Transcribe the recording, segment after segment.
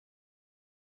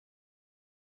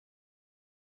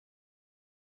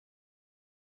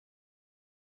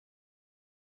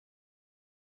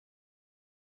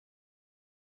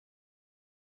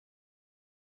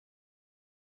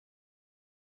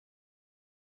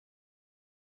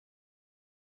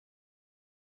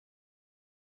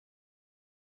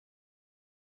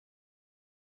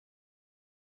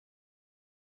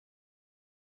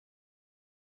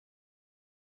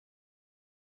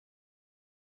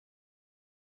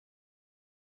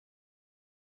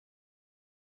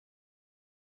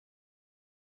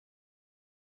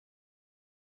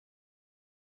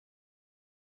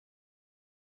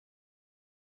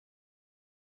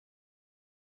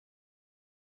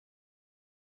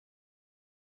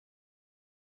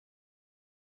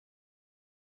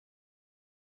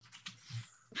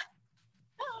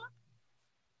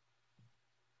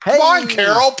Come on,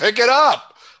 Carol, pick it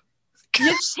up.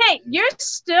 You're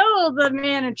still the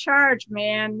man in charge,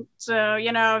 man. So,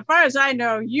 as far as I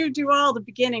know, you do all the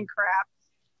beginning crap.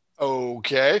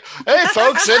 Okay. Hey,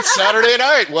 folks, it's Saturday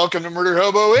night. Welcome to Murder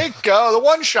Hobo Inc. The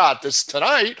one shot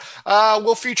tonight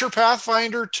will feature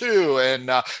Pathfinder 2.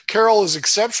 And Carol is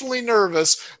exceptionally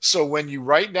nervous. So when you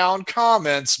write down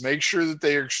comments, make sure that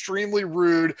they are extremely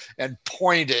rude and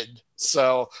pointed.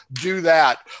 So do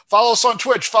that. Follow us on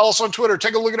Twitch. Follow us on Twitter.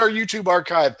 Take a look at our YouTube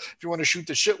archive if you want to shoot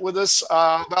the shit with us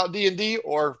about D&D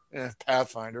or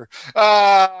Pathfinder.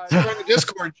 Join the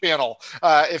Discord channel.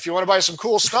 If you want to buy some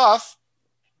cool stuff,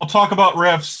 we'll talk about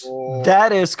riffs.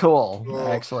 That is cool.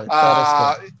 Actually,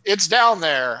 that is cool. It's down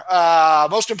there.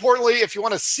 Most importantly, if you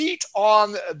want a seat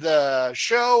on the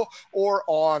show or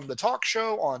on the talk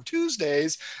show on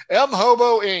Tuesdays,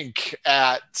 Hobo Inc.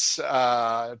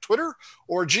 at Twitter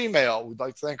or Gmail. We'd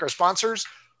like to thank our sponsors,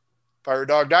 Fire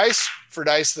Dog Dice, for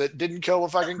dice that didn't kill the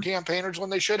fucking campaigners when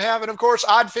they should have. And of course,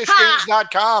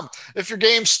 oddfishgames.com. If your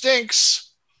game stinks,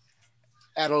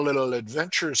 add a little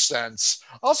adventure sense.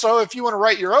 Also, if you want to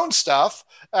write your own stuff,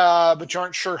 but you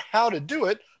aren't sure how to do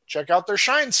it, check out their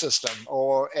Shine system.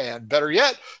 And better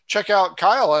yet, check out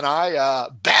Kyle and I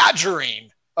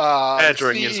badgering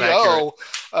Badgering CEO is accurate.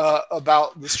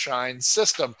 About the Shine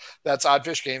system. That's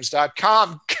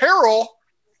oddfishgames.com. Carol,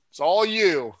 it's all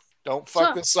you. Don't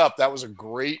fuck this up. That was a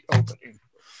great opening.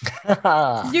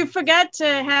 You forgot to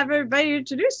have everybody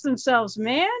introduce themselves,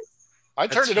 man. I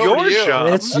turned it over to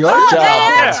you. It's your job.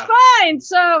 That's fine.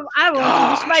 So I will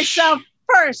introduce myself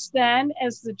first then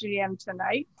as the GM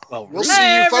tonight. Well, we'll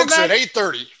see you folks at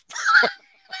 8:30.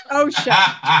 Oh, shit.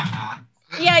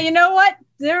 Yeah, you know what?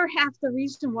 They're half the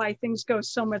reason why things go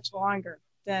so much longer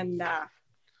than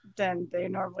they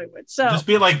normally would. So just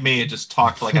be like me and just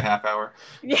talk for like a half hour.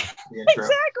 Yeah,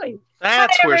 exactly.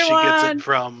 That's Hi, where everyone. she gets it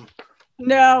from.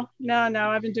 No.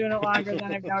 I've been doing it longer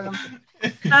than I've known them.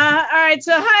 All right.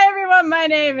 So, hi, everyone. My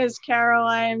name is Carol.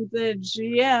 I'm the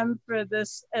GM for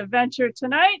this adventure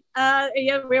tonight.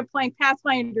 We're playing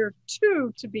Pathfinder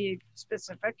 2, to be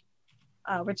specific,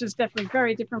 which is definitely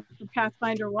very different from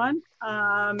Pathfinder 1.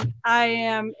 I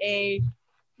am a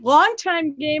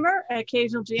longtime gamer,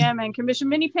 occasional GM, and commission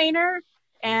mini painter.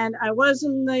 And I was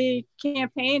in the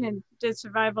campaign and did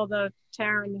survive, although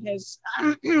Taryn is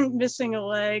missing a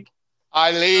leg.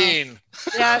 Eileen.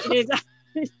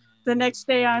 The next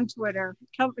day on Twitter,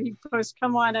 he posts,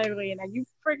 "Come on, Eileen, are you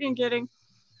freaking kidding?"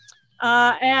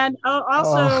 And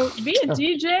also, me and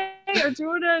DJ are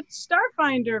doing a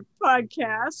Starfinder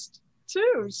podcast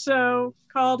too, so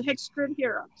called Hex Grid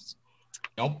Heroes.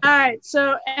 Nope. All right,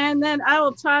 so and then I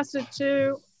will toss it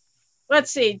to. Let's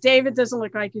see. David doesn't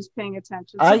look like he's paying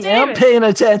attention. So I am paying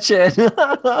attention.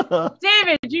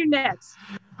 David, you next.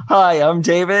 Hi, I'm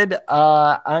David.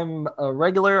 I'm a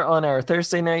regular on our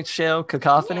Thursday night show,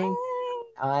 Cacophony.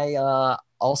 Yay.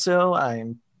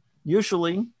 I'm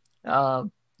usually, not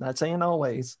saying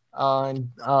always,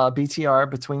 on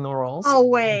BTR Between the Rolls.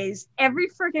 Always. Every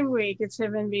freaking week, it's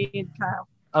him and me and Kyle.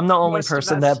 I'm the only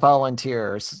person that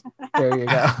volunteers. There you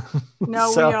go.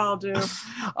 No, we all do.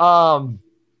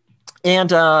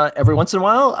 And every once in a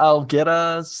while, I'll get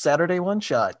a Saturday one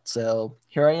shot. So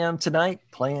here I am tonight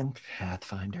playing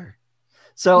Pathfinder.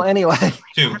 So anyway,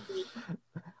 2.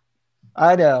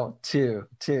 I know, two.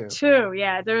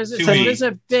 Yeah, there's a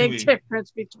big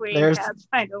difference between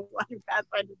Pathfinder 1 and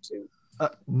Pathfinder 2.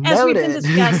 As we've been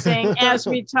discussing, as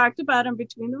we talked about in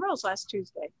Between the Rolls last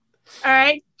Tuesday. All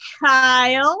right,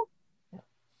 Kyle.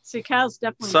 See, Kyle's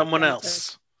definitely someone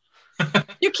else.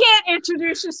 You can't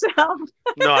introduce yourself.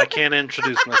 No, I can't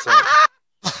introduce myself.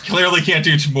 Clearly can't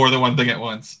do more than one thing at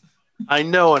once. I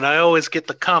know, and I always get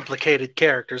the complicated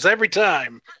characters every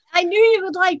time. I knew you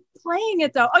would like playing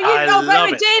it, though. Oh, by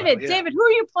the way, David. Oh, yeah. David, who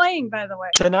are you playing, by the way?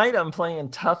 Tonight I'm playing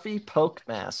Tuffy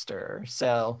Pokemaster.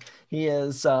 So he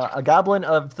is a goblin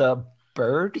of the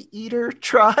Bird Eater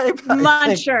tribe.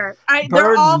 Muncher.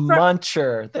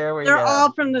 Muncher. There we go. They're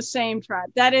all from the same tribe.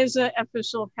 That is an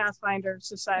official Pathfinder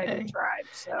Society tribe.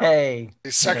 So. Hey,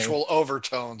 the sexual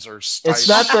overtones are. It's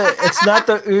not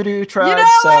the Udu tribe. You know,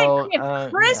 so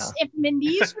if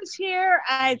Mendez was here,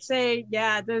 I'd say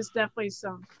there's definitely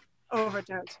some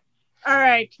overtones. All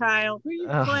right, Kyle, who are you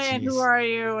playing? Geez. Who are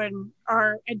you? And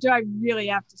do I really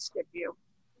have to skip you?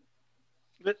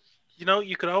 But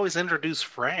you could always introduce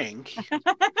Frank.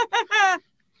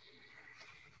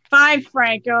 Fine,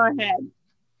 Frank, go ahead.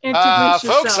 Introduce yourself.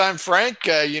 Folks, I'm Frank.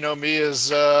 You know me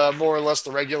as more or less the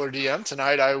regular DM.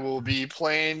 Tonight I will be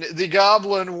playing the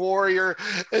Goblin Warrior.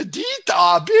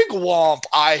 Dita, big womp.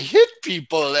 I hit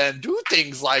people and do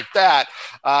things like that.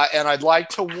 And I'd like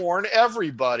to warn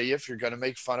everybody, if you're going to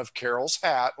make fun of Carol's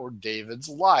hat or David's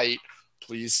light,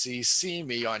 please CC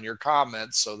me on your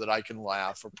comments so that I can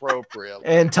laugh appropriately.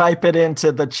 And type it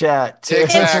into the chat, too.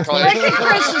 Exactly. It's freaking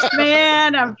Christmas,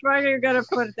 man. I'm probably going to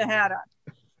put the hat on.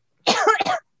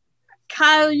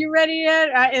 Kyle, you ready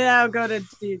yet? I'll go to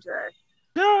DJ.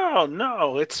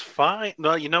 No, it's fine.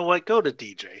 No, you know what? Go to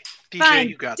DJ. DJ, Fine.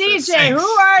 you got DJ, this. Thanks. who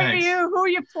are Thanks. you? Who are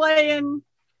you playing?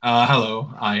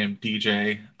 Hello, I am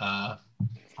DJ.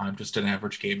 I'm just an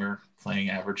average gamer playing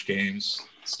average games,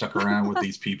 stuck around with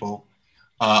these people.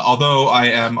 Although I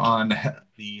am on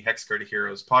the Hexcard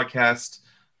Heroes podcast,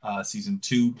 season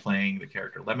 2, playing the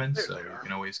character Lemon, so you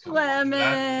can always come watch that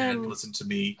and listen to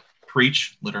me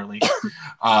preach, literally.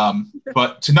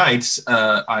 But tonight,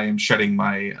 I am shedding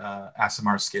my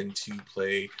Aasimar skin to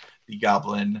play the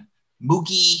goblin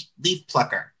Moogie Leaf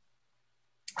Plucker,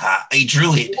 a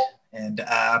druid, and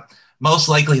most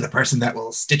likely the person that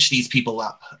will stitch these people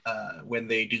up when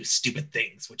they do stupid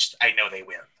things, which I know they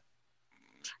will.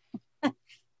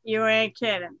 You ain't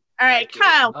kidding. All right,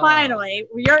 Kyle, finally,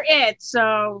 you're it,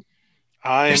 so...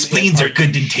 Their spleens are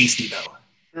good and tasty, though.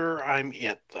 Sure, I'm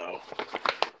it, though.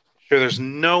 Sure, there's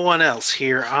no one else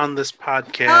here on this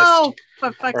podcast Oh, for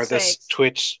or fuck's this sake.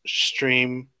 Twitch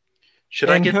stream. Should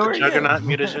And I get who the are you? Juggernaut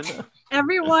mutagen?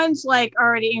 Everyone's, like,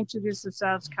 already introduced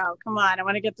themselves, Kyle. Come on, I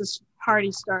want to get this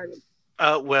party started.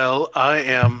 Well, I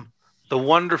am the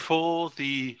wonderful,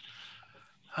 the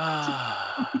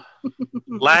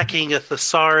lacking a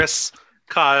thesaurus,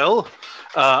 Kyle.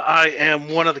 I am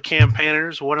one of the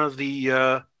campaigners, one of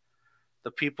the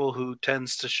people who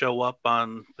tends to show up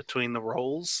on between the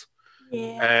rolls,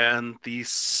 Yeah. and the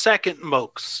second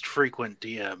most frequent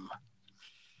DM.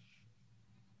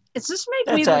 Does this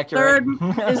make me That's the accurate.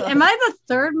 third? Am I the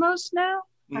third most now?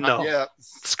 No, Yeah.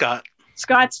 Scott.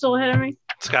 Scott's still ahead of me?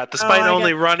 Scott, despite I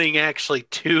only running actually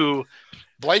two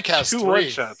Blake has 3. one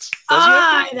shots. Does he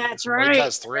have three? That's Blake right.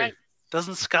 has 3.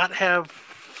 Doesn't Scott have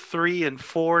 3 and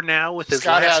 4 now with his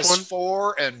Scott last has one?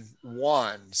 4 and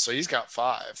 1, so he's got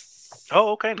 5.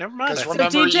 Oh, okay, never mind. Because So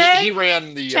remember, DJ, he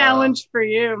ran the Challenge for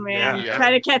you, man. Yeah.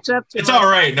 Try to catch up to It's us. all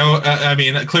right. No, I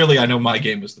mean, clearly I know my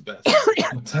game was the best.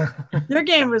 Your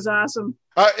game was awesome.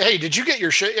 Hey, did you get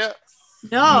your shit yet?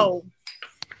 No.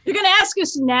 You're going to ask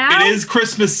us now? It is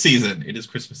Christmas season.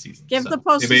 Give so the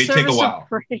postal it may take service a while.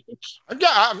 break.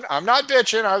 I'm not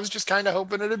bitching. I was just kind of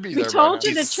hoping it'd be We there. told by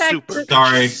you now. to check. Super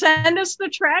sorry. Send us the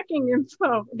tracking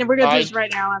info. Then we're going to do this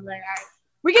right now. I'm like, all right.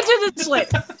 We can do this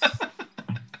later.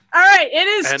 All right, it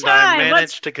is And time. I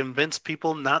managed to convince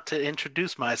people not to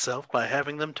introduce myself by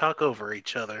having them talk over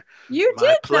each other. You My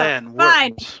did, plan though. worked.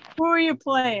 Fine. Who are you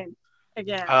playing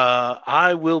again?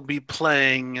 I will be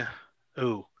playing...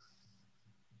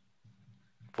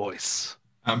 Voice.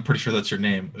 I'm pretty sure that's your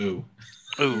name. Ooh.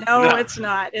 Ooh, no, it's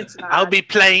not. It's not. I'll be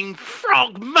playing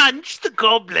Frog Munch the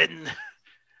Goblin.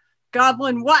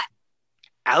 Goblin what?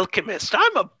 Alchemist.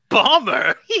 I'm a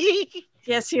bomber.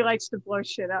 Yes, he likes to blow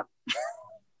shit up.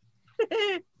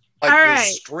 Like All the right.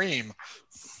 stream.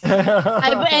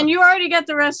 And you already got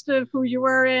the rest of who you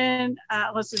were in,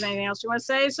 unless there's anything else you want to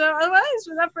say. So otherwise,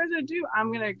 without further ado,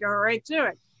 I'm going to go right to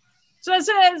it. So it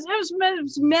says, it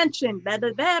was mentioned, blah,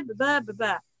 blah, blah, blah, blah,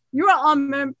 blah. You are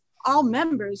all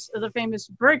members of the famous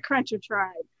bird cruncher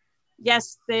tribe.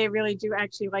 Yes, they really do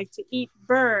actually like to eat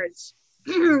birds,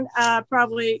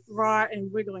 probably raw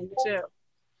and wiggling too.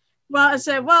 Well, it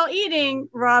said, while eating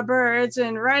raw birds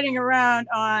and riding around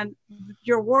on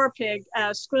your war pig,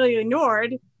 Squilly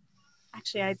Nord.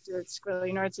 Actually, I did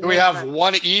Squilly Nord. Do we have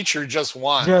one each or just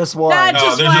one? Just one. Not No,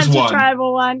 just there's one, just it's a one.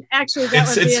 tribal one. Actually, that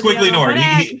would be It's the Squiggly other Nord.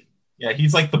 one. Yeah,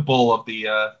 he's like the bull of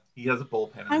the. He has a bull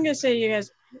pen. I'm gonna say you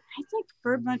guys. I think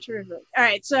Bird Muncher is right. All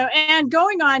right. So, and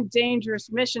going on dangerous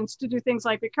missions to do things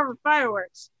like recover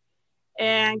fireworks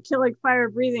and killing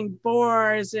fire-breathing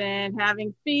boars and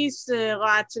having feasts, with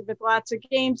lots of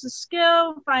games of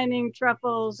skill, finding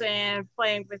truffles and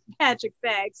playing with magic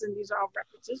bags. And these are all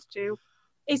references to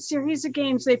a series of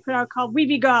games they put out called We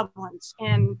Be Goblins.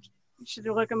 And you should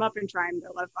look them up and try them. They're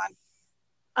a lot of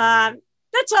fun.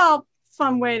 That's all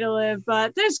fun way to live,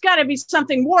 but there's got to be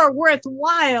something more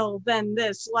worthwhile than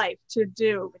this life to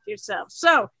do with yourself.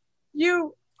 So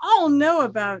you all know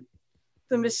about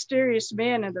the mysterious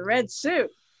man in the red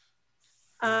suit.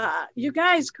 You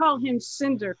guys call him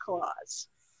Cinder Claus,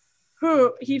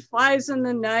 who he flies in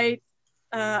the night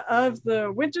of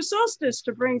the winter solstice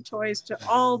to bring toys to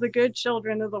all the good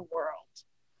children of the world.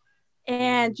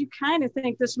 And you kind of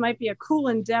think this might be a cool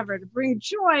endeavor to bring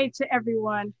joy to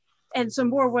everyone and some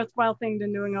more worthwhile thing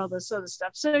than doing all this other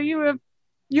stuff. So you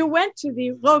went to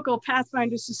the local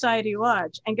Pathfinder Society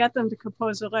Lodge and got them to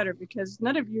compose a letter because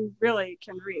none of you really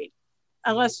can read.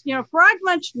 Unless, Frog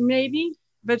Munch maybe,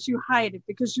 but you hide it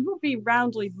because you will be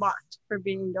roundly mocked for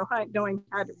knowing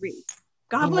how to read.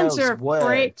 Goblins are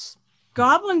afraid.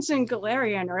 Goblins in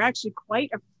Galarian are actually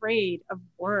quite afraid of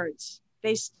words.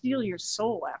 They steal your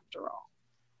soul after all.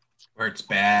 Words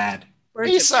bad.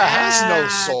 Misa has no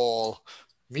soul.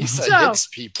 Misa hits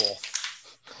people.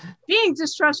 Being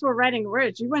distrustful writing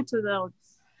words, you went to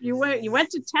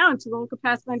town to the local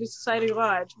Pathfinder Society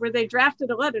Lodge where they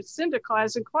drafted a letter to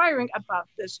Cinderclaws inquiring about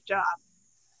this job.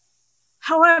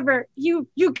 However, you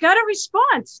got a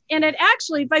response, and it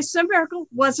actually, by some miracle,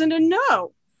 wasn't a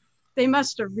no. They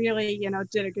must have really,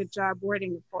 did a good job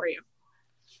wording it for you.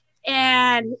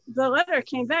 And the letter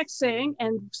came back saying,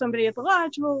 and somebody at the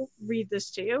lodge will read this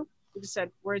to you. He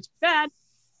said, words bad.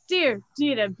 Dear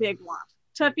Dita Bigwomp,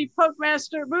 Tuffy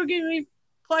Pokemaster, Boogie Leaf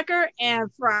Plucker,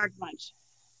 and Frog Munch.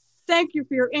 Thank you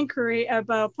for your inquiry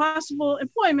about possible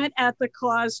employment at the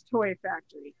Claus Toy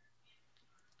Factory.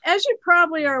 As you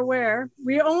probably are aware,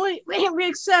 we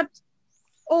accept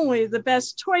only the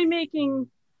best toy making.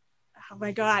 Oh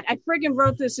my God, I friggin'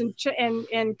 wrote this in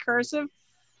cursive,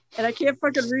 and I can't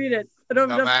fucking read it. I don't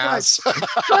have enough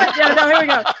here we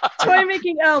go. Toy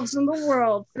making elves in the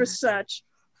world for such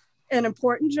an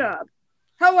important job.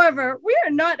 However, we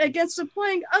are not against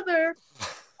employing other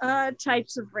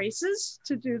types of races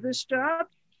to do this job,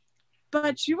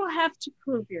 but you will have to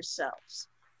prove yourselves.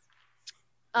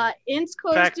 In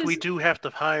fact, we do have to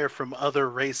hire from other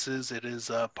races. It is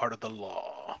part of the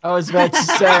law. I was about to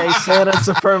say Santa's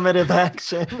affirmative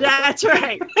action. That's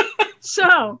right.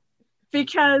 So,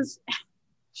 because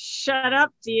shut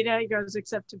up, Dita, he goes,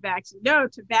 except Tabaxi. No,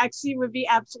 Tabaxi would be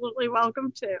absolutely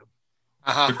welcome too.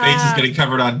 Your face is getting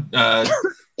covered on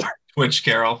Twitch,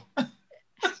 Carol.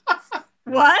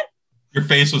 What? Your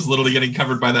face was literally getting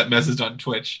covered by that message on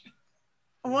Twitch.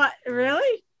 What?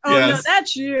 Really? Oh, yes. No,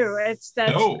 that's you. That's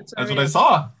what I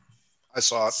saw. I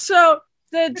saw it. So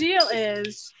the deal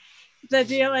is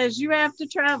you have to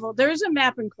travel. There's a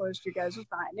map enclosed, you guys will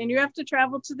find, and you have to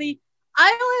travel to the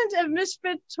Island of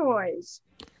Misfit Toys,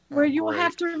 where you will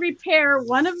have to repair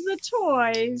one of the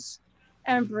toys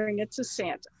and bring it to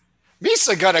Santa.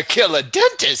 Misa gonna kill a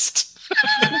dentist.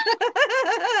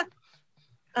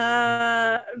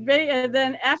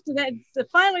 Then after that,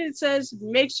 finally it says,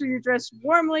 make sure you dress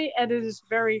warmly, and it is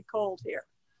very cold here.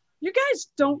 You guys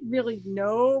don't really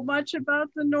know much about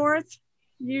the North.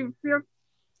 You're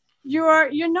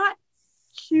not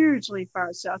hugely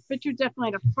far south, but you're definitely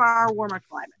in a far warmer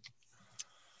climate.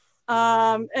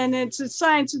 And it's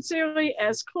signed sincerely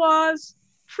as Claus,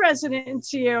 President and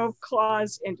CEO of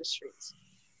Claus Industries.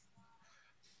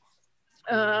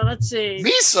 Let's see.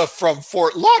 Misa from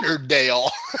Fort Lauderdale.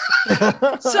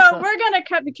 So we're going to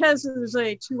cut, because there's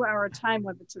a 2-hour time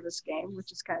limit to this game,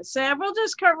 which is kind of sad. We'll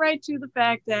just cut right to the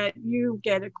fact that you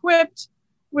get equipped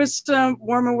with some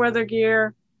warmer weather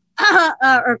gear,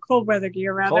 or cold weather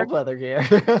gear, rather. Cold weather gear.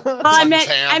 I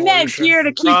meant gear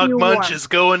to keep you warm. Munch is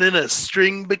going in a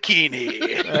string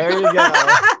bikini. There you go.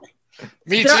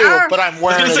 Me too, but I'm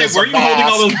wearing it as a where are you holding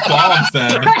all those bombs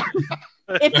then?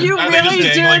 If you Are really they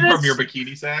just do dangling this, from your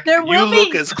bikini sack? there You will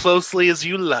look be. as closely as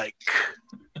you like.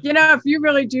 If you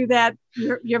really do that,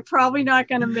 you're probably not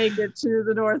going to make it to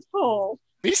the North Pole.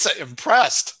 Misa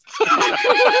impressed.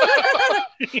 Why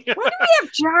do we have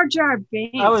Jar Jar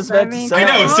Binks? I was about to say. I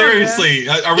know, come on, seriously.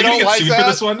 Are we You going to don't get like sued that?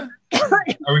 for this one?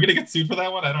 Are we going to get sued for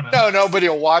that one? I don't know. No, nobody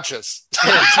will watch us.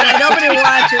 Yeah, nobody will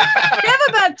watch it. We have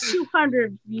about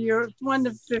 200 viewers,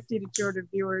 150 to 200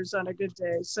 viewers on a good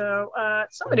day. So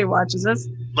somebody watches us.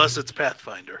 Unless it's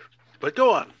Pathfinder. But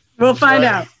go on. We'll find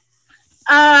out.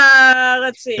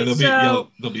 Let's see. Yeah,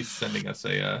 they'll be sending us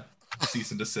a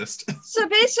cease and desist. So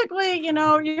basically,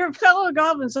 your fellow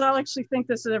goblins all actually think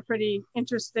this is a pretty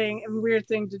interesting and weird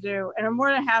thing to do. And I'm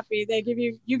more than happy. They give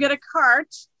you get a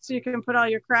cart so you can put all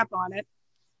your crap on it.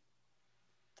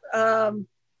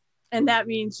 And that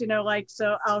means,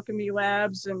 so alchemy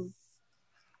labs and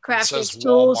crafting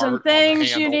tools and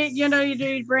things you need, you need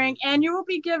to bring. And you will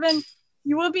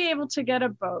be able to get a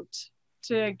boat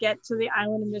to get to the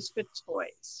Island of Misfit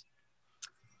Toys.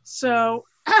 So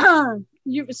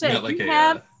you say like you a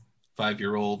have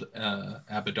 5-year-old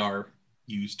Abadar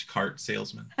used cart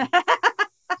salesman.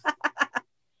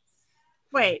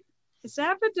 Wait, is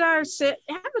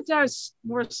Abadar's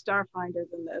more Starfinder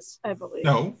than this? I believe.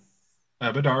 No,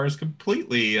 Abadar is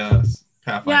completely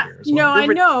Pathfinder as No, well. I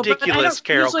know, but I Ridiculous, don't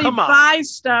Carol. usually Come on. buy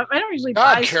stuff. I don't usually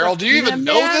buy God, Carol, stuff do you from even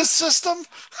them, know man. this system?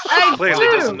 I Clearly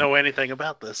do. doesn't know anything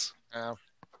about this. Yeah.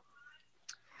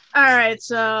 All right,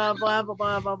 so blah blah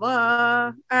blah blah blah.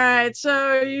 All right,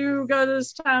 so you go to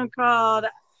this town called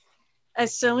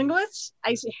Isilinglyth.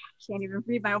 I can't even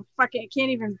read my own fucking. I can't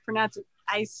even pronounce it.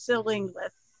 Isilinglyth.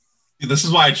 This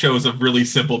is why I chose a really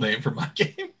simple name for my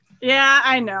game. Yeah,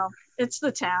 I know. It's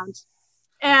the towns.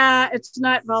 It's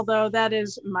not. Well, though that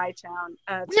is my town.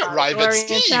 It's We arrive at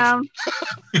Valorian Steve. Town.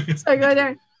 So I go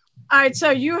there. All right, so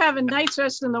you have a night's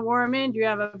rest in the Warm Inn. You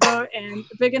have a boat and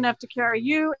big enough to carry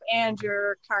you and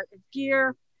your cart of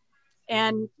gear,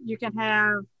 and you can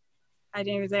have. I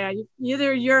didn't even say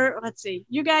either. Let's see.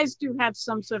 You guys do have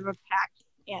some sort of a pack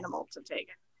animal to take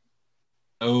it.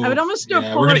 Oh, I would almost do a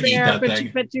we're polar gonna eat bear, that but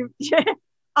thing. you.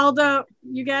 Although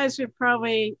you guys would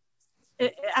probably.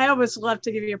 I always love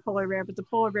to give you a polar bear, but the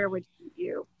polar bear would eat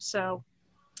you. So.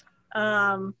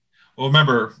 Well,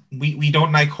 remember, we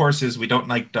don't like horses. We don't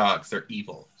like dogs. They're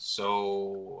evil.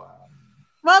 So.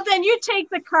 Well, then you take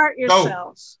the cart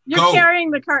yourselves. You're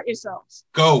carrying the cart yourselves.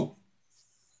 Go.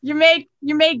 You make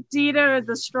Dita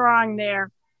the strong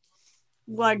there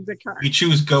lug the cart. We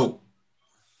choose goat.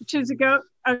 You choose a goat.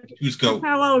 Okay. Choose goat.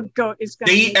 How well goat is going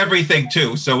They to eat everything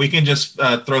too, so we can just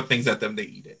throw things at them. They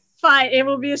eat it. Fine. It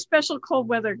will be a special cold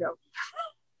weather goat.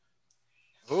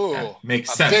 Ooh, Yeah,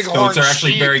 makes a sense. bighorn Goats are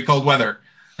actually sheep. very cold weather.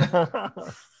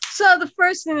 So the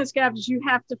first thing that's happened is you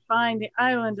have to find the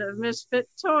island of Misfit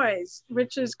Toys,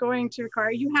 which is going to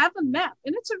require you have a map,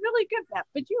 and it's a really good map.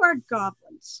 But you are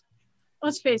goblins.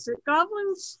 Let's face it,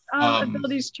 goblins'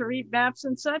 abilities to read maps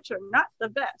and such are not the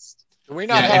best. Do we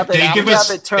not Yeah, have if they give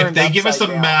us a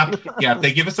upside map, down. if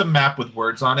they give us a map with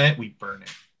words on it, we burn it.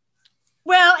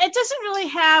 Well, it doesn't really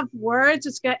have words.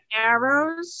 It's got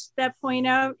arrows that point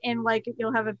out, and like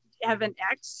you'll have an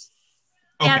X,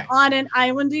 Okay. and on an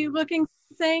islandy looking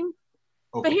thing.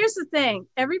 Okay. But here's the thing: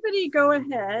 everybody, go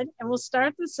ahead, and we'll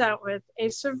start this out with a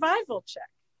survival check.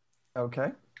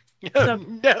 Okay. So-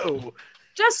 No.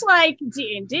 Just like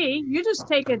D&D, you just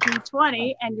take a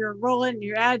D20 and you're rolling.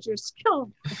 You add your skill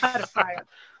modifier.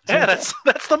 Yeah, that's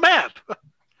the map.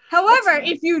 However,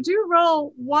 if you do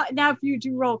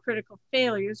roll critical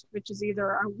failures, which is either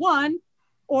a 1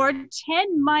 or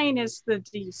 10 minus the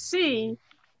DC,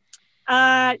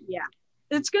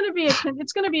 it's gonna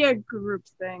be a group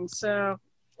thing. So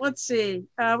let's see.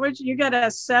 You got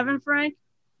a 7, Frank?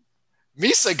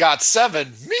 Misa got 7.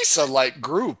 Misa like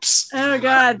groups. Oh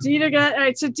God, Dita got. All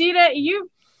right, so Dita,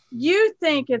 you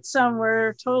think it's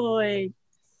somewhere totally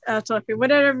Tuffy. What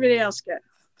did everybody else get?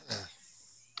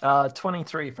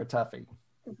 23 for Tuffy.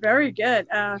 Very good.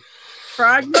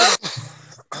 Frogman.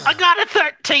 I got a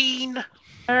 13.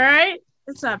 All right,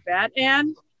 it's not bad.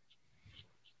 And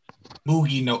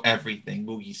Moogie know everything.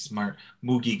 Moogie smart.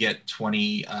 Moogie get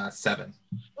 27.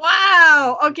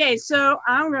 wow. Okay, so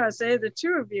I'm gonna say the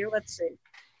two of you. Let's see.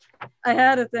 I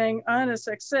had a thing on a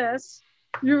success.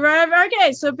 You arrive.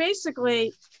 Okay, so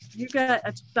basically, you got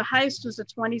the highest was a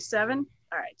 27.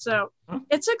 All right, so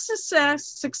it's a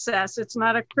success. It's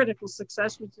not a critical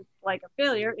success, which is like a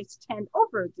failure. It's 10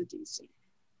 over the DC.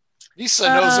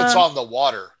 Misa knows it's on the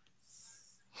water.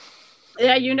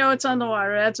 Yeah, you know it's on the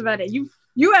water. That's about it. You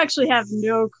actually have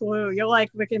no clue. You're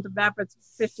like looking at the map with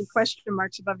 50 question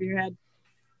marks above your head.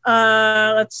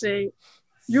 Let's see.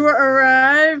 You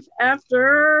arrive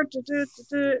after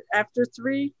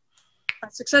 3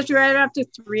 success. You arrive after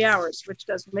 3 hours, which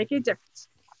does make a difference.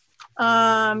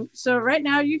 So right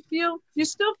now you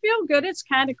still feel good. It's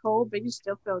kind of cold, but you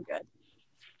still feel good.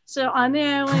 So on the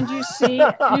island, you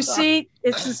see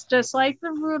it's just like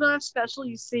the Rudolph special.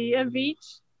 You see a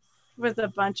beach with a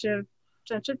bunch of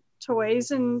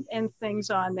toys and things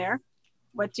on there.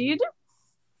 What do you do?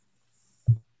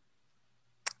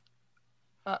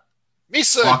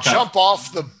 Misa, jump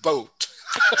off the boat.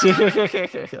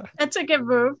 That's a good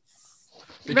move.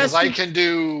 Because I can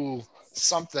do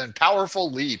something. Powerful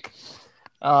leap.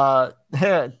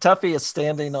 Tuffy is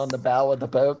standing on the bow of the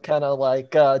boat, kind of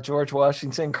like George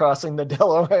Washington crossing the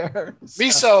Delaware.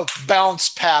 Misa bounce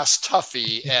past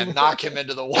Tuffy and knock him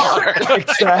into the water.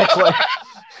 Exactly.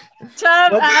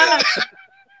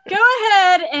 Go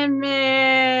ahead and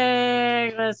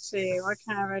make. Let's see, what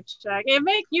kind of a check?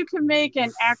 You can make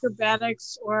an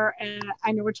acrobatics or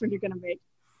I know which one you're going to make.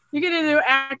 You can either do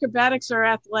acrobatics or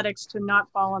athletics to not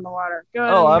fall in the water. Go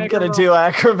ahead. I'm going to do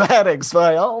acrobatics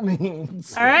by all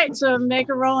means. All right, so make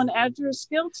a roll and add your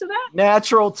skill to that.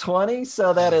 Natural 20,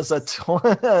 so that is a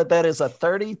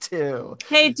 32.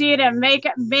 Hey, Dita, make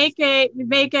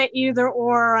a either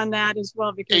or on that as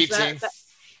well because 18.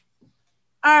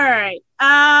 All right.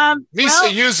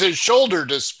 Misa used his shoulder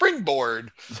to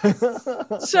springboard.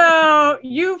 So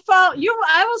you fall.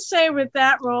 I will say with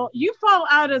that roll, you fall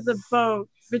out of the boat,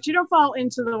 but you don't fall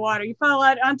into the water. You fall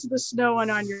out onto the snow and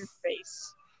on your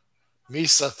face.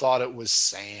 Misa thought it was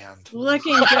sand.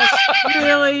 Looking just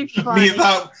really funny. We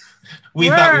thought we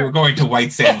were going to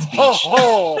White Sands Beach.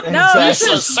 No, this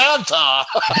is Santa.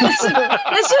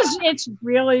 It's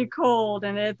really cold,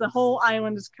 and the whole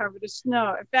island is covered in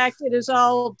snow. In fact, it is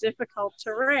all difficult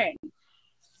terrain.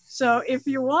 So if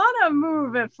you want to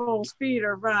move at full speed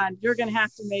or run, you're going to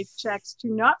have to make checks to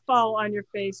not fall on your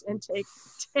face and take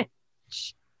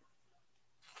damage.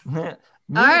 All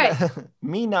right.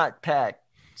 Me not pack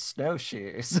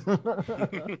snowshoes. So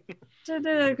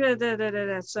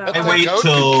I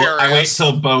wait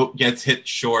till boat gets hit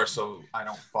shore so I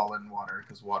don't fall in water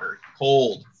because water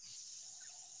cold.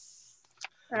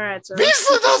 All right, so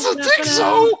Misa doesn't think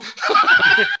so.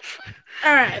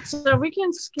 All right, so we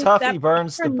can skip Tuffy that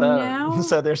burns the for boat, now.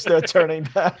 so there's no turning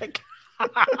back.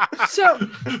 So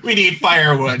we need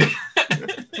firewood.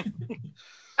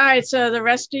 All right, so the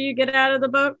rest of you get out of the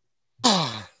boat.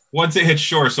 Once it hits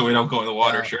shore, so we don't go in the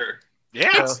water. Sure.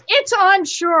 Yeah. It's on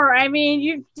shore. I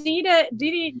mean,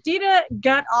 Dita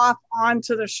got off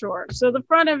onto the shore, so the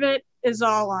front of it is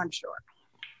all on shore.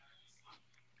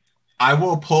 I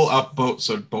will pull up boat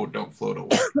so boat don't float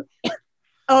away.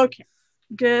 Okay,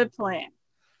 good plan.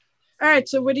 All right,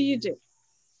 so what do you do?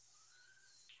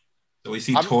 So we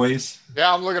see toys.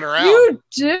 Yeah, I'm looking around. You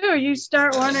do. You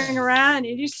start wandering around,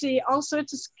 and you see all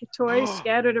sorts of toys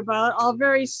scattered about, all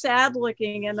very sad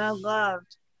looking and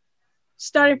unloved.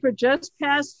 Starting for just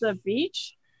past the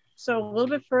beach, so a little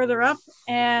bit further up,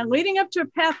 and leading up to a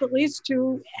path that leads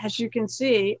to, as you can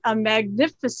see, a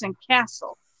magnificent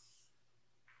castle.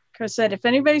 Chris said, if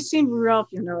anybody's seen Rudolph,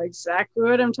 you know exactly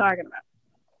what I'm talking about.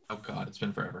 Oh God, it's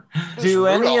been forever. Do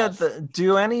any of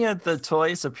the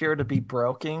toys appear to be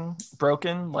broken?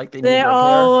 Like they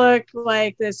all look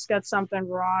like this got something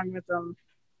wrong with them.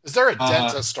 Is there a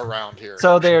dentist around here?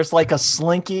 So there's like a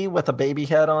slinky with a baby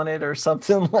head on it or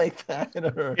something like that?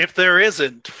 Or... If there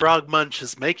isn't, Frog Munch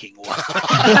is making one.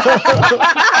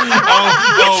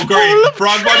 oh, great.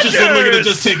 Frog Munch is literally going to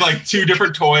just take like two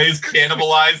different toys,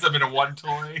 cannibalize them into one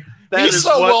toy. That is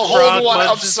what will hold one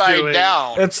upside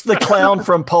down. It's the clown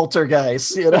from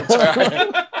Poltergeist. You know?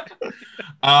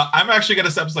 I'm actually going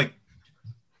to say, like,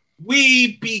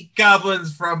 we beat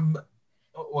goblins from...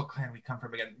 What clan we come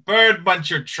from again? Bird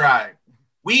Muncher tribe.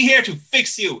 We here to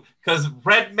fix you because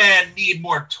Red Man need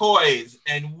more toys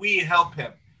and we help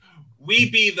him. We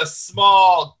be the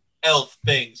small elf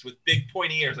things with big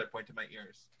pointy ears. I point to my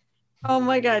ears. Oh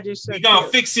my God, you're so We gonna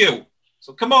cute. fix you.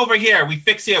 So come over here. We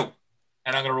fix you.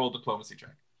 And I'm gonna roll a diplomacy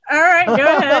check. All right,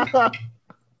 go ahead.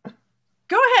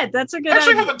 Go ahead. That's a good I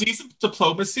actually idea. have a decent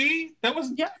diplomacy. That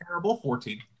wasn't terrible.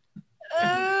 14.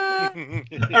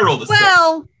 I rolled a 6.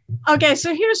 Well, okay,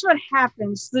 so here's what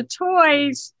happens. The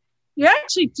toys, you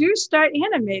actually do start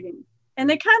animating, and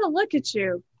they kind of look at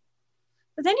you.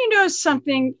 But then you notice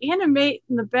something animate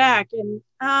in the back, and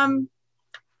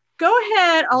go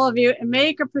ahead, all of you, and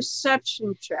make a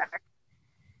perception check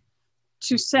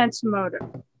to sense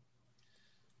motive.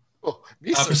 Oh,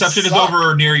 perception is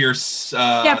over near your.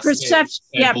 Perception.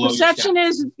 Yeah, perception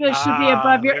should be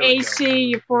above your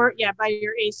AC. By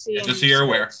your AC. Just so you're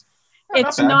aware.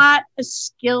 It's not a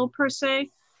skill per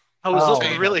se. I was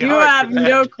looking really you hard. You have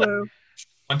no clue.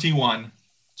 21.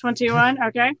 21.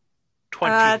 Okay.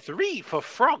 23 for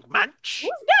Frog Munch.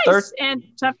 Nice. And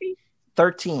Tuffy.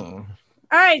 13. All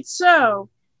right. So,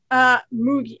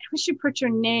 Moogie, I wish you put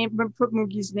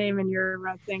Moogie's name in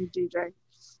your thing, DJ.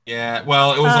 Yeah,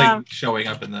 well, it was like showing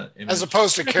up in the image. As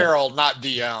opposed to Carol, not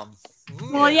DM.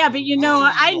 Well, yeah, but you know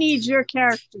what? I need your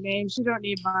character names. You don't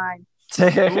need mine. All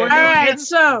All right,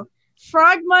 so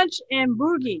Frog Munch and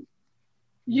Boogie.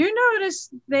 You notice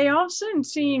they all of a sudden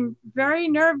seem very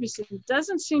nervous. It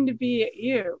doesn't seem to be at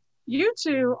you. You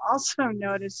two also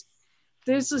notice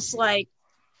there's this like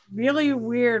really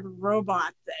weird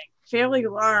robot thing, fairly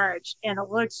large, and it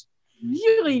looks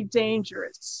really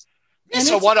dangerous. And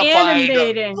So it's want to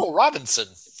animating. find Robinson.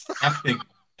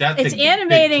 It's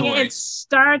animating. It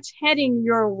starts heading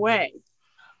your way.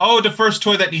 Oh, the first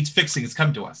toy that needs fixing is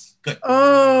coming to us. Good.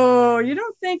 Oh, you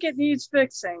don't think it needs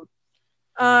fixing?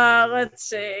 Let's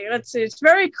see. It's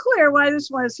very clear why this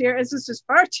one is here. This is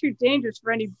far too dangerous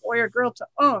for any boy or girl to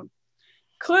own.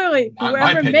 Clearly,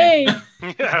 whoever made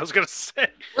I was gonna say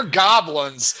we're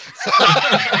goblins.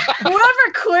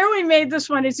 whoever clearly made this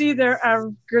one is either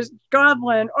a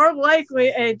goblin or likely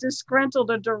a disgruntled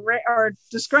or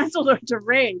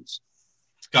deranged.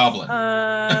 Goblin.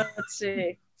 Let's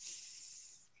see.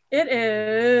 It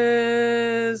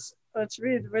is. Let's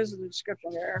read. Where's the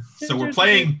description there? So we're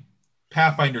playing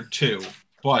Pathfinder 2,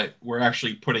 but we're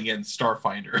actually putting in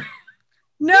Starfinder.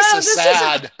 No, this is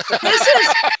sad.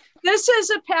 This is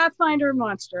a Pathfinder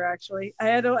monster. Actually,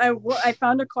 I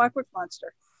found a clockwork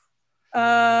monster.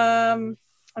 I'm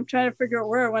trying to figure out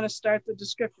where I want to start the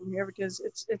description here because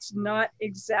it's not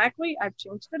exactly. I've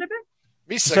changed it a bit.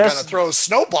 Misa gonna throw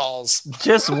snowballs.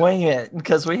 Just wing it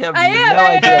because we have no Wait, idea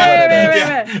what it is.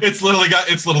 Yeah, it's literally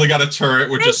got a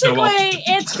turret with just snowballs. Basically,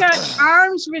 it's got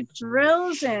arms with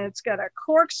drills and it's got a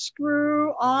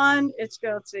corkscrew on. It's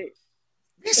got, let's see.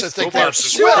 Misa It's think got they're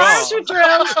two arms Swiss. with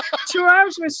drills, 2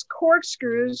 arms with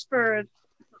corkscrews for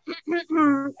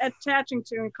attaching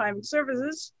to and climbing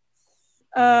surfaces.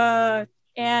 And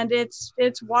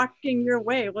it's walking your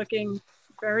way, looking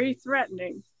very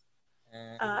threatening.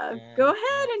 Go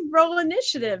ahead and roll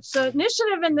initiative. So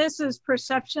initiative in this is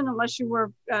perception, unless you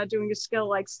were doing a skill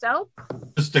like stealth.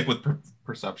 Just stick with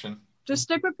perception. Just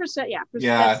stick with percent. Yeah.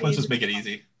 Yeah, let's just make it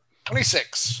easy.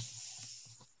 26.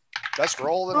 Best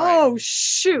roll of the night. Oh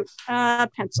shoot!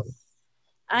 Pencil.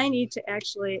 I need to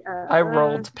actually. I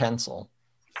rolled pencil.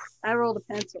 I rolled a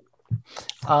pencil.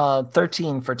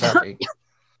 13 for Tuffy.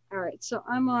 All right, so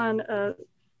I'm on.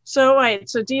 So wait,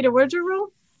 so Dita, what'd you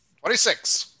roll?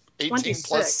 26. 18 26.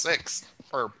 plus 6.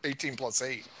 Or 18 plus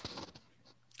 8.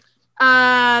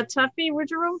 Tuffy,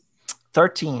 what'd you roll?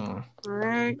 13. All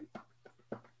right.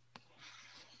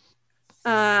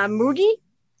 Moogie?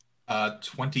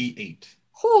 28.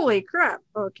 Holy crap.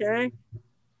 Okay.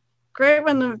 Great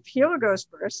when the healer goes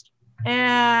first.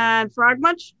 And Frog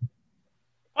Munch?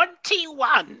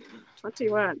 21.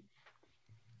 21.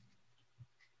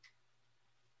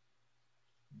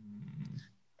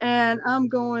 And I'm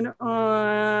going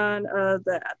on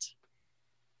that.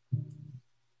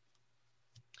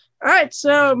 All right,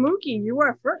 so Mookie, you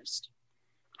are first.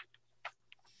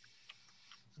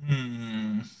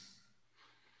 I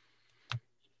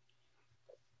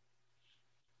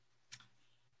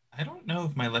don't know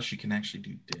if my Leshy can actually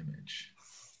do damage.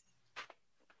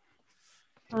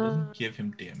 It doesn't give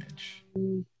him damage.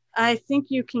 I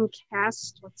think you can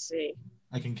cast, let's see.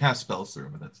 I can cast spells through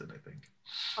him, but that's it, I think.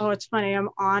 Oh, it's funny. I'm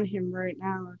on him right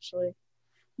now, actually.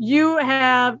 You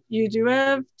do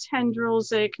have tendrils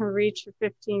that can reach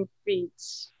 15 feet.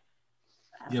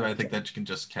 Yeah, but I think that you can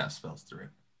just cast spells through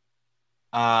it.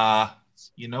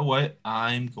 You know what?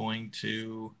 I'm going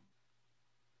to...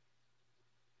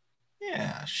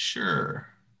 Yeah, sure.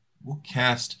 We'll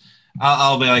cast...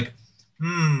 I'll be like,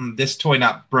 this toy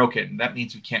not broken. That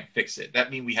means we can't fix it. That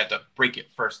means we had to break it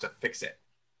first to fix it.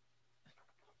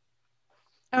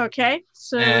 Okay,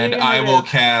 so... And I will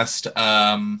cast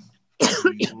Electric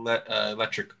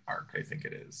Arc, I think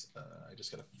it is. I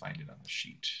just got to find it on the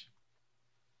sheet.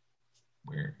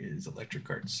 Where is Electric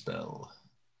Arc spell?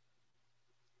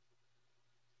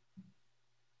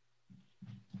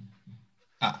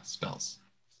 Spells.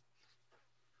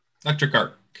 Electric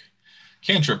Arc.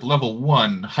 Cantrip, level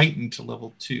 1, heightened to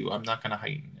level 2. I'm not going to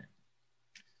heighten it.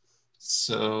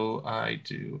 So I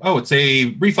do... Oh, it's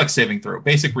a reflex saving throw.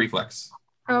 Basic reflex.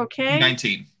 Okay.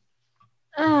 19.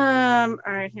 All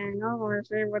right, hang on.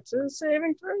 Where's it? What's the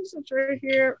saving throw? It's right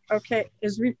here. Okay.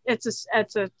 It's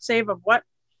a save of what?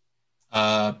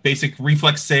 Basic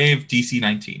reflex save, DC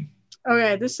 19.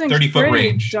 Okay, this thing's 30-foot pretty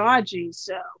range. dodgy,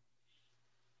 so.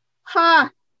 I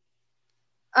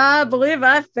believe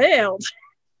I failed.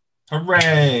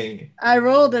 Hooray! I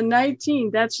rolled a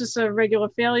 19. That's just a regular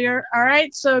failure. All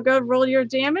right, so go roll your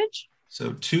damage.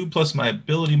 So 2 plus my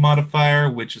ability modifier,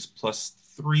 which is plus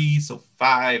 3, so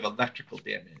 5 electrical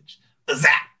damage.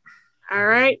 Zap! All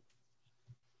right.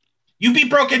 You be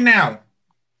broken now!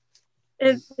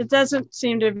 It doesn't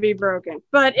seem to be broken,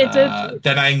 but it did.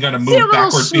 Then I'm going to move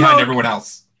backwards behind everyone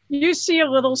else. You see a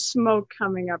little smoke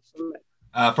coming up from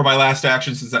it. For my last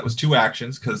action, since that was 2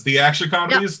 actions, because the action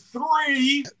economy is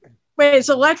 3. Wait, is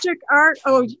electric arc?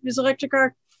 Oh, is electric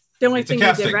arc the only thing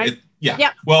you did, right? Yeah.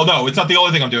 Yep. Well, no, it's not the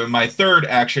only thing I'm doing. My third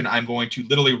action, I'm going to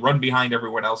literally run behind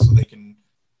everyone else so they can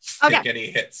take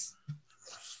any hits.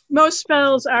 Most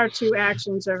spells are 2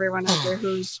 actions, everyone out there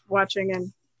who's watching.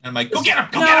 And I'm like, go get him!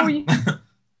 Go get him!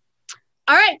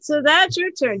 All right, so that's your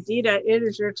turn. Dita, it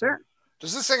is your turn.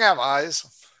 Does this thing have eyes?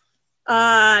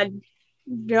 Not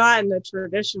in the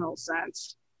traditional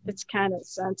sense. It's kind of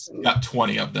sensing. Got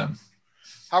 20 of them.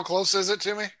 How close is it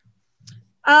to me?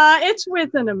 It's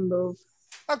within a move.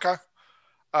 Okay.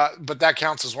 But that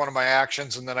counts as one of my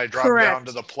actions, and then I drop Correct. down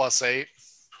to the +8.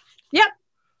 Yep.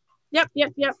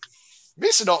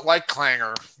 Misa don't like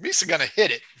clangor. Misa gonna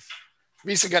hit it.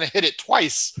 Misa gonna hit it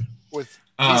twice with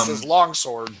Misa's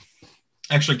longsword.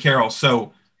 Actually, Carol,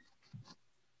 so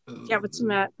Yeah, what's the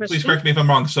matter? Please correct me if I'm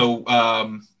wrong. So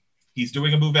he's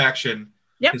doing a move action.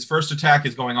 Yep. His first attack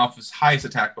is going off his highest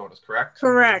attack bonus, correct?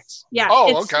 Correct. Yeah.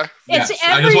 Oh, okay. It's Yes.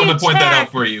 I just wanted to point that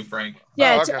out for you, Frank.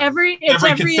 Yeah, Oh, it's okay. every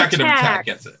consecutive attack attack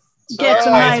gets it. gets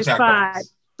a Highest minus attack 5.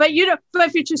 bonus. But you don't. But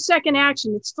if it's your second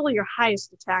action, it's still your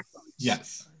highest attack bonus.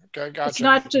 Yes. Okay, gotcha. It's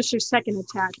not just your second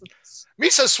attack bonus.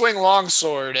 Misa swing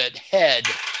longsword at head.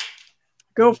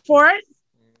 Go for it.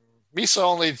 Misa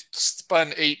only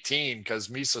spun 18 because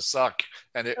Misa suck.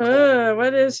 And it.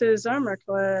 What is his armor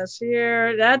class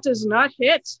here? That does not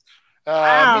hit.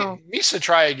 Wow. Misa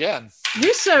try again.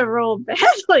 Yusa rolled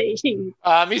badly.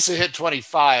 Misa hit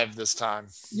 25 this time.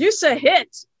 Yusa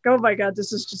hit. Oh my god,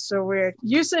 this is just so weird.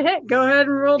 Yusa hit. Go ahead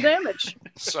and roll damage.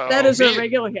 So That is a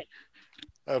regular hit.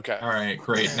 Okay. All right,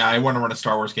 great. Now I want to run a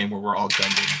Star Wars game where we're all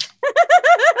gungeons.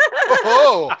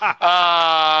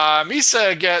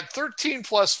 Misa get 13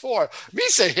 plus 4.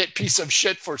 Misa hit piece of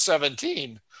shit for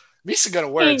 17. Misa gonna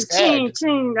wear its head.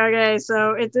 Okay,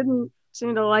 so it didn't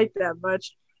seem to like that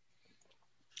much.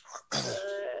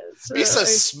 Misa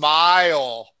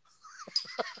smile.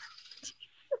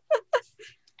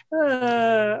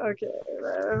 Okay,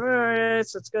 all right,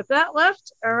 so let's get that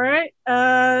left. All right,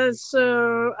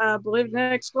 so I believe the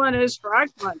next one is Frog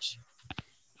Punch.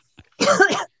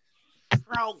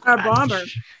 Our bomber.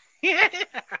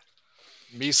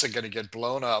 Misa gonna get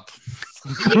blown up.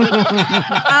 I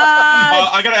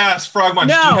gotta ask, Frogmunch,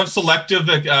 No. do you have selective?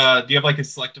 Do you have like a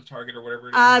selective target or whatever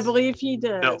it is? I believe he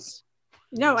does.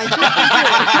 No, I think he does.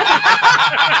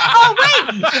 Oh wait,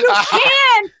 you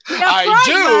can. Yeah, I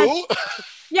do.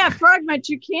 Yeah, Frogmuch,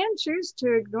 you can choose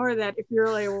to ignore that if you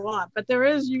really want. But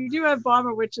you do have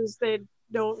Bomber, which is they can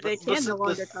no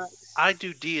longer cut. I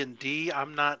do D&D.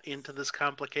 I'm not into this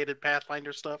complicated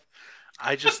Pathfinder stuff.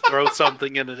 I just throw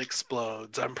something and it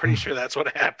explodes. I'm pretty sure that's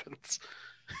what happens.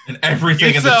 And everything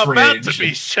in this about range. to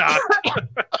be shocked.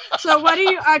 So what are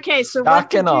you? Okay, so what Shock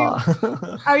did and you?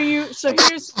 awe. Are you? So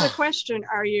here's the question: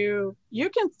 Are you? You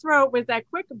can throw with that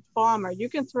quick bomber. You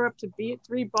can throw up to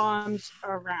 3 bombs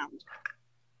around.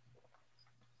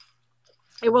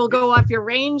 It will go off your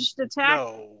ranged attack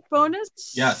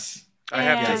bonus. Yes. I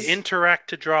have And- to interact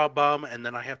to draw a bomb, and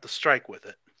then I have to strike with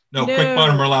it. No, No, quick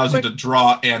bomber allows you quick- to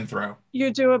draw and throw.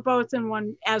 You do it both in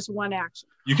one action.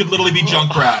 You could literally be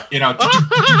Junkrat, you know.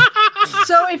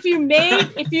 So if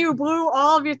you blew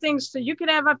all of your things, so you could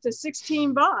have up to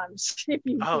 16 bombs. If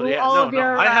you Oh blew yeah, all no, of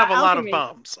your, I have a lot of alchemy.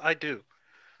 bombs. I do.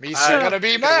 Misa gonna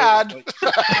be mad.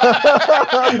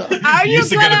 Are you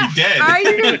Misa gonna be dead.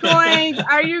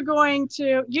 Are you going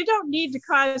to? You don't need to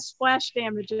cause splash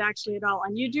damage actually at all,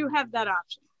 and you do have that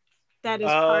option. That is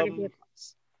part of your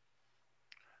class.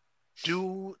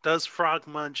 Does Frog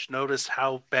Munch notice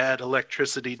how bad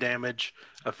electricity damage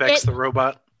affects the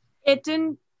robot? It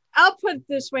didn't. I'll put it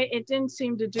this way: it didn't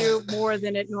seem to do more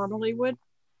than it normally would.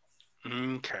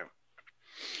 Okay.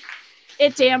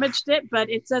 It damaged it, but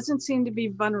it doesn't seem to be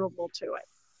vulnerable to it.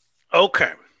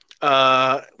 Okay.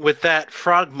 With that,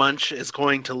 Frog Munch is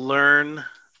going to learn,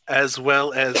 as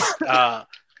well as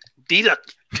Dita.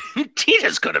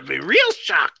 Dita's going to be real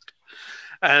shocked.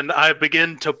 And I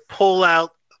begin to pull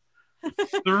out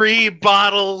 3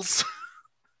 bottles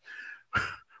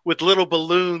with little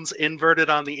balloons inverted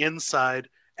on the inside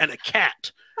and a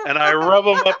cat. And I rub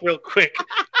them up real quick,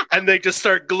 and they just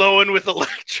start glowing with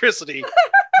electricity.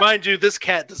 Mind you, this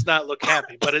cat does not look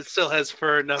happy, but it still has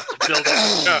fur enough to build up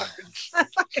a charge. I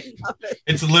fucking love it.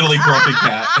 It's a literally grumpy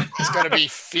cat. It's gonna be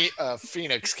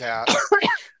Phoenix cat.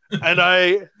 And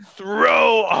I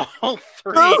throw all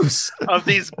 3 Gross. of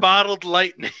these bottled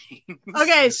lightning.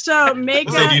 Okay, so make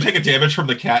So do you take a damage from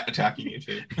the cat attacking you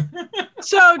too?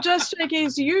 so just in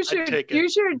case use I your take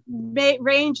it.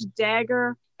 ranged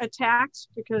dagger attacks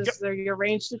because Yep. they're your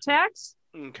ranged attacks.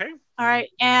 Okay. All right,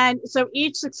 and so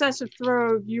each successive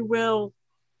throw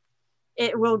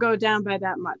it will go down by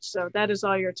that much. So that is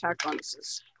all your attack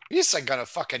bonuses. Misa gonna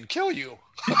fucking kill you.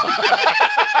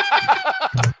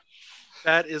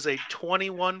 That is a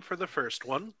 21 for the first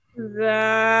one.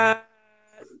 That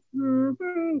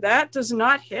does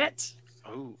not hit.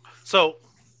 Ooh. So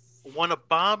when a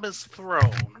bomb is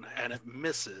thrown and it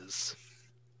misses,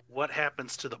 what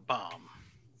happens to the bomb?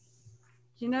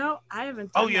 You know, I haven't.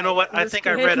 Oh, done you that know what? yet. I think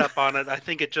I read up on it. I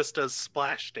think it just does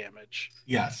splash damage.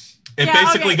 Yes. It Yeah,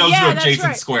 basically okay. goes Yeah, to that's adjacent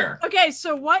right. square. Okay,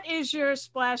 so what is your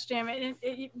splash damage?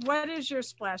 What is your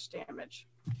splash damage?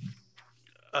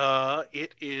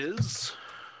 It is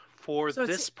for So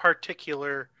it's- this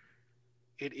particular.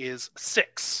 It is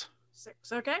 6.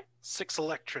 6. Okay. 6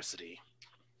 electricity.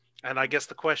 And I guess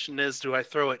the question is, do I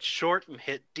throw it short and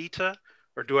hit Dita,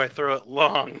 or do I throw it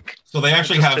long? So they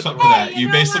actually Just have hit something the for roll. that. Hey, You you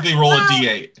know basically what? roll a Well-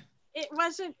 d8. it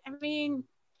wasn't. I mean,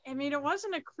 it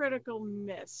wasn't a critical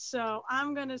miss. So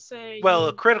I'm gonna say. Well,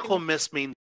 a critical miss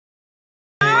means.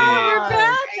 Oh, you're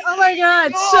back! Oh my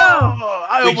God!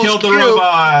 I We killed the killed.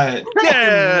 robot.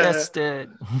 Yeah. Missed it.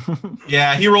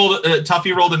 Yeah, he rolled.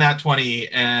 Tuffy rolled a nat 20,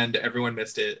 and everyone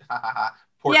missed it.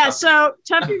 Poor Yeah. Tuffy. So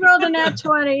Tuffy rolled a nat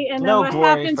 20, and then No what glory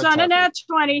happens for on a Tuffy. nat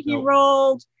 20? He Nope.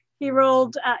 rolled.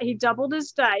 He doubled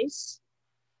his dice,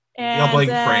 Doubling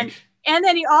and then Frank. and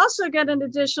then he also got an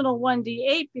additional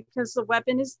 1d8 because the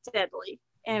weapon is deadly,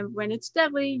 and when it's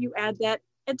deadly, you add that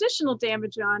additional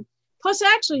damage on. Plus,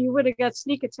 actually, you would have got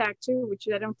sneak attack too, which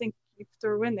I don't think you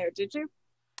threw in there, did you?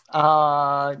 No,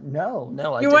 I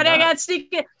You did would have not. got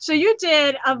sneak. So you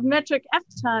did a metric F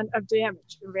ton of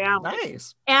damage in reality.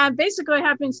 Nice. And basically, what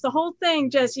happens, the whole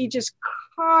thing he just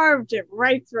carved it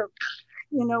right through,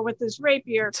 with his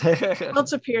rapier. Well,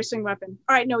 it's a piercing weapon.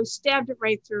 All right, no, he stabbed it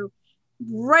right through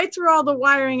all the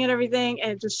wiring and everything,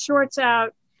 and it just shorts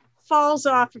out, falls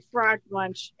off a frog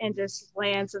lunch, and just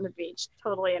lands on the beach,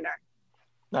 totally inert.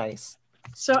 Nice.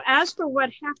 So as for what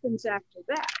happens after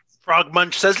that, Frog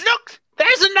Munch says, "Look,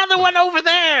 there's another one over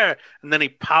there," and then he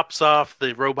pops off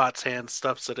the robot's hand,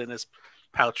 stuffs it in his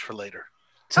pouch for later.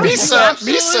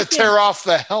 Misa tear off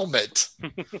the helmet.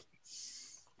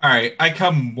 All right, I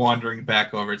come wandering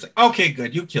back over. It's like, okay,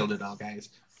 good. You killed it all, guys.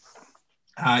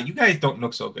 You guys don't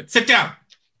look so good. Sit down.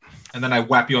 And then I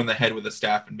whap you on the head with a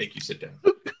staff and make you sit down.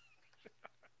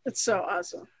 it's so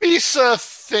awesome. Misa,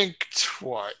 think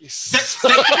twice.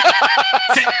 Sit.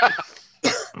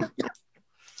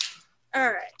 All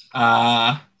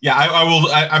right. Yeah, I will.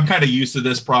 I'm kind of used to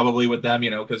this probably with them,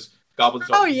 because goblins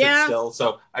don't sit still.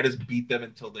 So I just beat them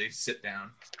until they sit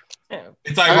down. Yeah.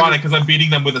 It's ironic because I'm beating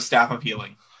them with a staff of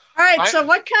healing. All right. So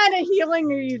what kind of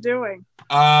healing are you doing?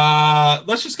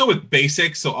 Let's just go with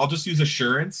basic. So I'll just use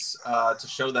assurance to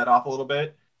show that off a little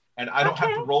bit, and I don't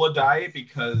have to roll a die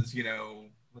because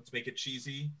let's make it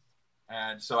cheesy.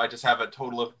 And so I just have a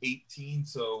total of 18.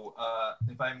 So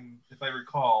if I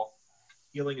recall,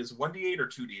 healing is 1d8 or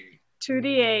 2d8.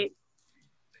 2d8.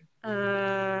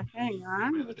 Hang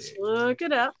on. Let's look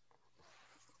it up.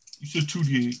 You said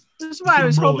 2d8. This is why I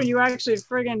was hoping you actually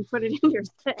friggin' put it in your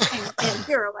thing in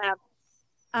Hero Lab.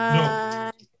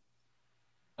 No.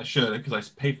 I should because I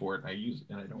pay for it and I use it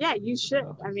and I don't. Yeah, you should.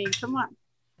 I mean, come on.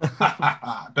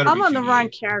 Better I'm be on the 2d8. wrong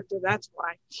character. That's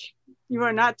why. You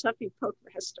are not Tuffy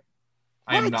Pokemaster.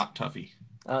 I am What? not Tuffy.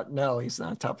 No, he's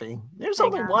not Tuffy. There's Hang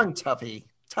only on. one Tuffy.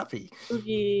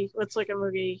 Oogie. Let's look at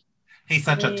Moogie. He's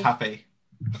such a Tuffy.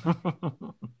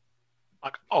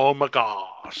 Like, oh my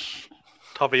gosh,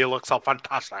 Tuffy, you look so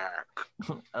fantastic.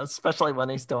 Especially when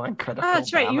he's doing critical. Oh,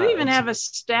 that's right. You even have a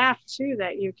staff too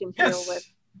that you can heal Yes.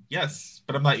 with. Yes,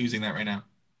 but I'm not using that right now.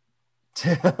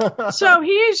 So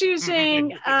he is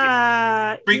using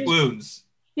Treat wounds.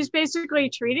 he's basically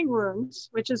treating wounds,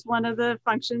 which is one of the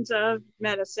functions of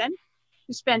medicine.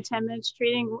 You spend 10 minutes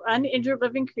treating an injured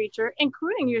living creature,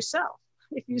 including yourself,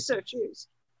 if you so choose.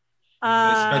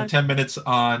 I spent 10 minutes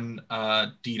on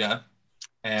Dita.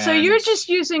 And So you're just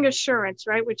using assurance,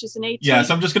 right? Which is an 18. Yeah,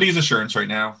 so I'm just going to use assurance right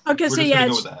now. Okay, We're so just yeah, gonna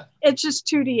go with that. it's just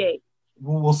 2d8.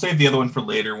 We'll save the other one for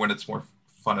later when it's more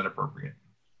fun and appropriate.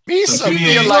 Misa So give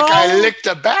me feel a- like I licked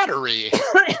a battery.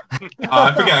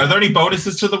 I forget. Are there any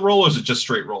bonuses to the roll, or is it just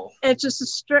straight roll? It's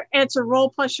just it's a roll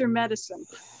plus your medicine,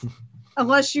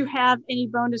 unless you have any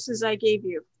bonuses I gave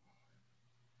you.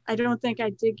 I don't think I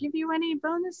did give you any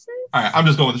bonuses. All right, I'm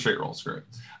just going with the straight roll. Screw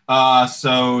it.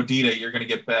 So Dita, you're going to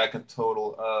get back a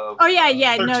total of Oh yeah,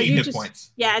 13 no, you hit just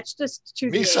points. yeah, it's just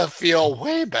 2d8. Misa feel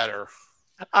way better.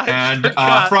 And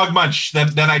forgot. Frog Munch.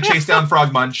 Then I chase down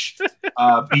Frog Munch,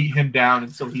 beat him down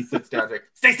until he sits down. Like,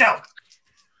 stay still.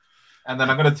 And then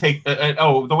I'm gonna take.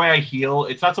 The way I heal,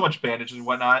 it's not so much bandages and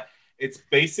whatnot. It's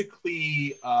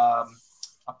basically a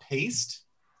paste.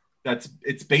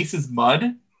 Its base is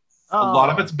mud. A lot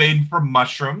of it's made from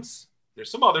mushrooms.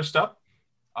 There's some other stuff.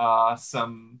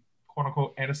 Some quote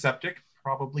unquote antiseptic,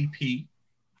 probably pee.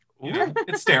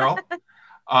 It's sterile.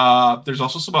 There's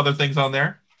also some other things on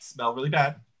there. Smell really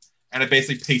bad, and it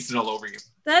basically pasted all over you.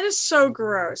 That is so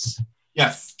gross.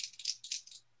 Yes.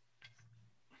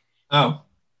 Oh,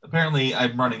 apparently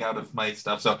I'm running out of my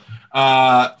stuff. So,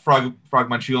 Frog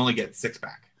Munch, you only get 6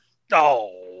 back.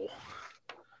 Oh.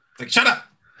 It's like, shut up.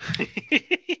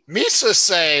 Misa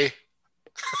say,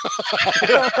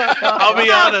 I'll be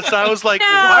honest. I was like, No,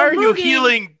 why are you Boogie.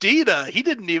 healing Dita? He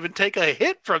didn't even take a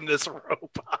hit from this robot.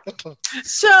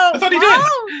 So I thought he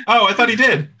did. Oh, I thought he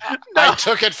did. I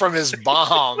took it from his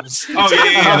bombs. Oh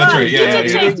yeah, that's right. He Yeah,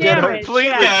 did yeah, take yeah. damage. Completely.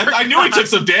 Yeah. Yeah, I knew he took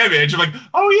some damage. I'm like,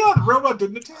 oh yeah, the robot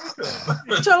didn't attack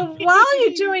him. So while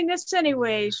you're doing this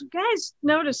anyways, you guys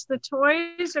notice the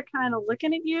toys are kind of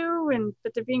looking at you,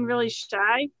 but they're being really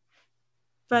shy.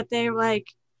 But they're like,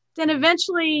 then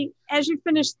eventually, as you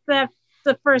finish the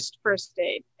first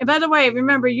aid. And by the way,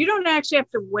 remember, you don't actually have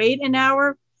to wait an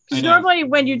hour. Because normally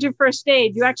when you do first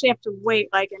aid, you actually have to wait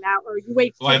like an hour. You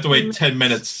wait. Well, I have to wait 10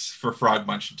 minutes for Frog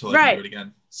Munch until I can do it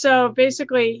again. So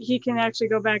basically, he can actually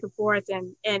go back and forth,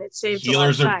 and it saves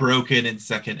Healers a lot of are time. broken in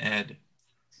second ed.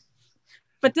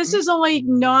 But this is only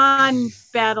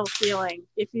non-battle healing.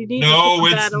 If you need No, to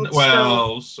it's battle,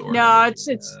 well, sort of. no,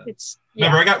 it's.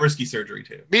 Remember, I got risky surgery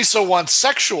too. Misa wants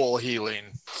sexual healing.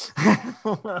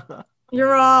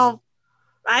 You're all.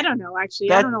 I don't know.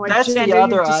 Actually, I don't know what that's gender the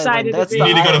other you decided island. That's to the be.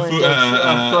 You need to go to island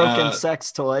of broken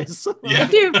sex toys. Yeah.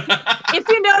 If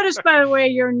you notice, by the way,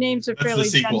 your names are That's the fairly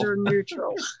sequel. gender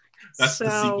neutral. That's the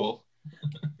sequel.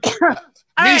 All right.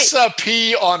 Misa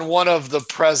pee on one of the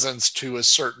presents to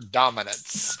assert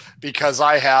dominance because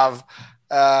I have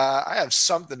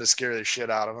something to scare the shit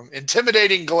out of them.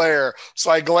 Intimidating glare. So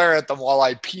I glare at them while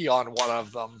I pee on one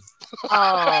of them.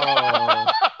 Oh.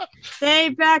 They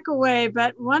back away,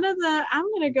 but one of the I'm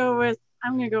gonna go with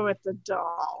the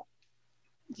doll.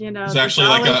 You know, It's the actually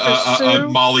like dolly for a Sue.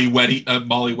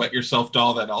 Molly Wet Yourself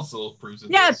doll that also proves it.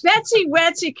 Yeah, Betsy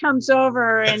Wetsy comes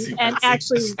over Betsy and Wetsy.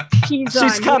 actually pees on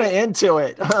She's kind of you. into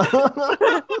it.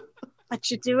 What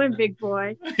you doing, big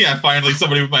boy? Yeah, finally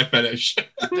somebody with my fetish.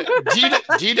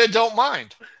 Dita don't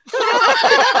mind.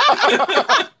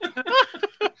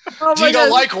 Oh my Dita God.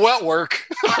 like wet work.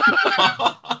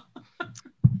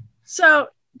 So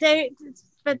the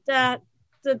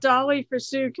dolly for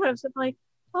Sue comes up like,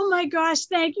 oh my gosh,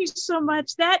 thank you so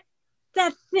much. That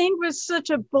thing was such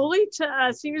a bully to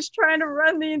us. He was trying to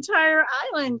run the entire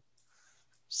island.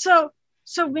 So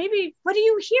maybe, what are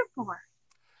you here for?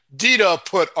 Dita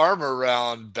put arm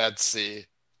around Betsy.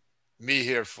 Me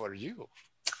here for you.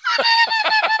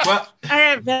 Well, All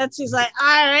right, Betsy's like,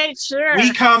 all right, sure.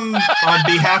 we come on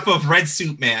behalf of Red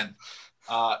Suit Man.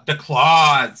 The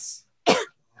Claws.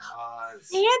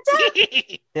 Santa?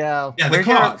 Yeah, Yeah, we're the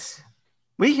here. Claws.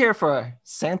 We here for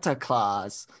Santa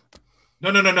Claus.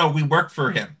 No. We work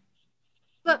for him.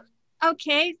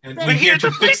 Okay. And then- we're here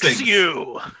to fix things.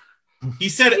 you. He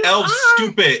said You elves are.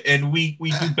 stupid, and we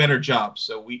do better jobs.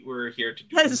 So we're here to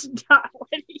do. That's not what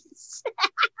he said.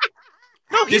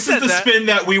 No, he This is said the that. spin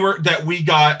that we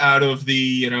got out of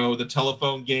the the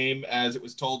telephone game, as it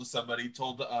was told to somebody,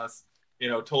 told to us,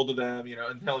 told to them,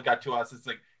 until it got to us. It's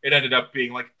like it ended up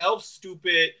being like elves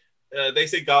stupid. They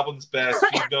say goblins best.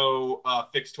 We go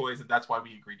fix toys, and that's why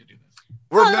we agreed to do this.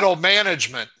 We're middle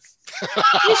management.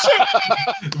 You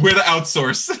should, We're the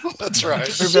outsource. That's right.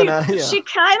 she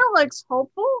kind of looks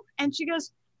hopeful, and she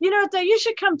goes, though, you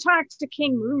should come talk to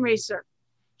King Moonracer.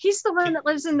 He's the one that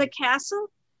lives in the castle,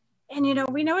 and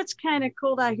we know it's kind of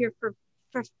cold out here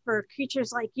for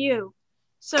creatures like you,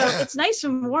 so it's nice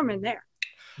and warm in there.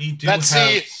 We do Betsy,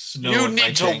 have snow you and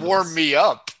need to rectangles. warm me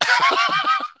up.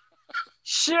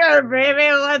 Sure,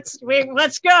 baby,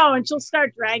 let's go, and she'll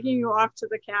start dragging you off to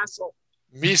the castle.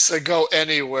 Misa go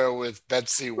anywhere with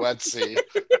Betsy Wetsy.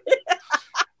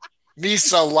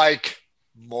 Misa like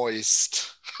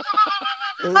moist.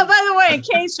 Oh, by the way, in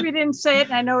case we didn't say it,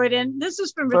 and I know we didn't, this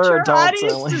is for For mature adults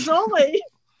audiences only.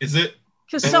 Is it?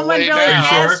 Because someone Wait, really are you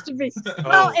has sure? to be. Oh,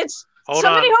 Well, it's hold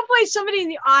somebody. on. Hopefully, somebody in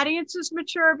the audience is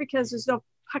mature because there's no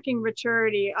fucking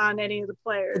maturity on any of the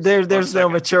players. There's no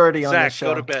second. maturity on Zach, this show.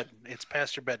 go to bed. It's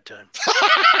past your bedtime. All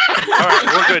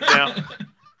right, we're good now.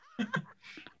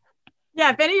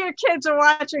 Yeah, if any of your kids are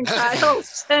watching, Kyle,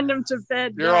 send them to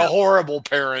bed. You're now. a horrible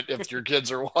parent if your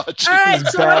kids are watching. All right,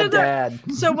 He's so what, bad do dad.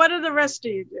 so what do the rest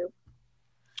of you do?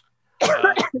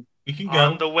 We can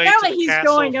On go. the way Apparently to the he's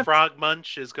castle, going up- Frog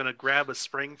Munch is going to grab a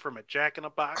spring from a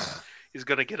jack-in-a-box. He's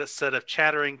going to get a set of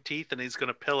chattering teeth, and he's going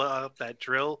to pillow up that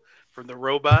drill from the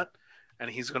robot, and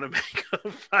he's going to make a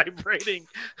vibrating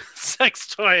sex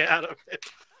toy out of it.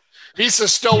 Misa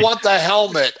still want the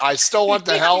helmet. I still want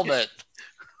the helmet.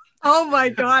 Oh my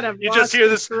God, I've You lost just hear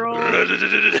this. control.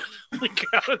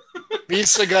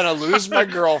 Misa gonna lose my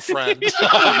girlfriend.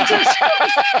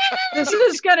 This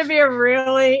is going to be a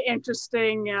really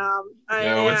interesting. No,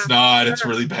 it's not. It's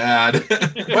really bad.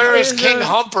 Where is King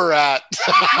Humper at?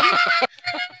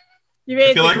 You I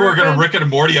made feel the like we're gonna griffin. Rick and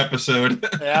Morty episode.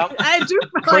 Yeah. I do feel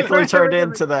like Quickly we're turned gonna-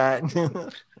 into that.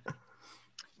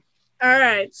 All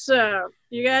right, so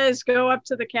You guys go up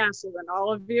to the castle then,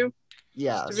 all of you?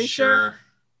 Yeah. To be sure.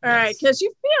 All Yes. right, because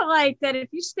you feel like that if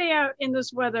you stay out in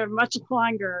this weather much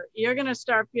longer, you're going to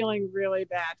start feeling really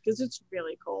bad because it's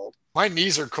really cold. My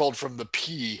knees are cold from the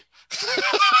pee.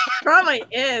 Probably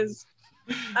is.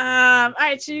 All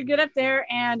right, so you get up there,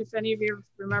 and if any of you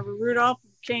remember Rudolph,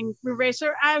 King Blue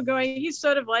Racer, he's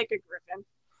sort of like a griffin.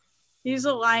 He's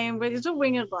a lion, but he's a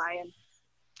winged lion.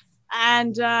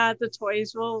 And the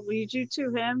toys will lead you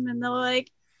to him, and they're like,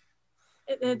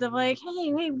 hey,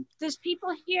 there's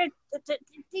people here.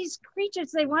 These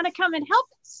creatures, they want to come and help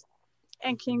us.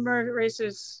 And King Blue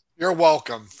Racer's, you're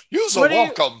welcome. You're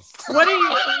welcome. What are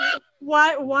you?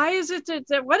 Why is it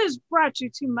that what has brought you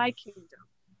to my kingdom?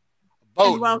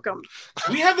 Boat. And welcome.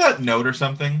 Do we have that note or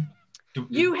something?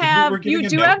 You have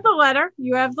the letter.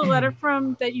 You have the letter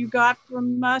from that you got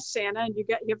from Santa, and you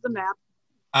have the map.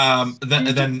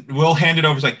 Then we'll hand it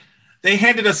over. It's like, they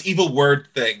handed us evil word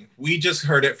thing. We just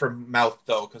heard it from mouth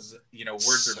though, because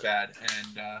words are bad,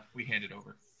 and we hand it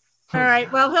over. All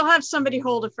right. Well, he'll have somebody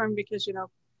hold it for him because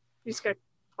he's got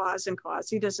paws and claws.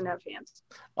 He doesn't have hands.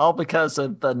 All because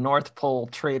of the North Pole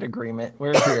trade agreement.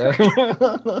 We're here.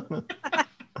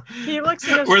 He looks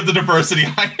at us. Where the diversity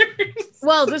hires.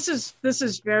 Well, this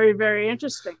is very, very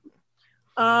interesting.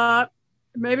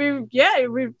 Maybe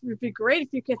it would be great if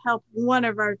you could help one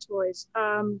of our toys.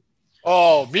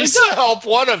 Misa, help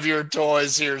one of your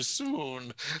toys here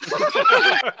soon.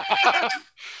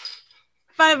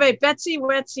 By the way, Betsy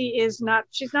Wetsy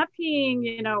she's not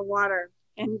peeing, water,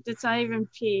 and it's not even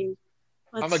pee.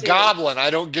 I'm a goblin. I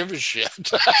don't give a shit.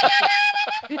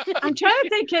 I'm trying to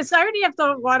think, because I already have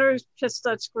the water just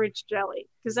squirch jelly,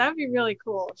 because that would be really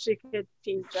cool if she could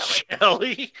pee jelly.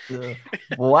 Jelly?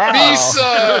 Wow.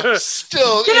 Misa,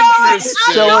 still interested.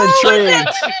 Still intrigued.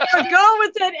 We're going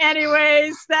with it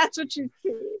anyways. That's what you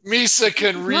pee. Misa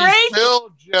can refill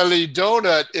jelly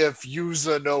donut if yous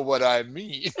know what I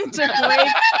mean. It's a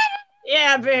great.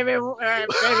 Yeah, baby. All right,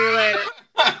 maybe later.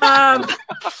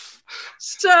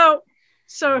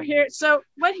 So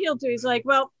what he'll do is like,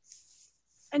 well,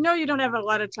 I know you don't have a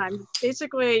lot of time.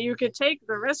 Basically, you could take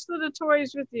the rest of the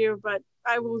toys with you, but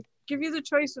I will give you the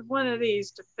choice of one of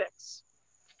these to fix.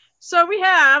 So we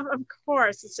have, of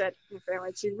course, it said, if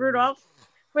anyone see Rudolph,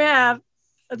 we have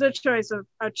the choice of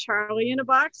a Charlie in a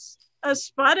box, a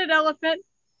spotted elephant,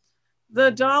 the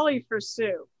dolly for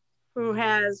Sue, who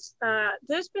has,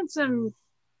 there's been some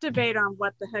debate on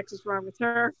what the heck is wrong with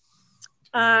her.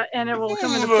 And it will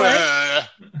come into play.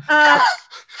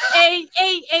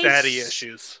 Daddy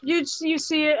issues. You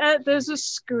see, there's a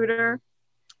scooter,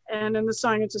 and in the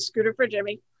song, it's a scooter for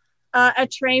Jimmy. A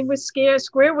train with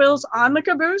square wheels on the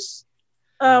caboose.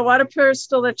 A water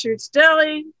pistol that shoots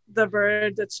deli. The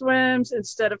bird that swims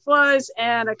instead of flies,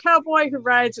 and a cowboy who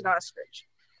rides an ostrich.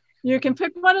 You can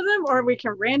pick one of them, or we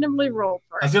can randomly roll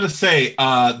for it. I was gonna say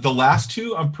the last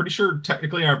two, I'm pretty sure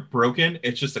technically aren't broken.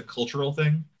 It's just a cultural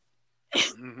thing.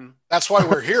 Mm-hmm. That's why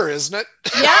we're here, isn't it?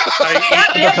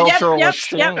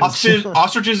 Yep.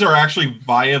 Ostriches are actually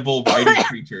viable riding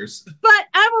creatures. But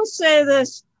I will say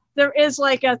this: there is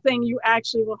like a thing you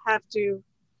actually will have to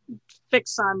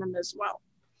fix on them as well.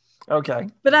 Okay.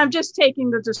 But I'm just taking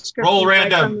the description Roll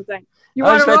random. from the thing.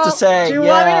 I was about to say,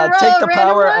 take the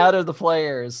power out of the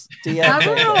players. I'm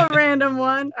going to roll a random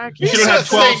one. You should have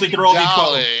 12, so you can roll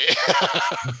d12.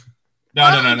 No.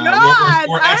 God,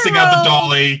 We're Xing out the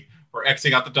dolly. We're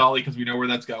Xing out the dolly because we know where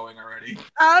that's going already.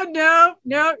 Oh,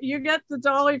 no, you get the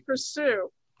dolly for Sue.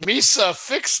 Misa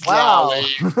fixed Wow. dolly.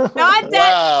 Not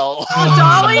that. Wow.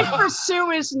 Dolly for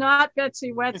Sue is not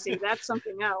Betsy Wetsy. That's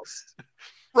something else.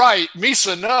 Right,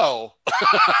 Misa, no.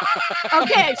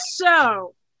 Okay,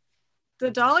 so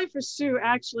the dolly for Sue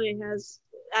actually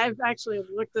I've actually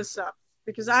looked this up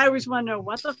because I always want to know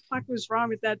what the fuck was wrong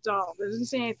with that doll. There doesn't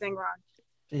see anything wrong.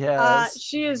 Yes.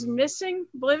 She is missing,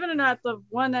 believe it or not, the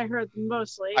one I heard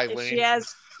mostly. Eileen. She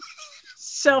has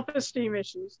self-esteem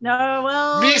issues. No,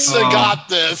 well. Misa got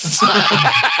this.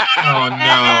 Oh,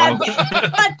 no.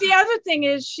 But the other thing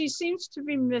is she seems to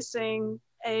be missing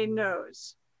a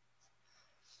nose.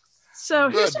 So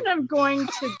here's what I'm going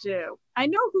to do. I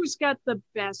know who's got the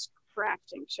best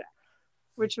crafting check,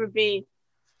 which would be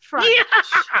Front. Yeah.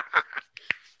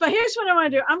 But here's what I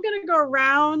want to do. I'm going to go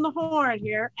around the horn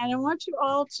here, and I want you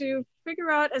all to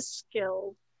figure out a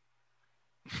skill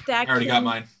that I already got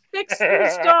mine. Fix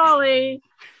this dolly,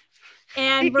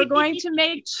 and we're going to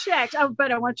make checks. Oh,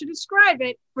 but I want you to describe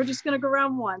it. We're just going to go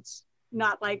around once,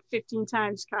 not like 15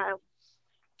 times, Kyle.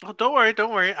 Oh, don't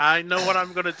worry. I know what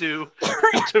I'm going to do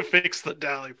to fix the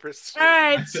dolly for Sue. All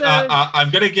right, so I'm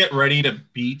going to get ready to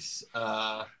beat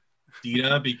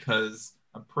Dita because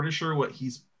I'm pretty sure what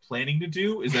he's planning to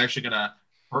do is actually going to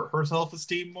hurt her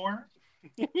self-esteem more?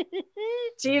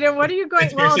 Gina, what are you going?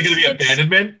 It's basically going to be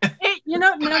abandonment.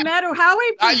 No matter how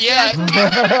he Not presents yet.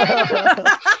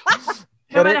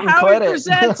 no matter how he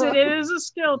presents it, it is a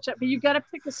skill check. But you got to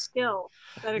pick a skill.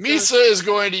 Misa is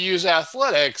going to use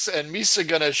athletics, and Misa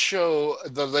going to show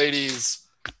the ladies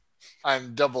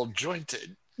I'm double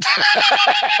jointed.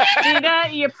 Gina,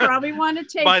 you probably want to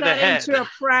take By that into a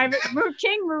private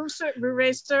King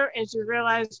Racer as you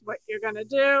realize what you're going to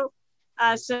do.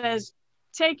 Says,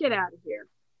 take it out of here.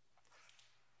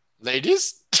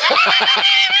 Ladies?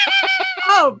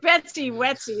 Oh, Betsy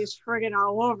Wetsy is friggin'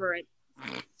 all over it.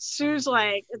 Sue's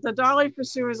like, the dolly for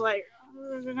Sue is like,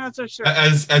 not so sure.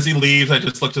 As he leaves, I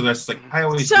just look to this like I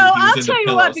always. So do. I'll tell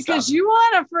you what, because you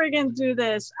want to friggin' do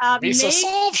this. Misa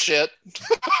solve shit.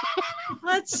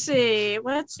 Let's see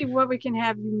what we can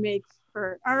have you make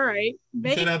for. All right,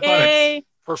 make a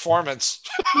performance.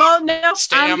 Well, no,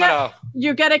 Stamina.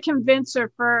 You got to convince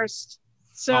her first.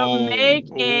 So make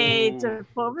a Ooh.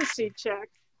 diplomacy check.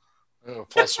 Oh,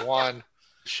 +1.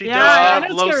 She Yeah, does have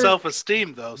that's low good.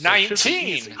 self-esteem, though. So it should be 19.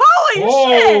 easy.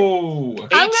 Holy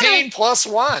shit! 18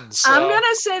 +1. So. I'm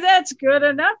gonna say that's good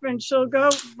enough, and she'll go,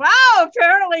 "Wow!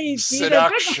 Apparently, Gina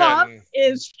Big Pop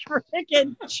is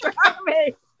freaking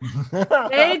charming."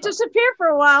 They disappear for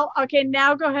a while. Okay,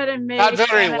 now go ahead and make. Not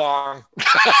very long.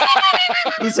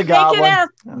 He's a goblin.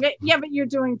 Yeah, but you're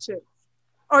doing 2.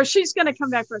 Or she's gonna come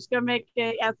back first. Go make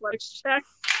a athletics check.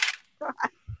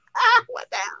 What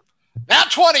the hell?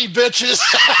 Not 20, bitches.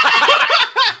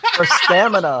 For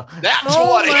stamina. Not 20.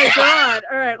 Oh my god!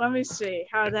 All right, let me see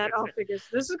how that all figures.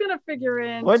 This is gonna figure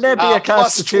in. Wouldn't that be a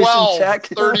constitution +12, check?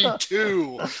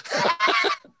 32.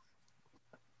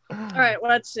 All right,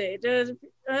 let's see.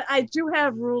 I do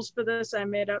have rules for this. I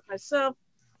made up myself.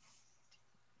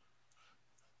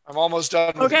 I'm almost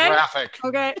done with graphic.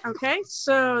 Okay.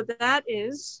 So that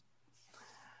is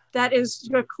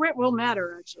a crit will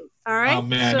matter actually. All right. Oh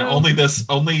man, so, only on this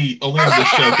show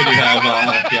can you have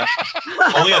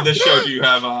only on this show do you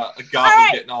have a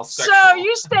goblin getting all sexual. So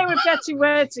you stay with Betsy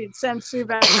Wetsy and send Sue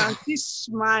back on. She's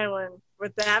smiling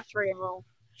with that free roll.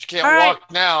 She can't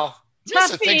walk now.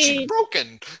 Misa Tuffy. thinks she's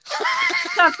broken.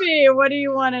 Tuffy, what do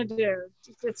you want to do?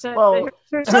 Her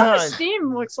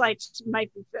self-esteem looks like she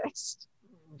might be fixed.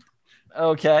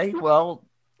 Okay, well,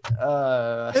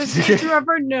 There's a picture of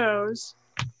her nose.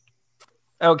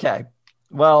 Okay,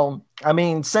 well, I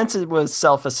mean, since it was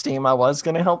self-esteem, I was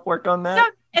going to help work on that. No,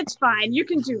 it's fine. You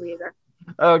can do either.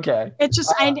 Okay. It's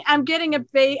just I'm getting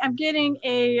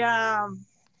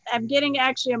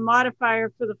actually a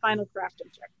modifier for the final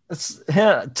crafting check.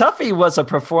 Tuffy was a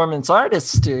performance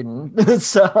artist student,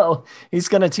 so he's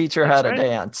going to teach her how to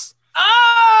dance.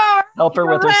 Oh, help her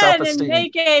with her self-esteem.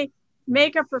 And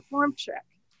make a perform check.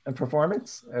 A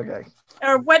performance? Okay.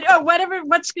 Or whatever.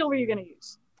 What skill were you going to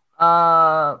use?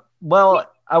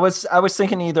 Well, I was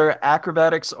thinking either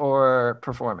acrobatics or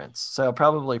performance. So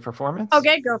probably performance.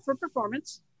 Okay, go for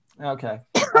performance. Okay.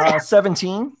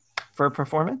 17 for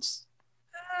performance.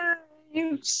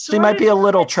 She might be a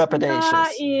little trepidatious.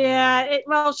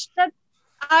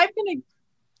 I'm gonna,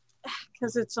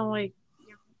 because it's only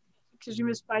because you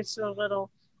missed by so little.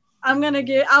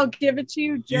 I'll give it to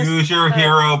you. Use your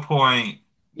hero point.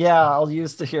 Yeah, I'll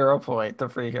use the hero point, the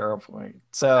free hero point.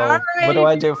 So right. What do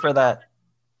I do for that?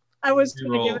 I was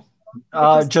gonna give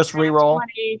it just re-roll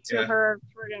 20 to her,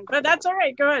 but that's all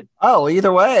right. Go ahead. Oh,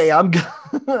 either way, I'm good.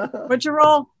 What's your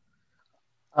roll?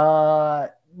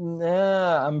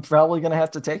 Nah, I'm probably gonna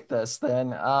have to take this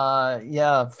then.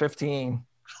 15.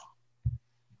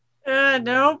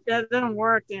 Nope, that didn't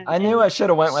work. I knew I should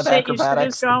have went with acrobatics. You should have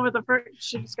just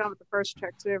gone with the first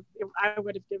check too. I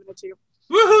would have given it to you.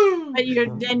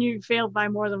 Woohoo! Then you failed by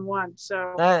more than one.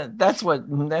 So that's what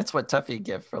Tuffy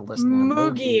give for listening.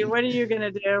 Moogie, what are you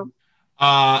gonna do?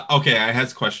 Okay, I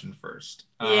had a question first.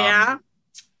 Yeah.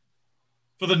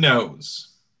 For the nose.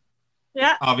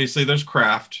 Yeah. Obviously, there's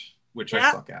craft, which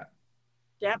I suck at.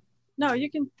 Yep. No, you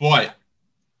can. But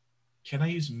can I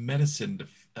use medicine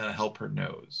to help her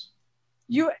nose?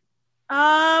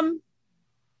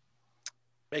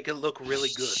 Make it look really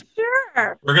good.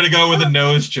 Sure. We're gonna go with a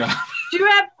nose job. Do you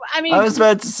have? I mean, I was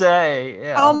about to say.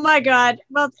 Yeah. Oh my God!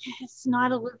 Well, it's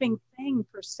not a living thing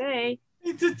per se.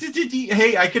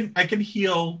 Hey, I can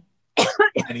heal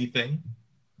anything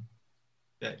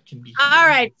that can be healed. All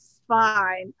right,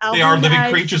 fine. They are living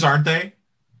creatures, aren't they?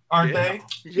 Aren't they?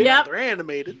 Yeah, Yep. they're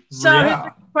animated. So here's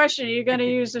the question: are you going to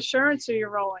use assurance or you're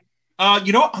rolling?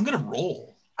 You know what? I'm gonna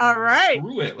roll. All right.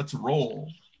 Screw it. Let's roll.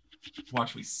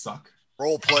 Watch me suck.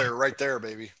 Role player right there,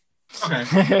 baby. Okay.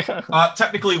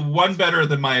 Technically one better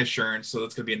than my assurance, so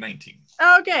that's gonna be a 19.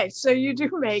 Okay, so you do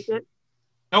make it.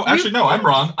 Oh, actually, no, I'm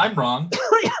wrong. I'm wrong.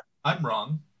 I'm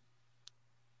wrong.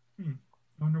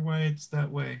 I wonder why it's that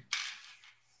way.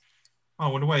 Oh, I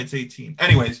wonder why it's 18.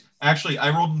 Anyways, actually, I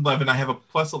rolled 11. I have a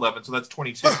plus 11, so that's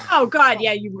 22. Oh, God,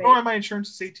 yeah, you made Or my insurance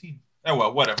is 18. Oh,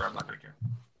 well, whatever. I'm not going to care.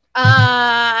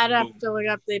 I'd have to look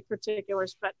up the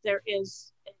particulars, but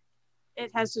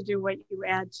it has to do what you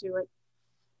add to it.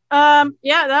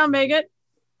 Yeah, that'll make it.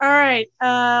 All right.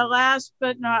 Last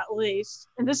but not least,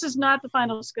 and this is not the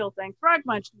final skill thing. Frog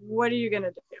Munch, what are you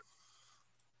gonna do?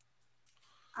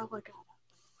 I'll look it up.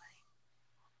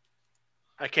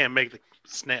 I can't make the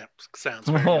snap sounds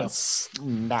very well.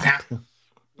 Snap.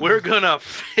 We're gonna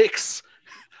fix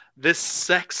this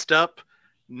sexed up,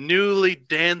 newly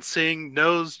dancing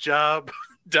nose job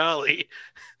Dolly.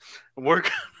 We're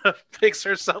gonna fix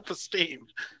her self-esteem.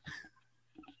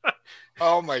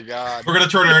 Oh my God. We're going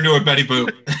to turn her into a Betty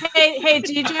Boop. Hey,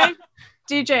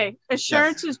 DJ,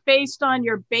 assurance is based on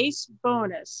your base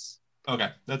bonus. Okay,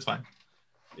 that's fine.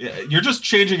 Yeah, you're just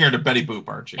changing her to Betty Boop,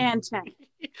 aren't you? And 10.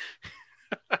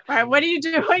 All right, what are you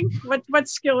doing? What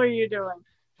skill are you doing?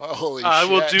 Holy I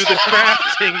shit. will do the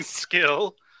crafting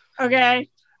skill, Okay.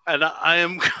 and I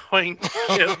am going to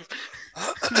give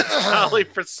Dolly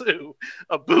Pursue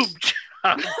a boob job.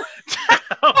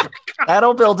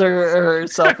 That'll build her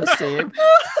self-esteem.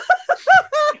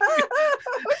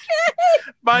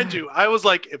 Mind you, I was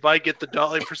like, if I get the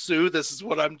Dolly Pursue, this is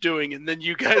what I'm doing. And then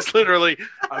you guys literally,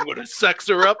 I'm going to sex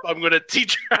her up. I'm going to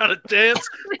teach her how to dance.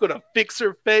 I'm going to fix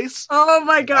her face. Oh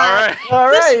my God. All right. All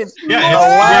right.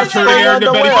 Yeah, we're turning her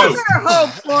into Betty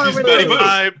Boop. She's Betty Boop.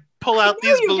 I pull out I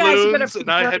knew these you guys were gonna balloons,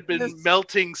 and I had been this.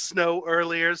 melting snow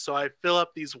earlier, so I fill up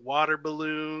these water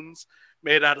balloons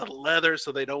made out of leather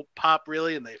so they don't pop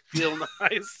really and they feel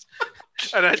nice.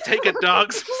 And I take a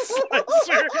dog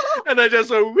slicer and I just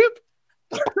go whip.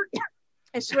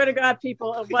 I swear to God,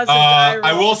 people, it wasn't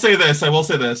I will say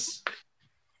this.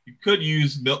 You could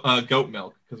use goat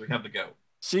milk because we have the goat.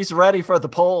 She's ready for the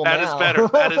poll That now. is better.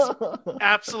 That is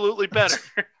absolutely better.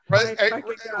 Right,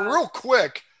 real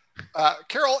quick,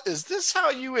 Carol, is this how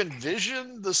you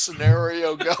envision the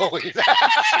scenario going?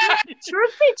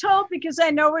 Truth be told, because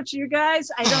I know what you guys,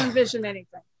 I don't envision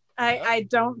anything. I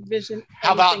don't envision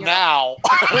How about anything now?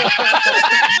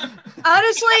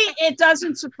 Honestly, it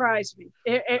doesn't surprise me.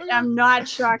 I'm not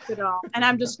shocked at all. And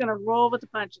I'm just going to roll with the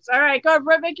punches. All right, go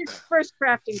ahead, make your first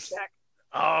crafting check.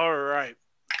 All right.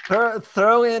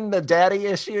 Throw in the daddy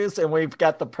issues, and we've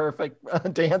got the perfect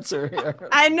dancer here.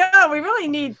 I know we really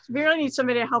need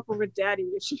somebody to help her with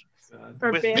daddy issues.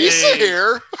 Or With band- Lisa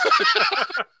here.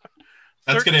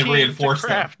 That's going to 13 reinforce to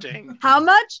that. crafting. How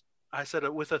much? I said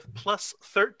it with a plus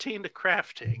 13 to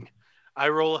crafting. I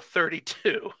roll a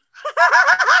 32.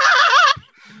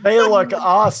 They look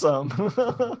awesome. All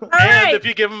And right. if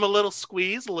you give them a little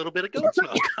squeeze, a little bit of goat's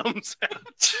milk comes out.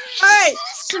 All right.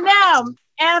 So now,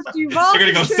 after you've all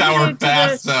They're going to go sour contributed to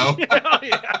fast, this- though. Oh,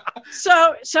 yeah.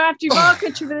 So after you've all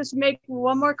contributed this, make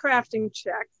one more crafting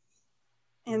check,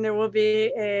 and there will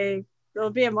be a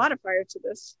modifier to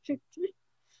this.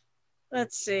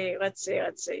 Let's see.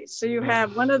 So you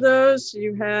have one of those.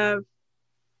 You have.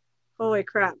 Holy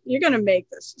crap! You're gonna make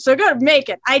this. So go make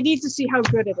it. I need to see how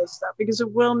good it is, though, because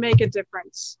it will make a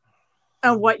difference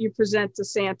on what you present to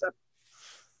Santa,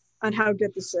 on how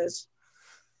good this is.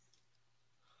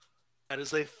 That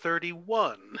is a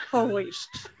 31. Holy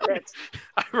shit!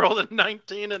 I rolled a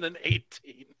 19 and an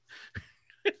 18.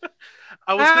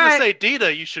 I was All going right. to say,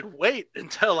 Dita, you should wait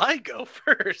until I go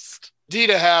first.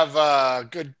 Dita have a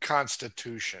good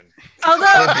constitution.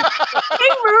 Although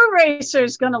King Roo Racer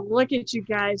is gonna look at you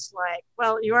guys like,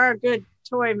 well, you are good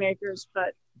toy makers,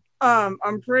 but I'm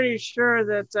pretty sure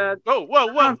that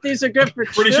Whoa. these are good for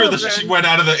Pretty children. sure that she went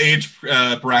out of the age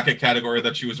bracket category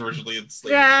that she was originally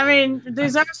enslaved. Yeah, I mean,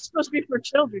 these are supposed to be for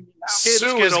children, you know. Kids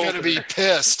Sue get is going to older. be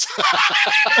pissed.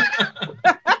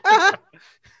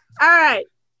 All right,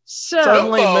 so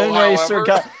Suddenly, Hobo,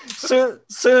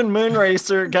 soon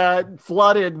Moonracer got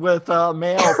flooded with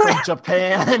mail from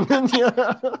Japan.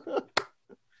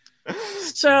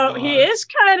 so he is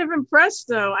kind of impressed,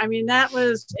 though. I mean, that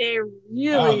was a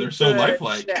really Wow, they're so good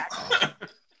lifelike. check.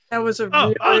 That was a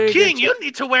Oh, really King, good you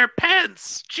need to wear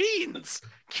pants, jeans.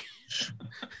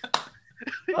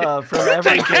 From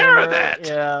every Take care of gamer, that.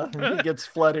 Yeah, he gets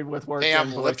flooded with work Damn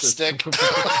invoices. lipstick.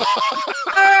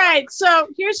 All right, so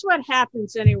here's what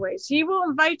happens anyways. He will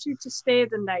invite you to stay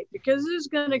the night because it's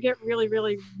going to get really,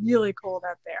 really, really cold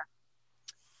out there.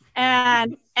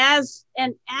 And as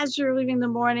you're leaving in the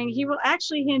morning, he will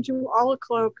actually hand you all a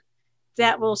cloak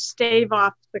that will stave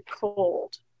off the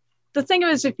cold. The thing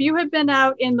is, if you had been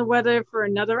out in the weather for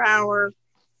another hour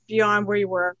beyond where you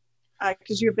were,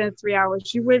 because you've been 3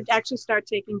 hours, you would actually start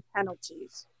taking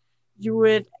penalties. You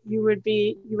would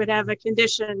have a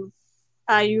condition.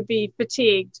 You'd be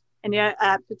fatigued, and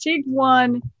fatigued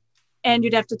 1, and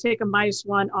you'd have to take a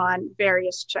 -1 on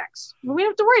various checks. But we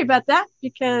don't have to worry about that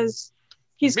because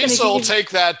he's going to. Misa will take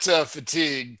that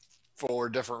fatigue for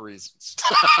different reasons.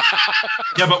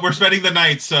 Yeah, but we're spending the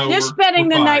night, so you're spending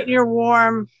the fine. night. You're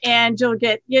warm, and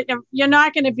you're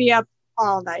not going to be up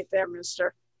all night there,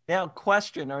 Mister. Now,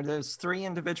 question: are those 3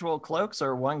 individual cloaks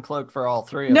or 1 cloak for all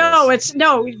 3 of us?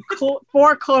 No,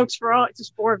 4 cloaks for all.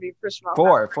 Just 4 of you, first of all.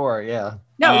 Four, yeah.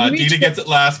 No, Dina gets it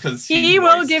last because he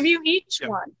will give you each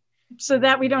one, so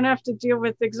that we don't have to deal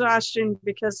with exhaustion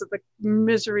because of the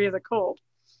misery of the cold.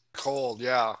 Cold,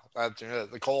 yeah, that's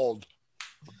it. The cold.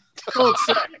 Cold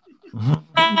sick.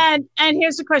 And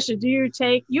here's the question: do you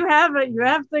take? You have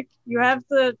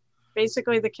the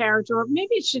basically the carriage, or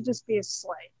maybe it should just be a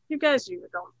sleigh. You guys are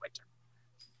going winter.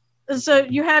 So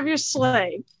you have your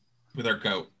sleigh. with our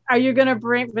goat. Are you going to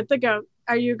bring, with the goat,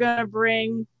 are you going to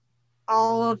bring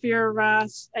all of your, are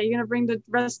you going to bring the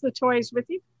rest of the toys with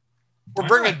you? We're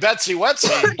bringing Betsy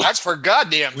Wetsy. That's for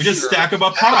goddamn We just sure. stack them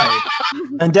up high.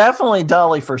 And definitely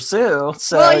Dolly for Sue.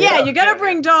 So, well, yeah, you got to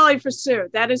bring Dolly for Sue.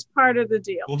 That is part of the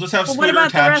deal. We'll just have But what Scooter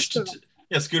about the attached. rest of them?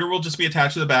 Yeah, Scooter will just be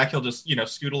attached to the back. He'll just,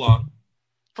 scoot along.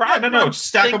 Frogman No, just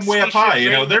stack them thinks way we up high. should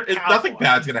bring the Nothing cowboy.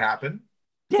 bad's gonna happen.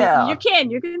 Yeah. You can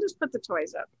just put the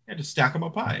toys up. Yeah, just stack them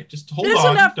up high. Just hold There's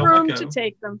on. enough Don't room let go. to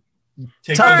take them.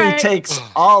 Take All Tuffy right. takes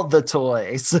all the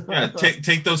toys. Yeah,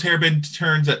 take those hairbend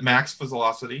turns at max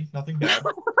velocity. Nothing bad.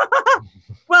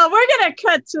 Well, we're gonna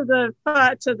cut to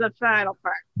the final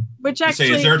part, which You actually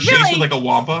say, is there a chase really. with like a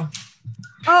wampa?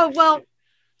 Oh well,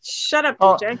 shut up,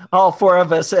 all, DJ. all 4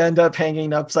 of us end up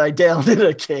hanging upside down in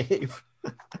a cave.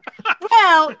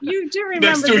 Well, you do remember.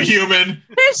 Next to a human.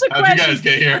 Here's the How'd you question: guys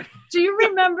get here? do you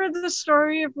remember the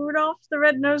story of Rudolph the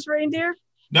Red-Nosed Reindeer?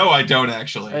 No, I don't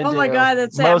actually. I Oh my do. God,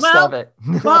 that's it. Most Well- of it.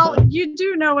 Well, you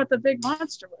do know what the big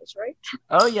monster was, right?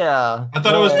 Oh yeah. I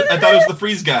thought it was the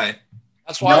freeze guy.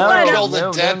 That's why No, we killed the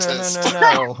no, dentist.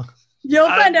 No. You'll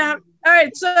I- find out. All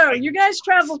right, so you guys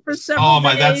traveled for several Oh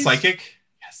my, days. that's psychic.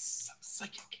 Yes, I'm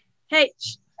psychic. Hey,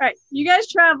 all right, you guys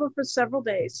traveled for several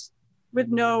days with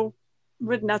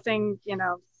nothing,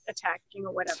 attacking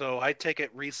or whatever. So I take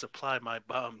it resupply my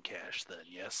bomb cache then,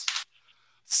 yes.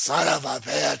 Son of a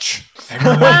bitch.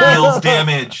 Everyone heals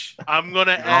damage. I'm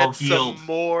gonna You're all add some healed.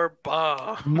 more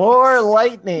bombs. More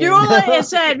lightning. You only, it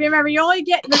said, remember, you only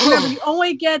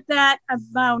get that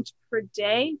amount per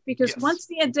day because Yes. once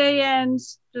the day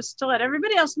ends, just to let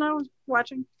everybody else know who's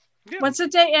watching, Yeah. once the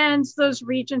day ends, those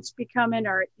regents become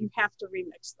inert. You have to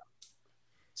remix them.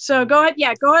 So go ahead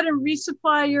and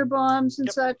resupply your bombs and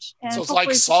Yep. such. And So it's like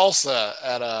hopefully- salsa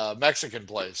at a Mexican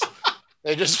place.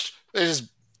 They just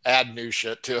add new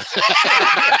shit to it.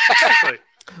 Exactly.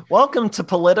 Welcome to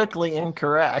Politically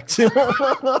Incorrect.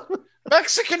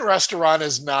 Mexican restaurant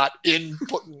is not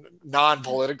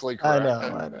non-politically I correct.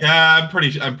 know. Yeah,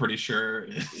 I'm pretty sure.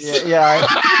 Yeah.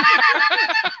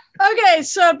 Okay,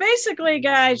 so basically,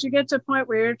 guys, you get to a point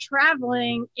where you're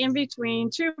traveling in between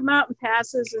 2 mountain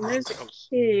passes, and there's a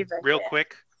cave. Real ahead.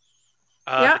 quick.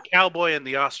 Yeah. The cowboy and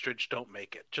the ostrich don't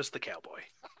make it. Just the cowboy.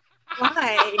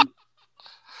 Why?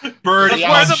 Bird Yeah.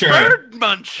 Where's the muncher. bird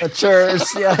munch? Cheers.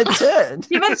 Yeah, it did.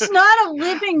 Yeah, but it's not a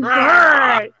living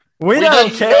bird. We We don't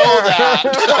didn't care. know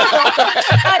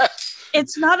that.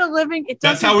 It's not a living. It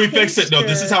That's doesn't how we fixed it. taste No,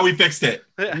 this is good. how we fixed it.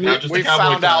 Now just We a cowboy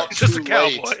found out cut. Just a too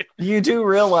late. cowboy. You do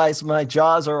realize my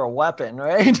jaws are a weapon,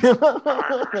 right?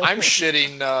 I'm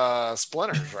shitting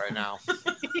splinters right now.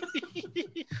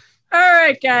 All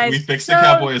right, guys. We fixed so the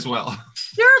cowboy as well.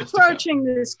 You're Just a cowboy. approaching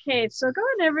this cave, so go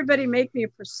ahead and everybody make me a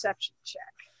perception check.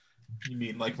 You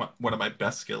mean like one of my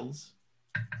best skills?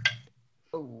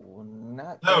 Oh,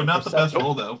 not No, very not the best perceptive.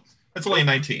 roll though. It's only a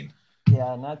 19.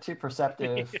 Yeah, not too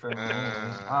perceptive for me.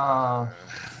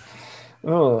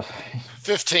 Oh,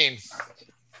 15.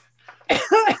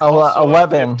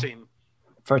 11 15.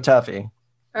 for Tuffy.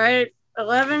 All right,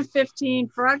 11, 15,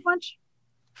 Frog Punch,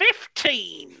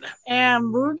 15. and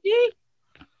Moogie.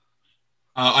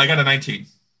 I got a 19.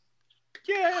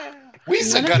 Yeah.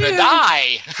 We's None of gonna you.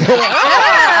 die.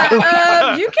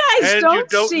 Yeah, you guys And don't, you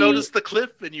don't see notice the cliff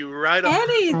and you ride up.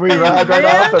 anything. We ride right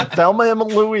man. off of Thelma and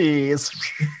Louise.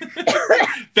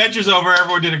 Adventure's over.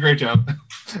 Everyone did a great job.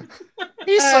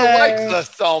 He's so like the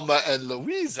Thelma and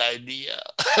Louise idea.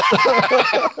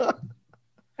 All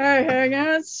right, hang on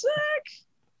a sec.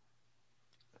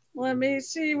 Let me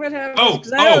see what happens.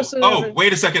 'cause I also have a-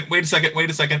 Wait a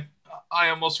second. I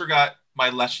almost forgot. My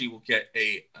Leshy will get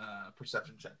a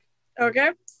perception check.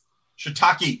 Okay.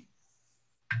 Shiitake.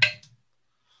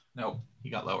 No, he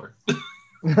got lower.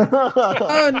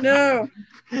 Oh no!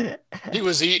 He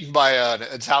was eaten by an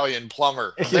Italian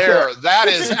plumber. That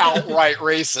is outright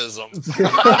racism.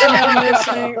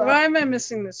 Why am I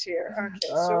missing this here? Okay,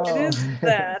 so it is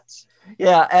that.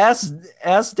 Yeah,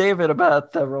 ask David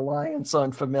about the reliance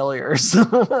on familiars.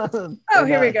 Oh,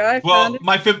 here we go. I found it.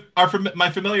 My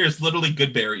familiar is literally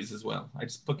good berries as well. I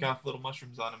just pick off little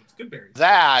mushrooms on them. It's good berries.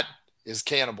 That is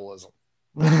cannibalism.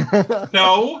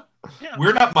 No, yeah.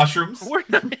 We're not mushrooms. We're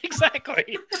not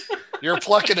exactly. You're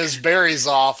plucking his berries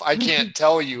off. I can't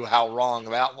tell you how wrong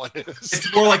that one is.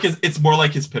 It's more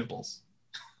like his pimples.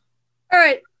 All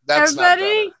right,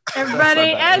 everybody,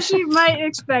 as you might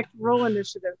expect, roll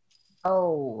initiative.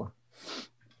 Oh.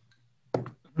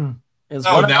 Now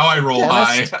I roll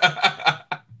high.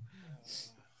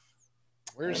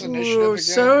 Where's initiative again?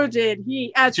 So did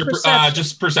he. It's perception.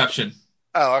 Just perception.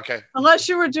 Oh, okay. Unless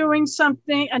you were doing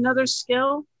another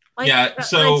skill. Like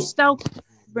stealth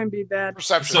wouldn't be bad.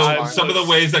 Perception. So some of the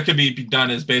ways that could be done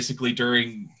is basically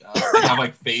during they have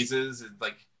like phases, and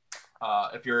like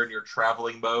if you're in your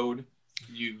traveling mode,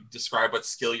 you describe what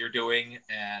skill you're doing,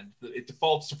 and it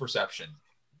defaults to perception.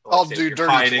 Like, I'll do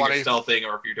dirty hiding 20. or stealthing,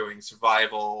 or if you're doing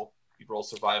survival, you roll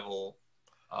survival.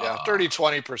 Dirty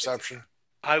 20 perception.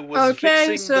 I was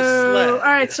fixing the sled. All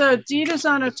right, so Dita's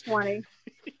on a 20.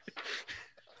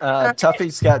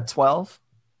 Tuffy's got 12.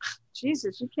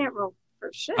 Jesus, you can't roll for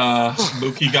shit.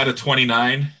 Mookie got a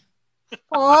 29.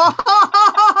 Oh,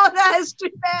 that is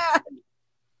too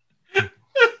bad.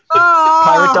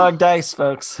 Pirate dog dice,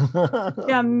 folks.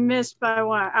 Yeah, missed by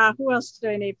one. Who else do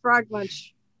I need? Frog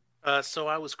Munch. So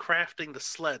I was crafting the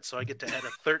sled, so I get to add a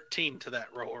 13 to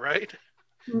that roll, right?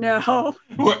 No.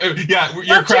 Yeah,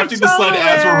 you're crafting the sled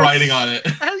as we're riding on it.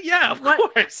 Yeah, of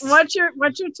course. What's your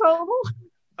total?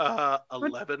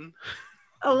 11.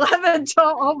 11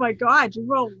 total. Oh my God, you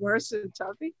rolled worse than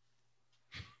Tuffy.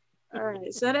 All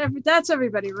right, so that's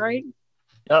everybody, right?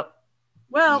 Yep.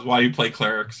 Well, this is why you play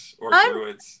clerics or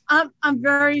druids. I'm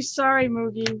very sorry,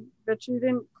 Moogie, but you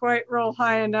didn't quite roll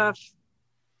high enough.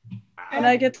 And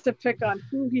I get to pick on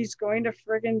who he's going to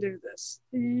friggin' do this.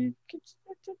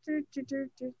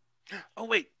 Oh,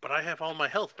 wait, but I have all my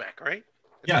health back, right?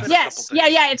 Yes.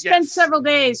 Yeah. It's been several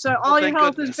days, so all your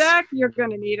health is back. You're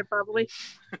going to need it, probably.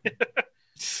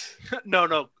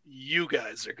 No, you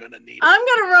guys are going to need it. I'm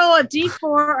going to roll a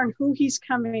d4 on who he's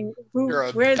coming,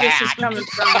 where this is coming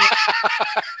from.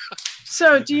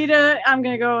 So Dita, I'm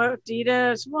gonna go.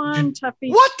 Dita's 1. Tuffy.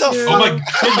 What the? Oh my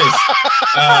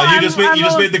goodness! You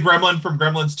just made the gremlin from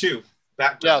Gremlins 2.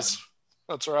 Yes,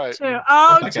 that's right. 2.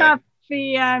 Oh,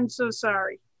 Tuffy, I'm so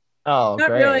sorry. Oh, not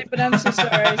great. really, but I'm so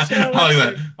sorry. So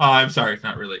I'm sorry,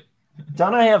 not really.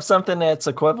 Don't I have something that's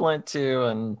equivalent to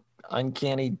an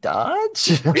uncanny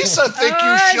dodge? Lisa, think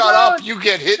you shut up? You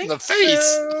get hit in the face.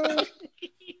 So.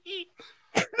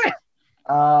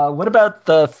 What about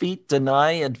the feat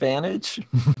deny advantage?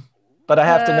 But I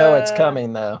have to know it's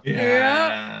coming, though.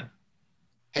 Yeah.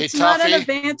 Hey, it's Tuffy. not an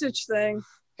advantage thing.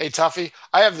 Hey, Tuffy,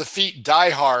 I have the feat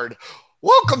die hard.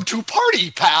 Welcome to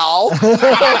party, pal.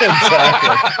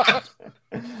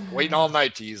 Waiting all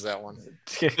night to use that one.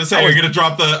 So are you gonna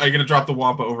drop the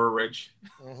Wampa over a ridge?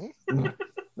 Mm-hmm.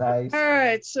 Nice. All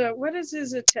right. So what is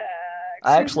his attack?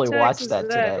 I actually watched that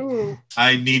today. Ooh.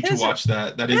 I need to watch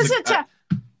that. That is attack.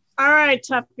 All right,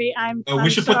 Tuffy. We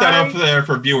should put that up there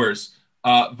for viewers.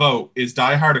 Vote. Is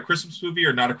Die Hard a Christmas movie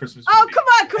or not a Christmas movie? Oh, come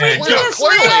on. Can we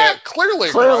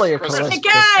Clearly a Christmas. Hey,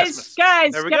 guys.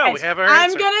 There we go. We have our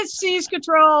I'm answer. going to seize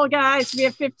control, guys. We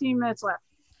have 15 minutes left.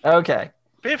 Okay.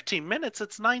 15 minutes.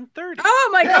 It's 9:30. Oh,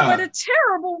 my God. What a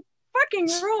terrible fucking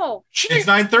roll. It's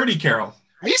 9:30, Carol.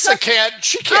 Misa can't.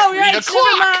 She can't read a clock.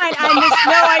 Never mind.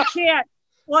 I can't.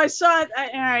 Well, I saw it. All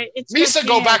right. It's Misa,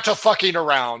 go back to fucking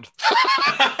around.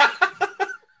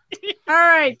 All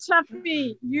right,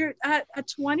 Tuffy, you a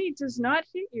 20 does not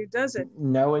hit you, does it?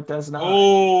 No, it does not.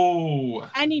 Oh,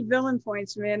 I need villain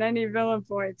points, man. I need villain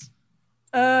points.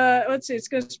 Let's see. It's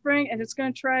going to spring and it's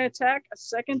going to try attack a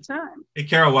second time. Hey,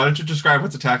 Carol, why don't you describe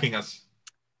what's attacking us?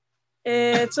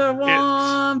 It's a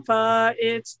wampa.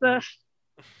 It's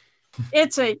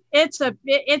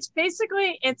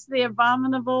basically the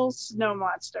abominable snow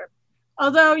monster.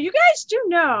 Although you guys do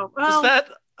know, is that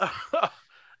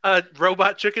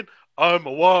robot chicken? I'm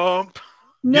a womp.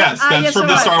 No, yes, that's from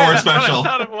the Star Wars special. I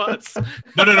thought it was.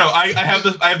 No. I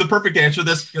have the perfect answer to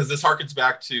this because this harkens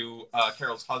back to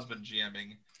Carol's husband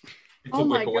GMing. Oh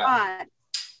my God!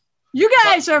 You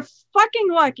guys are fucking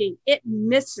lucky. It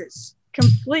misses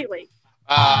completely.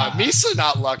 Misa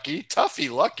not lucky.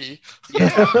 Tuffy lucky. Yeah,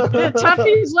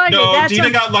 Tuffy's lucky. No, Dina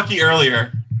got lucky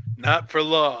earlier. Not for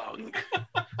long.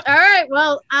 All right,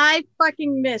 well, I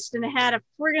fucking missed and it had a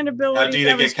friggin' ability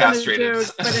Dita that get was going to castrated. do,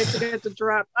 but it got to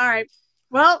drop. All right.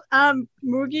 Well,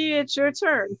 Moogie, it's your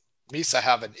turn. Misa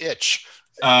have an itch.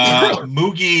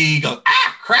 Moogie goes,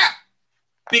 ah, crap!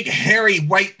 Big hairy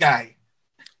white guy.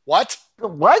 What?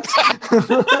 What? That's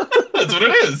what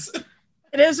it is.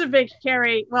 It is a big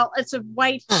hairy, well, it's a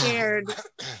white-haired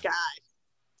guy.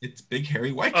 It's big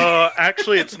hairy white guy.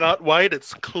 Actually, it's not white.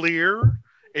 It's clear.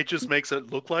 It just makes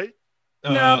it look like.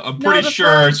 I'm pretty the sure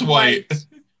fur's it's white.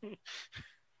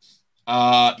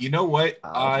 You know what?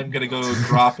 I'm gonna go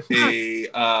drop a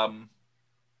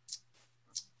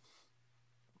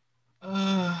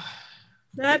That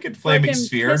Wicked flaming fucking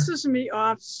sphere. pisses me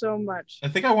off so much. I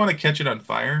think I want to catch it on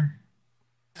fire.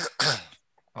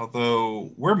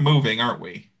 Although we're moving, aren't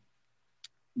we?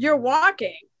 You're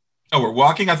walking. Oh, we're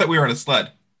walking? I thought we were on a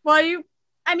sled. Well, you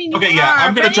Okay, yeah,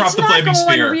 I'm gonna drop the flaming sphere. It's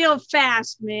not going real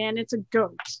fast, man. It's a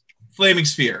goat. Flaming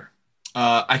sphere.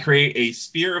 I create a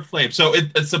sphere of flame. So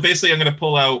so basically, I'm going to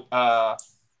pull out.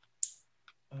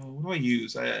 What do I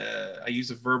use? I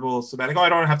use a verbal somatic. Oh, I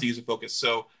don't have to use a focus.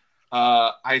 So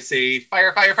I say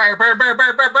fire, fire, fire, burn, burn,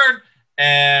 burn, burn, burn,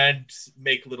 and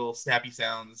make little snappy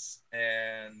sounds.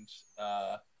 And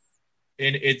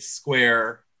in its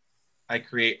square, I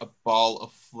create a ball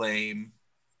of flame.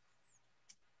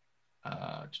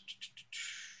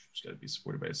 It's got to be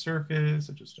supported by a surface.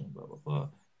 I'm just doing blah, blah, blah.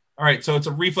 All right, so it's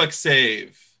a reflex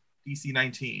save, DC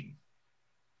 19.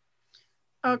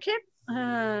 Okay,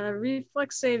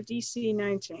 reflex save DC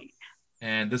 19.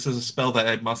 And this is a spell that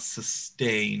I must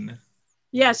sustain.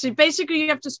 Yeah, so basically you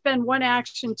have to spend one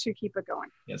action to keep it going.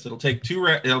 Yes, it'll take two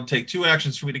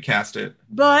actions for me to cast it.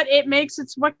 But it makes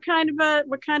it what kind of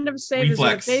a save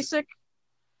Reflex. is it? Basic?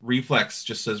 Reflex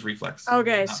just says reflex.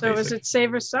 Okay, so basic. is it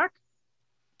save or suck?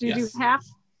 Do you Yes. do half?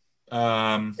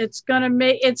 It's gonna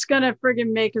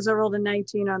friggin' make because I rolled a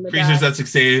 19 on the creatures die. that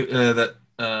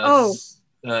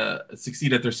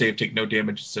succeed at their save take no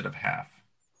damage instead of half.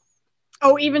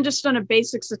 Oh, even just on a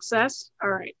basic success? All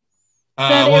right.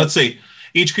 Let's see.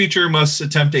 Each creature must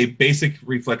attempt a basic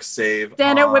reflex save.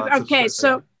 Then it would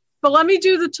but let me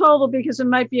do the total because it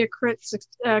might be a crit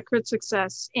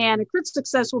success, and a crit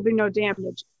success will be no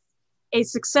damage. A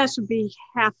success would be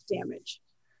half damage.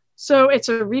 So it's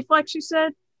a reflex, you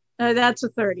said? That's a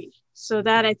 30. So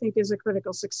that I think is a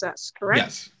critical success, correct?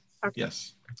 Yes. Okay.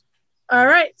 Yes. All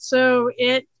right. So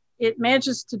it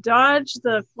manages to dodge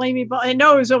the flaming ball. It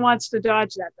knows it wants to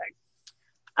dodge that thing.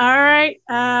 All right.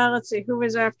 Let's see. Who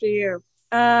was after you?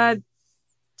 Dita.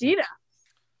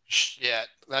 Shit.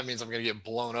 That means I'm going to get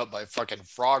blown up by fucking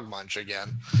frog munch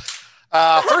again.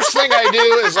 First thing I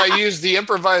do is I use the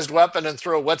improvised weapon and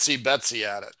throw Wetsy Betsy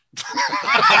at it.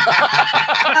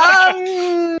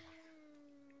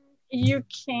 You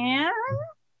can,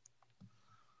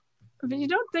 but you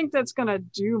don't think that's gonna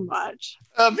do much.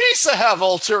 Misa have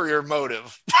ulterior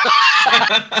motive.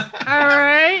 All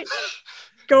right,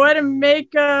 go ahead and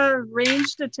make a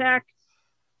ranged attack.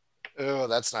 Oh,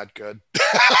 that's not good.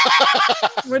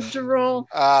 What'd you roll?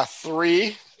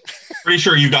 3. Pretty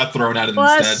sure you got thrown at it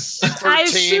Plus,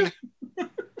 instead. 13.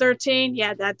 13.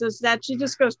 Yeah, that does that. She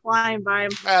just goes flying by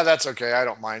him. That's okay. I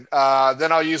don't mind.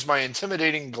 Then I'll use my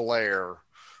intimidating glare.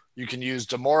 You can use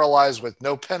demoralize with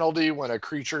no penalty when a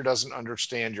creature doesn't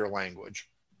understand your language.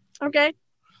 Okay.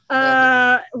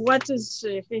 What does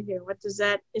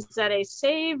that? Is that a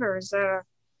save or is that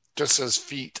Just says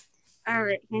feet. All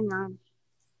right, hang on.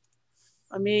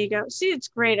 Let me go. See, it's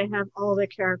great. I have all the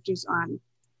characters on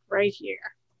right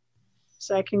here.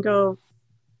 So I can go,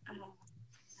 I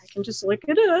can just look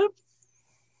it up.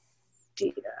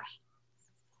 Dita.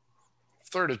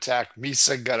 Third attack,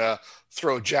 Misa gotta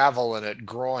throw javelin at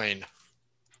groin.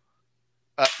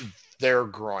 Their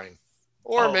groin.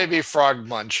 Or maybe frog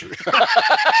munch.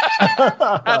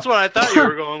 That's what I thought you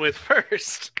were going with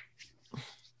first.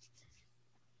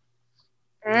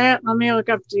 All right, let me look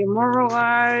up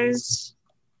demoralize.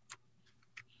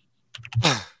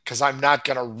 Because I'm not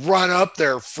gonna run up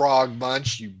there, frog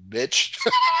munch, you bitch.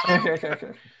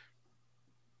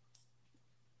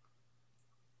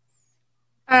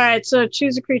 All right, so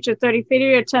choose a creature 30 feet of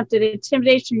your attempted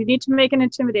intimidation. You need to make an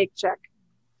intimidate check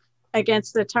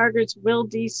against the target's will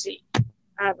DC,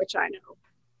 which I know.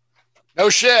 No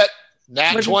shit.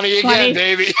 Nat 20 again,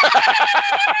 baby.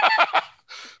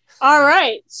 All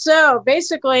right, so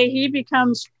basically he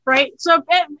becomes frightened. So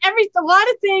a lot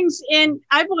of things in,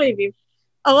 I believe you,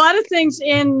 a lot of things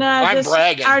in this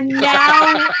bragging. are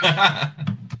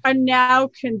now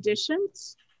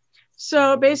conditions.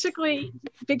 So basically,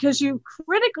 because you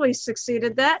critically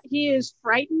succeeded that, he is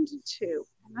frightened too.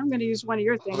 I'm going to use one of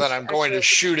your things. Well, then I'm going to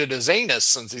shoot at his anus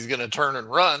since he's going to turn and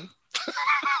run.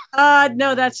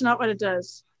 No, that's not what it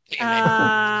does.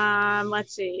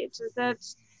 Let's see.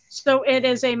 So it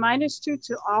is a -2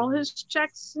 to all his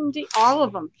checks and all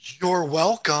of them. You're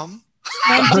welcome.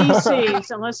 And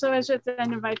DCs, unless I was at the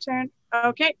end of my turn.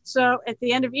 Okay, so at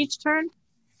the end of each turn,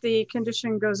 the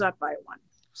condition goes up by 1.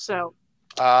 So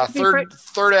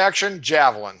third action,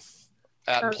 javelin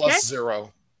at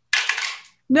 +0.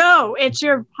 No, it's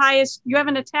your highest. You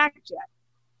haven't attacked yet.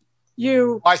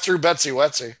 I threw Betsy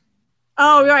Wetsy.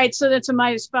 Oh, right. So that's a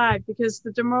 -5 because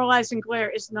the demoralizing glare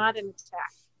is not an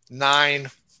attack.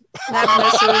 9. That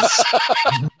misses.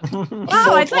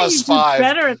 Wow, I thought you'd do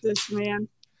better at this, man.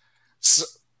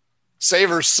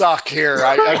 Savers suck here.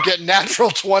 I get natural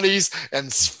 20s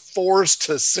and 4s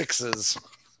to 6s.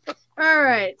 All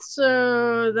right,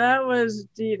 so that was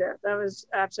Dita. That was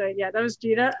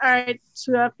Dita. All right,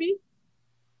 Tuffy.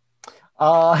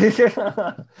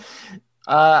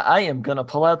 I am gonna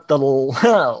pull out the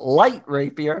light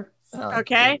rapier.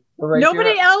 Okay.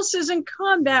 Nobody else is in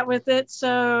combat with it, so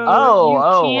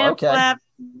you can't flap.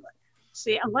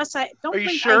 See, unless I don't. Are you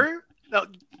sure? No,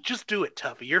 just do it,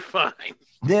 Tuffy. You're fine.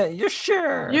 Yeah, you're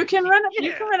sure. You can run up. Yeah.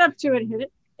 You can run up to it and hit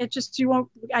it. It just you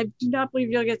won't. I do not believe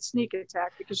you'll get sneak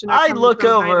attack because you're not. I look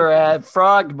over at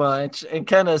Frog Munch and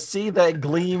kind of see that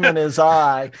gleam in his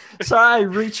eye, so I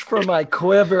reach for my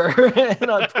quiver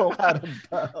and I pull out a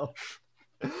bow.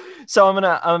 So I'm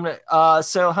gonna.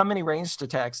 So how many ranged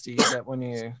attacks do you get when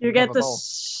you? You get the.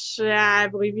 I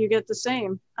believe you get the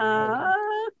same.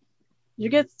 You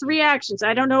get 3 actions.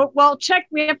 I don't know. Well, check.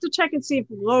 We have to check and see if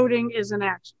loading is an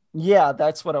action. Yeah,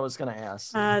 that's what I was gonna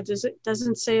ask.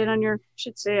 Doesn't say it on your?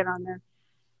 Should say it on there.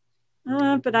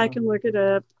 But I can look it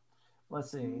up. Let's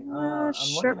see. I'm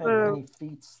looking at any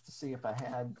feats to see if I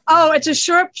had. Oh, it's a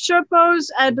short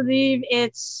bows. I believe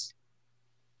it's.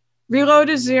 Reload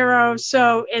is 0,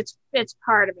 so it's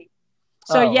part of it.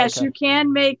 So yes,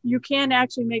 okay. You can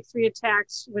actually make 3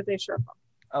 attacks with a short bow.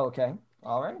 Okay,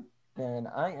 all right. Then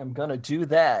I am gonna do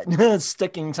that.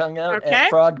 Sticking tongue out at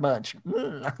Frog Munch. All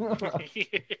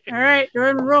right, go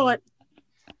ahead and roll it.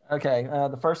 Okay,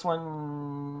 the first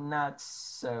one not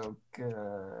so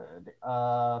good.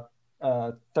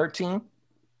 13.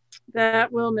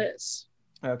 That will miss.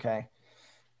 Okay,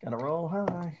 gonna roll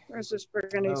high. Where's this? We're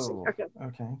gonna see.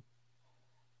 Okay.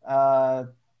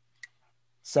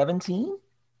 17.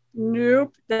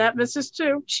 Nope, that misses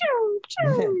too.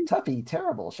 Tuffy,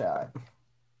 terrible shot.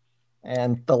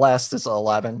 And the last is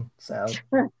 11. So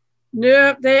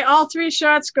nope, all 3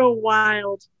 shots go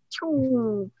wild.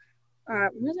 Where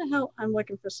the hell? I'm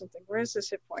looking for something. Where's this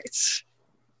hit points?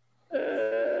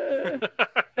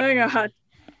 Hang on.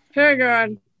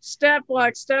 Stat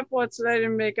blocks that I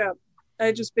didn't make up.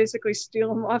 I just basically steal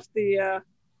them off the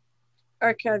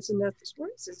archives and nothing. Where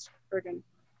is this friggin'?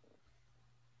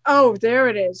 Oh, there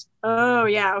it is. Oh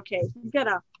yeah, okay.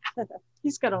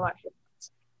 He's got a lot of hit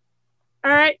points.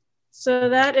 All right. So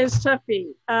that is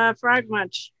Tuffy. Frog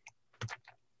Munch.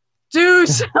 Do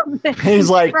something. He's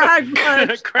like, Frog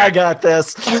Munch. I got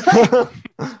this.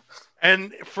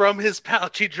 And from his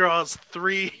pouch, he draws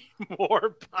 3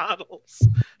 more bottles.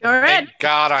 All right. Thank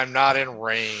God I'm not in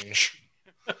range.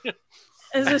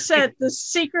 As I said, the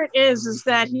secret is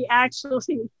that he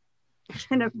actually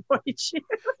can avoid you.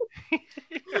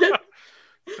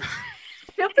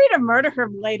 Feel free to murder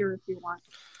him later if you want.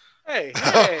 Hey.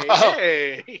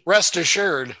 Rest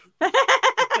assured. All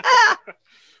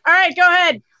right, go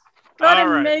ahead. Go ahead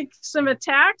and make some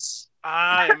attacks.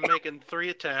 I am making 3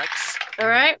 attacks. All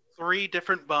right. 3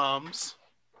 different bombs.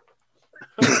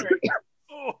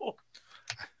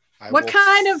 What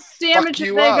kind of damage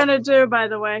are they going to do, by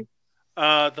the way?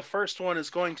 The first one is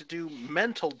going to do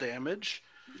mental damage.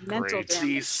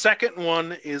 The second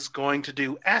one is going to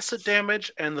do acid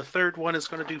damage, and the third one is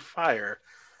going to do fire.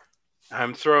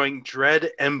 I'm throwing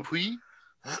Dread Empui,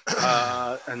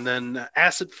 and then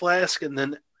Acid Flask, and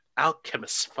then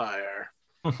Alchemist Fire.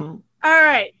 All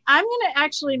right. I'm going to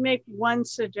actually make one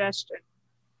suggestion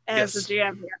as the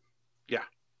GM here. Yeah.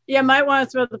 You might want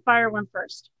to throw the fire one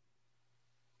first.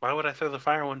 Why would I throw the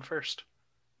fire one first?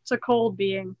 It's a cold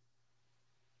being.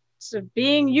 It's a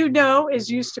being is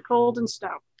used to cold and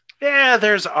snow. Yeah,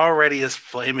 there's already his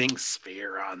flaming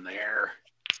sphere on there.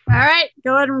 All right,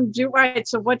 go ahead and do right.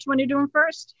 So which one are you doing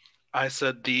first? I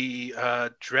said the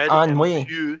Dread Ennui.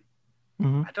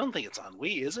 Mm-hmm. I don't think it's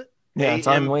Ennui, is it? Yeah, it's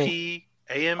Ennui.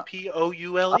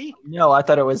 Ampule? No, I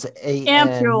thought it was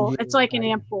Ampule. It's like an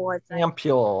ampule, I think.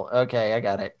 Ampule. Okay, I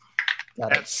got it.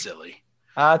 That's silly.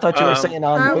 I thought you were saying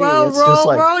ennui.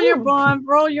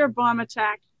 Roll your bomb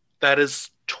attack. That is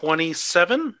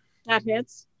 27. That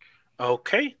hits.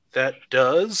 Okay, that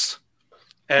does.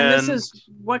 And this is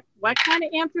what kind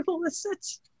of ampule is it?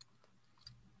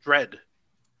 Red.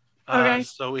 Okay.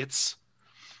 So it's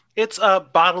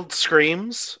bottled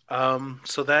screams.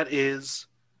 So that is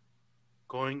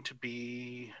going to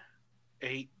be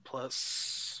 8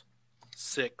 plus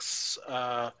 6,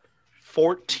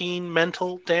 14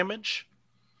 mental damage.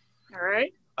 All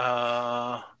right.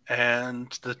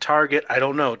 And the target, I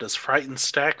don't know. Does frighten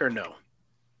stack or no?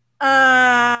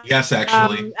 Yes,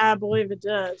 actually. I believe it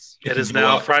does. It is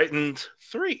now frightened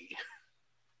 3.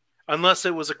 Unless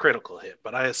it was a critical hit,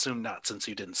 but I assume not since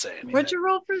you didn't say anything. What'd you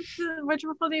roll for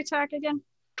the attack again?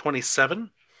 27?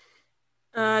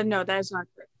 No, that is not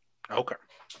correct. Okay.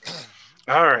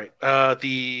 All right.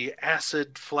 The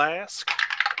acid flask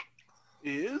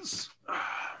is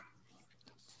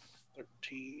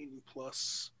 13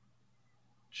 plus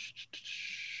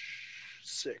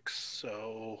 6,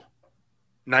 so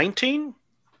 19?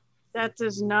 That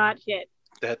does not hit.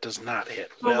 That does not hit.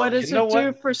 But what does it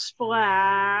do for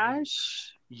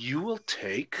splash? You will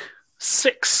take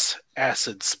 6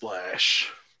 acid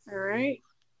splash. All right.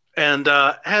 And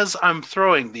as I'm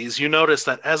throwing these, you notice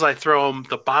that as I throw them,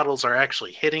 the bottles are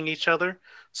actually hitting each other.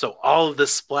 So all of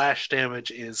this splash damage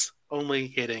is only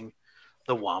hitting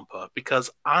the Wampa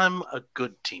because I'm a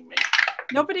good teammate.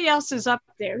 Nobody else is up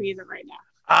there either right now.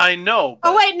 I know.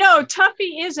 Oh, wait, no.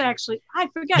 Tuffy is actually. I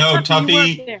forgot. No,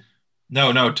 Tuffy.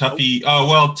 No, Tuffy. Oh,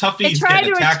 well, Tuffy's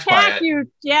getting attacked by it.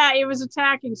 You. Yeah, it was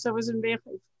attacking, so it was in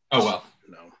vehicle. Oh, well.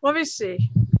 No. Let me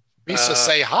see. Misa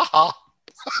say, ha.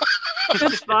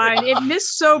 That's fine. It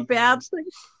missed so badly.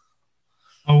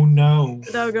 Oh, no.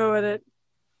 They'll go with it.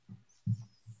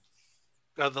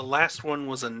 The last one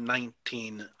was a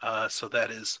 19, so that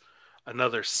is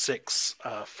another 6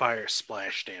 fire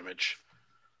splash damage.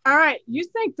 All right. You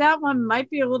think that one might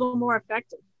be a little more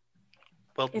effective?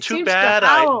 Well, too bad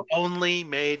I only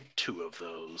made 2 of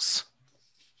those.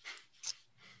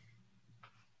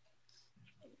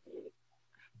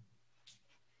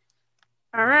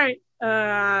 All right.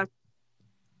 That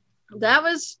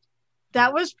was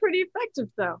pretty effective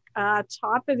though.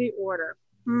 Top of the order.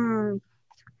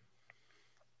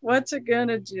 What's it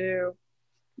gonna do?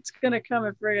 It's gonna come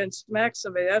and friggin' smack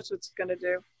somebody. That's what it's gonna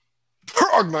do.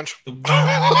 Augment.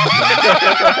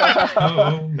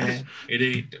 Oh man, it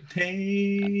ain't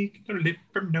take a lip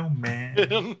from no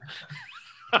man.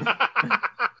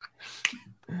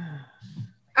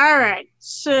 All right,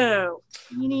 so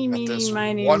this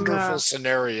wonderful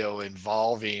scenario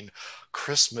involving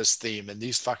Christmas theme, and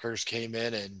these fuckers came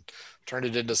in and turned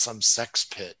it into some sex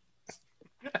pit.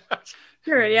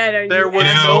 Sure, yeah, I know.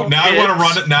 Now I want to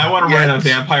run it. Now I want to run a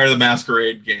Vampire the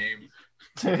Masquerade game.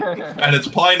 And it's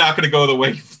probably not going to go the way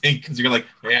you think because you're like,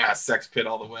 yeah, sex pit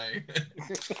all the way.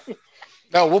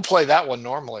 No, we'll play that one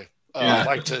normally. I'd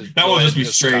like to. That will just be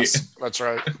straight. That's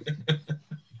right.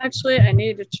 Actually, I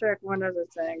need to check one other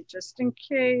thing just in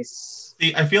case.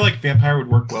 See, I feel like Vampire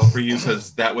would work well for you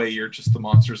because that way you're just the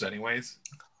monsters, anyways.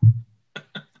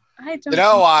 I don't.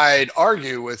 I'd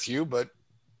argue with you, but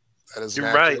that is an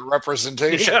accurate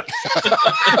representation.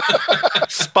 Yeah.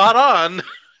 Spot on.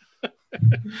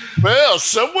 Well,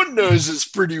 someone knows this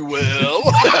pretty well.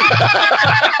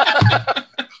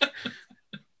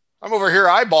 I'm over here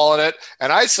eyeballing it,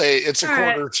 and I say it's a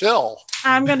quarter till.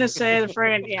 I'm going to say the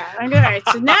friend, yeah. All right,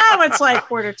 so now it's like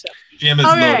quarter till. Jim is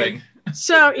loading.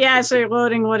 So, so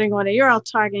loading. You're all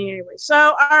talking anyway. So,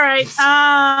 all right,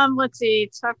 let's see.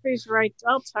 Tuffy's right.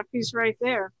 Oh, Tuffy's right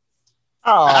there.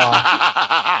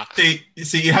 Oh,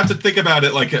 see, you have to think about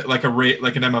it like an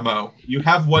MMO. You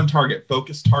have one target,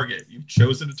 focus target. You've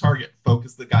chosen a target,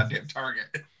 focus the goddamn target.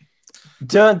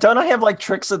 Don't I have like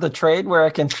tricks of the trade where I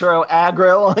can throw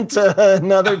aggro onto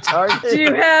another target? Do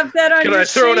you have that on your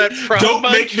throw sheet? that? Don't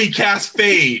make me cast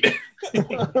Fade.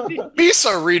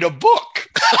 Misa, read a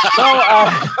book.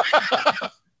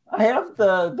 I have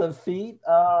the feat.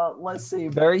 Let's see,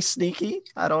 very sneaky.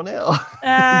 I don't know.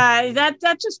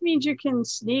 That just means you can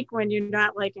sneak when you're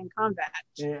not like in combat.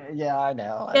 Yeah, I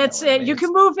know. That's it. You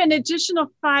can move an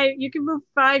additional 5. You can move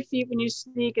 5 feet when you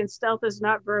sneak, and stealth is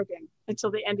not broken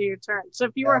until the end of your turn. So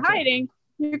if you were hiding,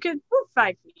 you could move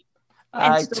 5 feet.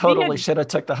 I totally should have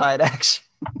took the hide action.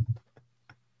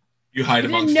 You hide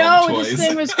amongst all all the the toys. This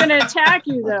thing was going to attack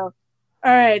you, though.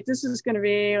 All right, this is going to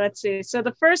be. Let's see. So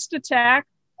the first attack.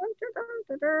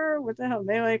 What the hell?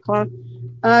 Melee clone.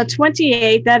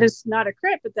 28. That is not a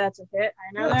crit, but that's a hit.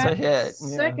 I know that's that. A hit.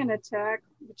 Second attack,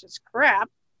 which is crap.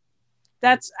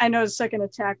 I know the second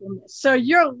attack will miss. So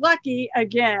you're lucky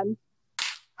again.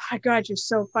 Oh, God, you're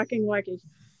so fucking lucky.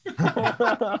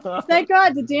 Thank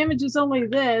God the damage is only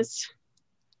this.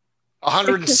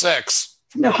 106.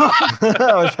 No,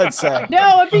 I was about to say.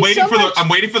 no, it'd be I'm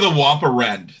waiting for the Wampa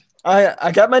Rend.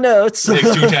 I got my notes.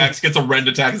 Takes 2 attacks, gets a Rend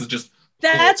attack. It's just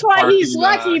That's why he's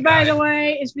lucky, by guy. the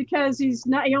way, is because he's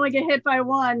not. You only get hit by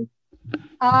 1.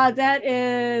 That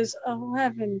is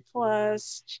 11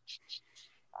 plus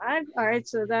 5. All right,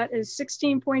 so that is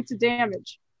 16 points of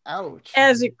damage. Ouch.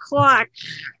 As a clock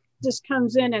just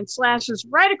comes in and slashes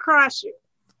right across you.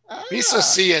 Misa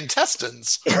C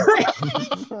intestines.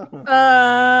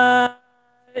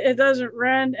 It doesn't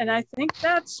rend, and I think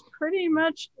that's pretty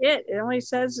much it. It only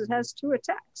says it has 2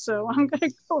 attacks, so I'm going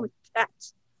to go with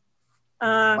attacks.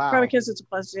 Probably because it's a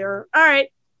 +0. All right.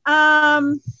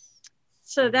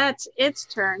 So that's its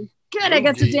turn. Good, Moogie. I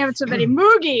got to damage somebody.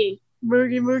 Moogie.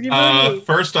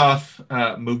 First off,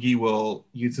 Moogie will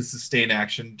use a sustain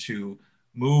action to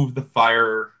move the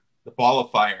ball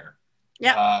of fire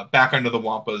back under the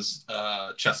Wampa's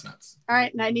chestnuts. All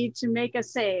right, and I need to make a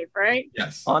save, right?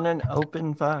 Yes. On an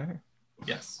open fire.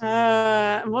 Yes.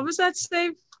 What was that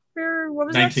save? What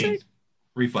was 19. that save?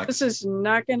 Reflex. This is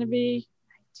not going to be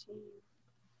 19.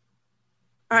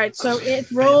 All right, so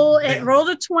it rolled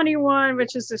a 21,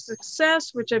 which is a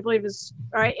success, which I believe is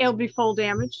all right. It'll be full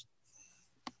damage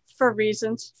for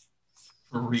reasons.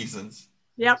 For reasons.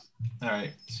 Yep. All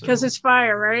right. Because it's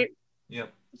fire, right?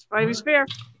 Yep. It's 5 spear.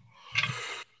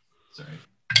 Sorry.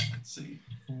 Let's see.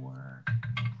 4.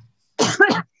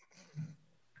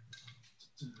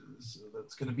 So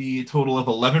that's going to be a total of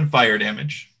 11 fire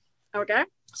damage. Okay.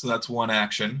 So that's 1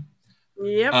 action.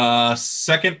 Yep.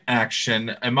 Second action.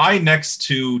 Am I next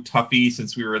to Tuffy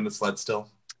since we were in the sled still?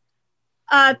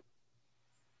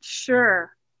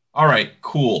 Sure. All right,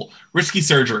 cool. Risky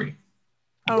surgery.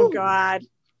 Oh, God.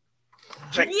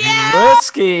 Yeah!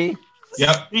 Risky.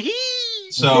 Yep.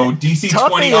 So DC Tuffy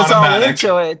 20 is all automatic.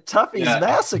 into it. Tuffy's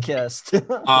masochist.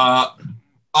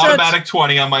 Automatic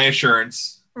 20 on my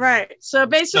assurance. Right. So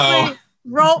basically,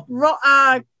 roll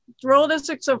a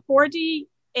 6, so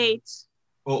 4d8.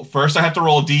 Well, first I have to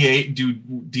roll a D8, do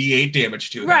D8 damage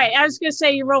to it. Right. I was going to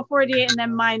say you roll 4d8 and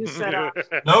then minus that off.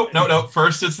 Nope.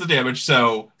 First it's the damage.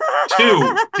 So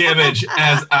 2 damage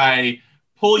as I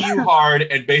pull you hard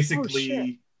and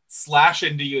basically slash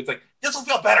into you. It's like, this will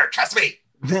feel better. Trust me.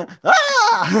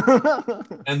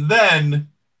 And then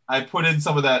I put in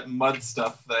some of that mud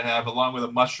stuff that I have along with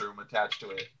a mushroom attached to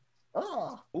it.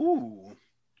 Oh. Ooh.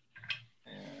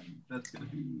 And that's going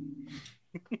to be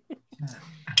 10.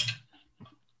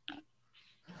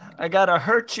 I gotta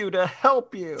hurt you to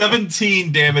help you.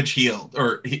 17 damage healed,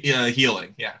 or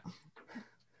healing, yeah.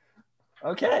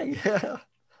 Okay.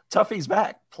 Tuffy's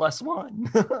back,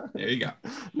 +1. There you go.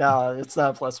 No, it's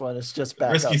not +1. It's just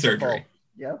back. Risky surgery.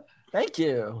 Yep. Thank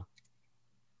you.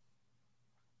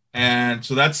 And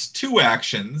so that's 2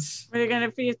 actions. We're going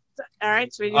to be... All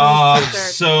right, so we do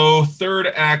So third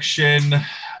action,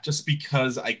 just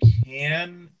because I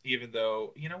can, even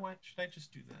though... You know what? Should I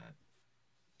just do that?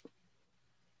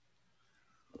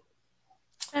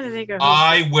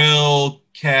 I will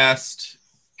cast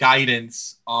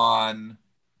guidance on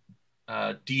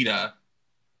Dita,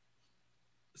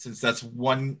 since that's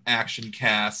 1 action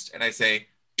cast, and I say,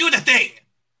 do the thing!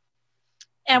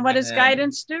 And what does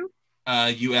guidance do?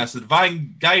 You ask the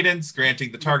divine guidance,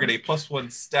 granting the target a +1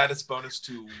 status bonus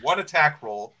to 1 attack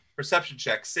roll, perception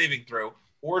check, saving throw,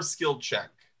 or skill check.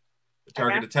 The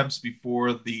target attempts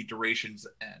before the duration's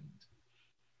end.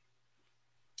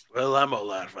 Well, I'm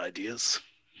all out of ideas.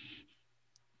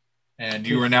 And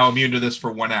you are now immune to this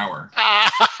for 1 hour.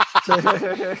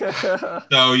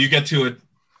 So you get to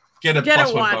get a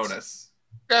 +1 bonus.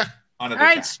 Okay. On all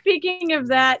right, attack. Speaking of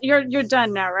that, you're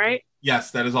done now, right? Yes,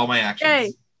 that is all my actions.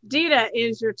 Okay, Dita,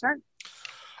 is your turn.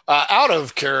 Out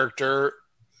of character,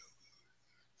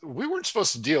 we weren't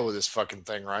supposed to deal with this fucking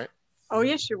thing, right? Oh,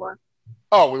 yes, you were.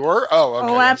 Oh, we were? Oh, okay.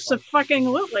 Oh,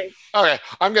 absolutely. Okay,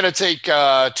 I'm going to take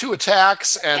 2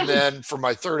 attacks, and then for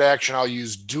my third action, I'll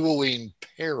use Dueling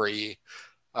Parry.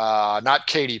 Not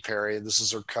Katy Perry. This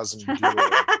is her cousin,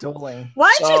 Dueling.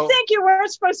 Why did you think you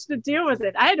weren't supposed to deal with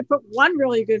it? I had to put 1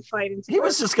 really good fight into it. He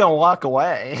was just going to walk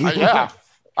away. Yeah.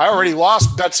 I already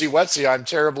lost Betsy Wetsy. I'm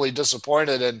terribly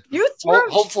disappointed, and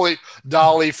hopefully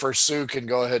Dolly for Sue can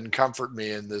go ahead and comfort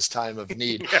me in this time of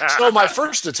need. So my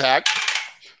first attack...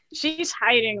 She's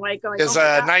hiding, like going. Is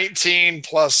 19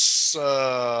 plus.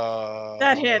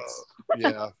 That hits.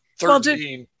 Yeah,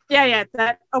 13. Yeah.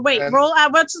 That. Oh wait, roll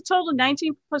out. What's the total?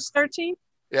 19 plus 13.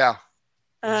 Yeah.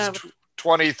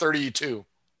 20, 32.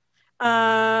 One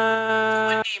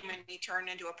name and be turned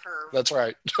into a perv. That's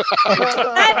right.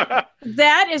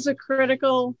 that is a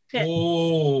critical hit.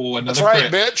 Oh, another that's right,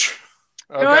 crit. bitch.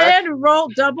 Okay. Go ahead and roll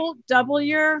double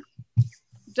your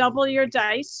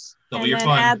dice. Double and your then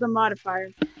fun. add the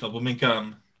modifier. Double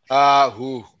income.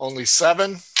 Only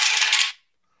 7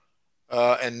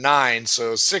 and 9.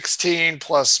 So 16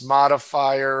 plus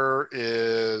modifier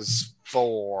is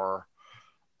 4.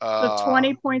 So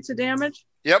 20 points of damage.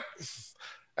 Yep.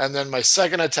 And then my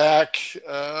second attack,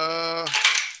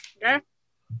 Okay.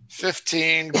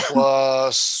 15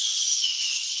 plus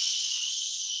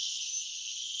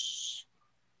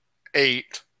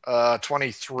 8,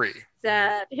 23.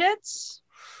 That hits.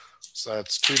 So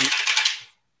that's 2d.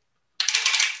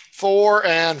 4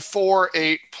 and 4,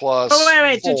 8 plus. Oh,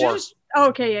 wait. 4. Did you just.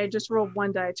 Okay, yeah, just rolled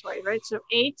 1 die twice, right? So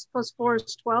 8 plus 4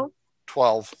 is 12.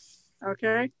 12.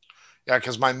 Okay. Yeah,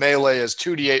 because my melee is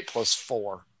 2d8 plus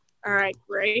 4. All right,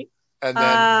 great. And then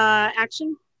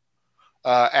Action.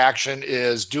 Action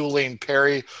is dueling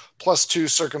parry plus 2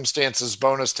 circumstances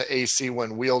bonus to AC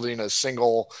when wielding a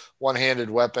single one-handed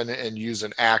weapon and use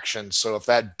an action. So if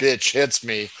that bitch hits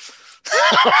me,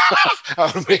 I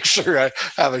want to make sure I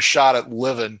have a shot at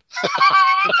living.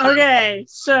 Okay,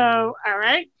 so all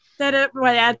right, that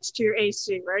adds to your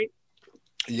AC, right?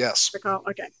 Yes.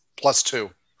 Okay. Plus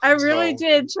 2. I really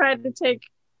did try to take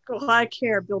a lot of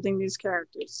care building these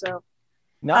characters. So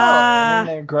No, I mean,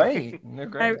 they're great. They're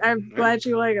great. I'm glad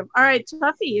you like them. All right,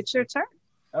 Tuffy, it's your turn.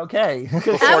 Okay.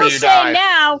 I will say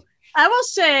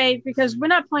now, because we're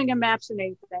not playing on maps and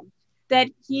anything, that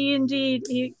you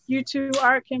two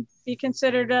can be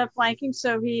considered flanking,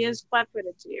 so he is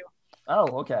flat-footed to you. Oh,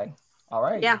 okay. All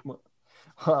right. Yeah.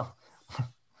 Huh.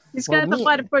 He's got the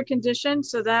flat-foot condition,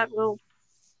 so that will.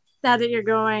 Now that you're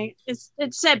going, it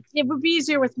would be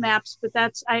easier with maps, but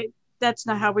that's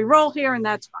not how we roll here, and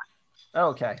that's fine.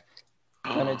 Okay.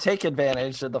 I'm going to take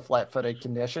advantage of the flat-footed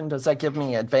condition. Does that give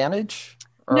me advantage?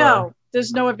 No,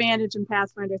 there's no advantage in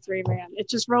Pathfinder 3, man. It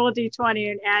just roll a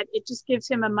d20 and add. It just gives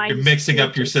him a minus. You're mixing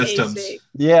up your systems. AC.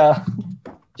 Yeah.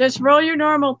 Just roll your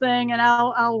normal thing, and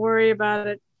I'll worry about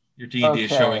it. Your D&D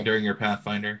is showing during your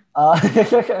Pathfinder.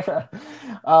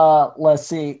 Let's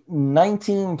see.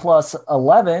 19 plus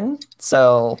 11.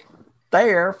 So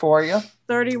there for you.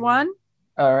 31.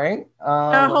 All right.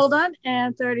 Hold on.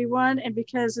 And 31. And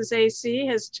because his AC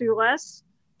has 2 less,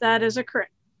 that is a crit.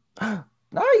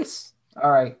 Nice.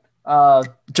 All right.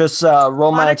 Just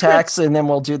roll my attacks and then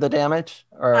we'll do the damage.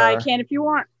 Or I can if you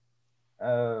want.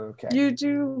 Okay. You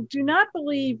do not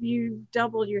believe you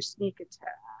double your sneak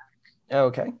attack.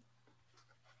 Okay.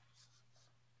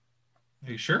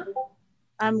 Are you sure?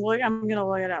 I'm gonna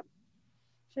look it up.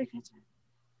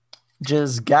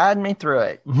 Just guide me through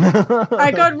it. All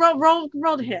right, go ahead, roll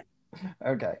to hit.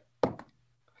 Okay.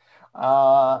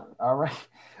 All right.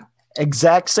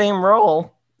 Exact same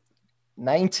roll.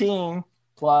 19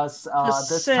 plus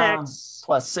this 6. time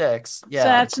plus 6. Yeah. So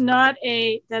that's not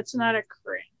a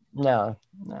crit. No.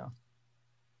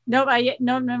 Nope.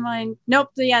 Never mind.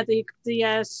 Nope.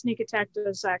 The sneak attack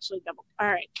does actually double. All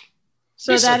right.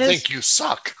 So that is. I think you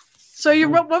suck. So you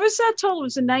what was that total?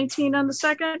 Was it 19 on the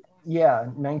second? Yeah,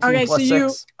 19 okay, plus so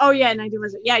 6. Oh yeah, 19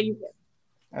 was it? Yeah, you hit.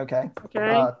 Okay.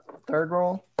 Okay. Third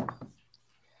roll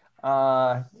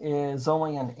is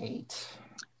only an 8.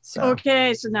 So.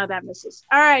 Okay, so now that misses.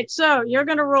 All right, so you're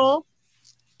gonna roll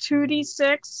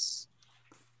 2d6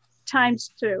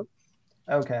 times 2.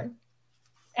 Okay.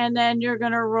 And then you're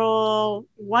gonna roll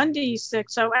 1d6.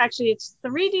 So actually, it's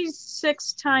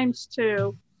 3d6 times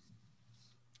 2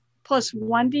 plus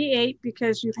 1d8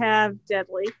 because you have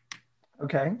deadly.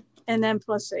 Okay. And then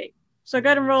plus 8. So go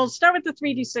ahead and roll. Start with the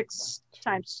 3d6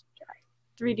 times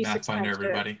 3d6 Pathfinder, times 2.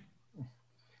 everybody.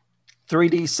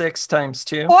 3d6 times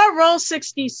 2. Or roll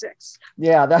 6d6.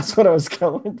 Yeah, that's what I was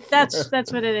going for. That's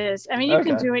what it is. I mean, you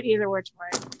can do it either which way.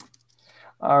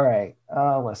 All right.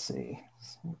 Let's see.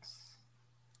 6.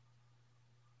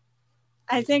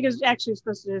 I think it's actually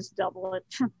supposed to just double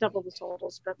the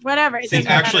totals, but whatever. See,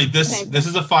 actually, this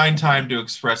is a fine time to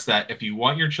express that if you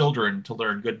want your children to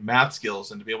learn good math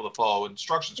skills and to be able to follow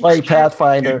instructions, play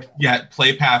Pathfinder.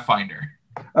 Play Pathfinder.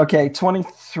 Okay,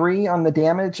 23 on the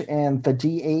damage, and the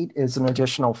D8 is an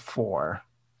additional 4.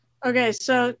 Okay,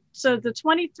 so the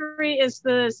 23 is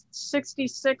the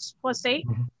 66 plus 8,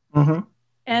 mm-hmm.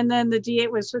 And then the D8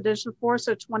 was additional 4,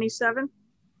 so 27.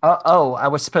 I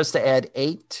was supposed to add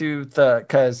 8 to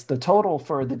because the total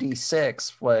for the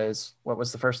D6 was, what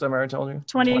was the first number I told you?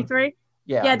 23.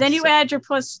 Yeah. Yeah. Then you add your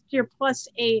plus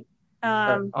 8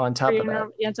 on top of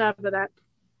that. On top of that.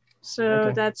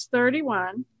 So that's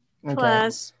 31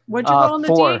 plus what'd you roll on the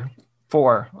D8?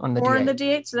 4 on the D8. 4 on the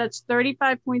D8, so that's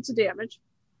 35 points of damage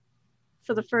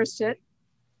for the first hit.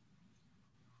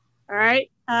 All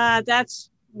right. That's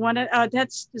one.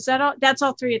 That's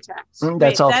all 3 attacks.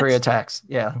 That's all 3 attacks.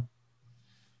 Yeah.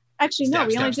 Actually, no, Stab,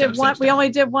 we stab, only stab, did stab, one. stab. We only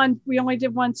did one. We only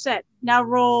did one set. Now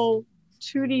roll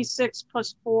 2d6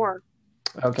 plus 4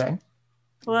 Okay.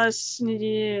 plus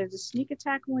the sneak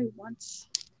attack only once.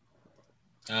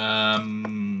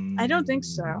 I don't think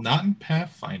so. Not in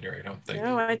Pathfinder, I don't think.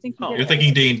 No, I think you get You're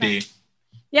thinking D&D.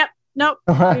 Yep. Nope.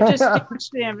 You just get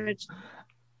much damage.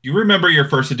 You remember your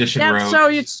first edition Yep. rogue. So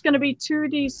it's going to be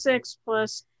 2d6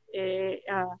 plus a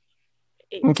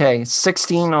 8. Okay,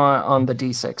 16 on the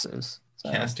d6s. So.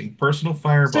 Casting personal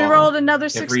fireball. So you rolled another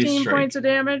every 16 strike. points of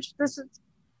damage. This is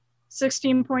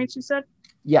 16 points, you said?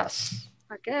 Yes.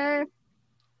 Okay.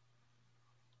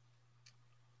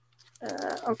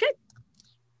 Okay.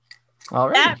 All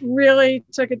right. That really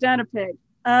took it down a peg.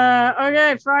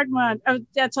 Okay, Frog Munch. Oh,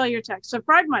 that's all your text. So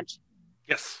Frog Munch,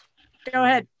 Yes. go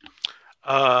ahead.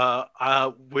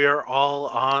 We're all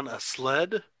on a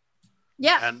sled,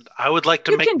 Yeah. and I would like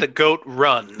to You make can- the goat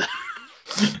run.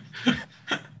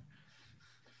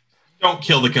 Don't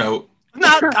kill the goat.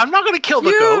 I'm not going to kill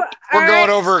the You- goat. We're all going right.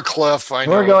 over a cliff. I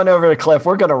know. We're going over the cliff.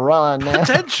 We're going to run.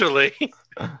 Potentially.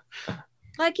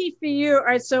 Lucky for you. All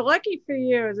right, so lucky for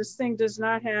you, this thing does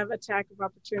not have attack of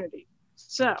opportunity.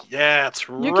 So Yeah, that's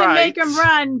right. you can make him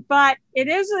run, but it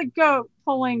is a goat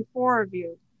pulling 4 of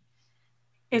you.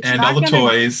 It's And not all the gonna,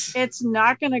 toys. It's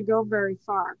not going to go very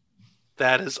far.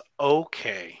 That is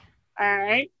okay. All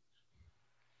right.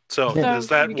 So Yeah. is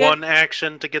that You get- one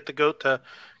action to get the goat to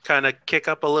kind of kick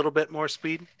up a little bit more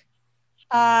speed?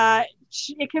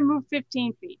 It can move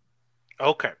 15 feet.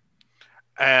 Okay.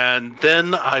 And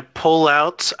then I pull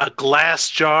out a glass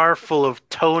jar full of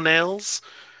toenails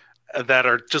that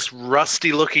are just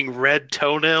rusty looking red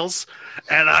toenails,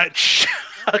 and I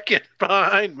chuck it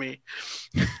behind me.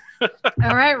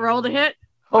 All right, roll to hit.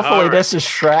 Hopefully All right. this is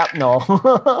shrapnel.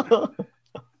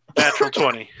 Natural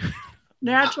 20.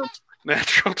 Natural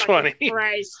Natural 20.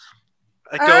 Christ.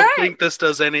 I All don't right. think this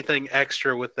does anything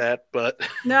extra with that, but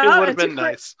No, it would have it's a been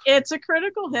crit- nice. It's a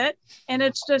critical hit, and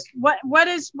it's just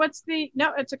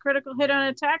it's a critical hit on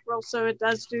attack roll, so it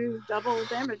does do double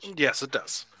damage. Yes, it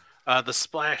does. The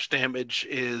splash damage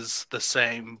is the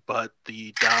same, but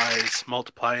the dies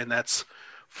multiply, and that's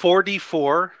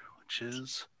 4d4, which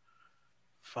is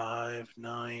 5,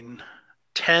 9,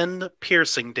 10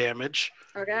 piercing damage,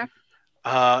 Okay.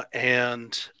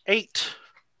 and 8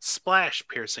 splash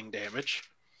piercing damage.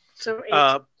 So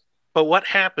 8. But what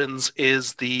happens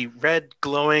is the red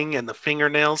glowing and the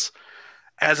fingernails,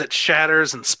 as it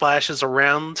shatters and splashes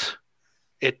around,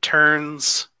 it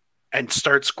turns and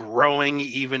starts growing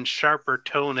even sharper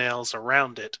toenails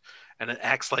around it, and it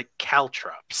acts like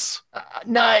caltrops.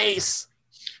 Nice.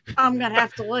 I'm gonna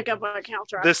have to look up what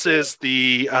caltrops. This do. is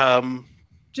the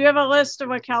Do you have a list of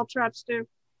what caltrops do?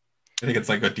 I think it's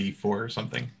like a D4 or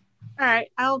something. All right,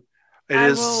 it I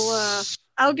is. will,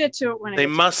 I'll get to it when They I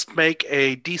get must make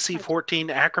a DC 14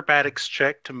 acrobatics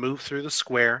check to move through the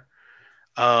square,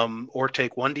 or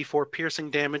take 1d4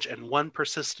 piercing damage and 1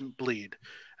 persistent bleed.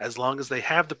 As long as they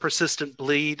have the persistent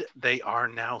bleed, they are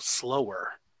now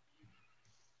slower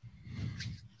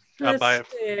to it. by a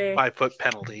Let's see. 5-foot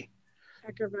penalty.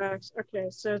 Acrobatics. Okay,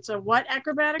 so it's a what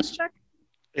acrobatics check?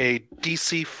 A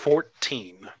DC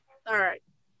 14. All right.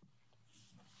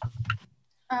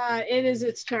 It is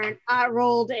its turn. I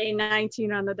rolled a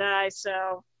 19 on the die,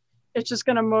 so it's just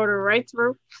gonna motor right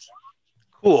through,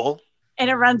 Cool. and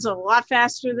it runs a lot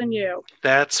faster than you.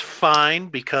 That's fine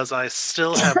because I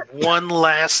still have one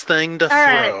last thing to All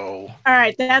right. throw. All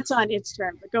right, that's on its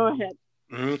turn. But go ahead.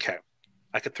 Okay.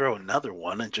 I could throw another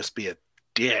one and just be a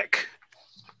dick.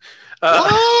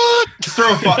 What?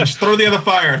 Just throw the other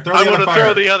fire. Throw I the want other to fire.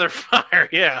 throw the other fire,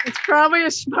 yeah. It's probably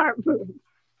a smart move.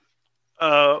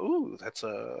 That's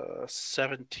a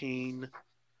 17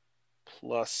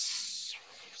 plus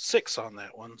 6 on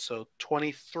that one, so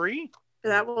 23.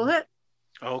 That will hit.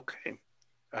 Okay.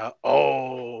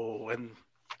 And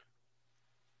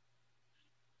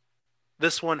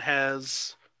this one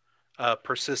has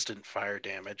persistent fire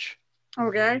damage,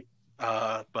 Okay.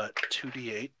 but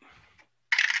 2d8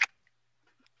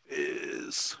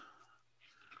 is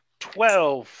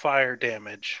 12 fire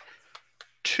damage,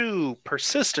 2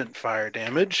 persistent fire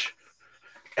damage,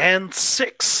 and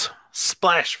 6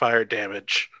 splash fire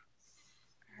damage.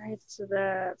 All right, so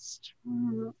that's.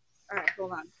 All right,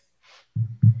 hold on.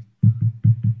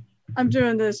 I'm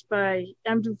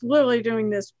literally doing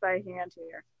this by hand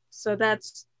here. So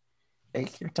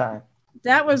Take your time.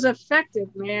 that was effective,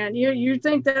 man. You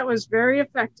think that was very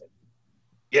effective.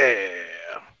 Yeah.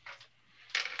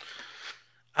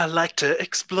 I like to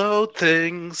explode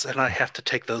things, and I have to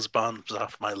take those bombs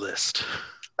off my list.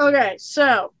 Okay,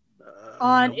 so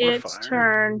on no more its fire.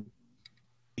 turn,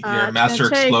 You're a it's master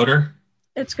gonna take- exploder.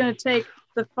 it's going to take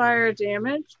the fire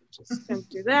damage, which is going to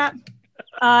do that.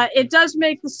 It does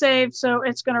make the save, so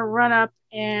it's going to run up,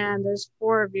 and there's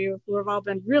 4 of you who have all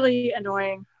been really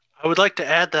annoying. I would like to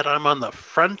add that I'm on the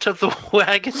front of the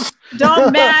wagon.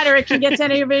 Don't matter, it can get to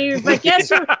any of you, but guess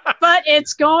who? But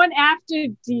it's going after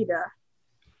Dita.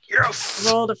 Yes.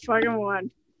 Rolled a fucking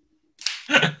 1.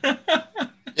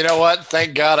 You know what?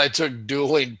 Thank God I took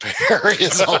dueling parry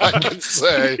is all I can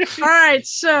say. All right,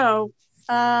 so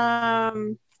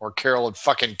Or Carol would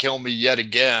fucking kill me yet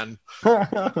again.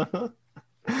 Frank,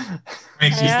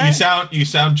 you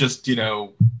sound just,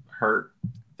 hurt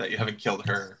that you haven't killed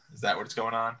her. Is that what's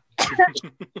going on?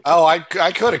 Oh, I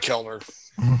could have killed her.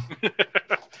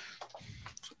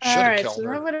 all right, so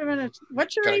that would have been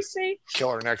what's your AC?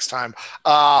 Kill her next time.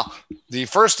 The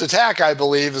first attack, I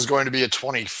believe, is going to be a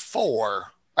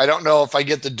 24. I don't know if I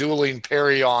get the dueling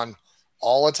parry on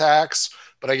all attacks,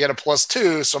 but I get a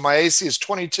 +2, so my AC is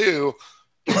 22.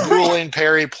 Dueling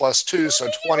parry +2, so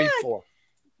 24.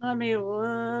 Let me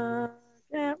look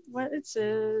at what it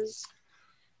says.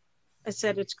 I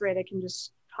said it's great. I can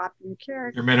just hop in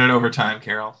character. You're minute over time,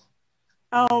 Carol.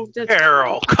 Oh, that's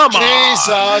Carol, come on.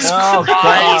 Jesus Oh,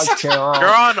 Christ. God, Carol.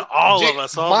 You're on all of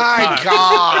us all My the time.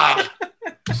 God.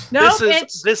 No,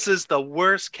 This is the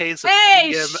worst case of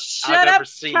Hey, DM shut I've up, ever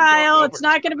seen. Kyle. It's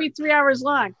not going to be 3 hours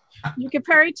long. You can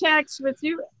parry attacks with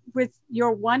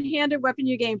your one-handed weapon.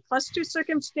 You gain +2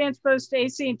 circumstance boost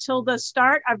AC until the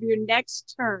start of your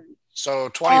next turn. So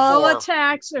 24. All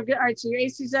attacks are good. All right, so your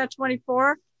AC's at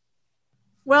 24.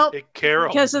 Well, Hey,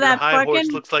 Carol, because of your that high horse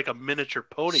fucking- looks like a miniature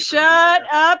pony. shut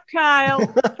up, Kyle.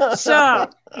 So,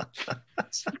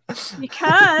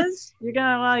 because you're going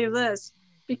to allow you this,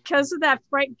 because of that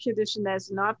frightened condition that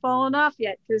has not fallen off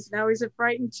yet, because now he's a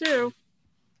frightened 2,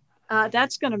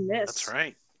 that's going to miss. That's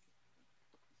right.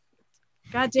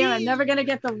 God damn, I'm never going to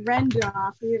get the rend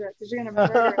off either, because you're going to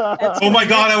murder it. That's Oh my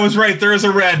God, I was right. There is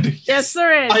a red. Yes,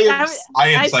 there is. I am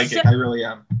I psychic. said- I really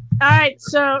am. All right,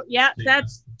 so yeah,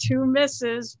 that's 2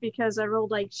 misses because I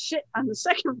rolled like shit on the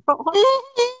second roll.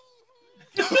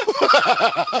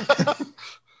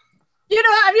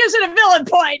 I'm using a villain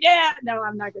point. Yeah, no,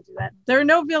 I'm not going to do that. There are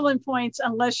no villain points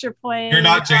unless you're playing. You're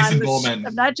not Jason on the- Bullman.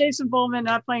 I'm not Jason Bullman.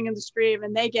 Not playing in the stream,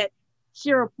 and they get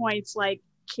hero points like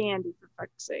candy for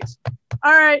fuck's sakes.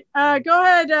 All right, go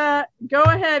ahead,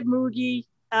 Moogie.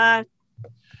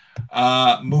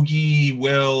 Moogie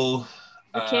will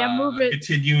I can't move it.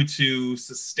 continue to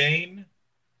sustain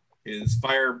his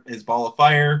ball of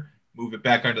fire, move it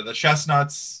back under the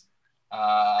chestnuts,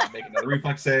 make another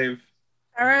reflex save.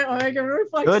 All right, I'll make a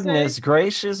reflex Goodness save.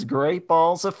 gracious, great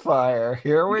balls of fire.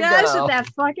 Here we You guys go. with that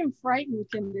fucking frightened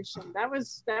condition. That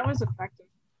was effective.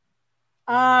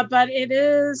 But it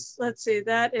is, let's see,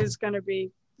 that's gonna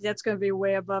be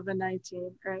way above a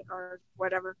 19 or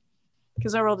whatever.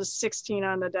 Because I rolled a 16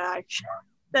 on the die.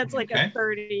 That's like Okay. a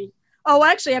 30. Oh,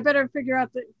 actually, I better figure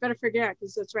out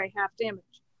because that's right, half damage,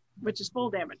 which is full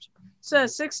damage. So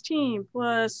 16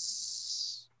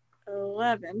 plus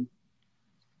 11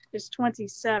 is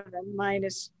 27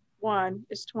 minus 1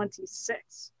 is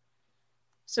 26.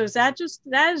 So that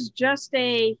is just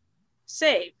a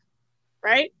save,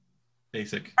 right?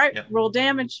 Basic. All right, Yep. roll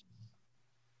damage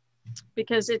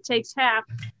because it takes half.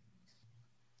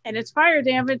 And it's fire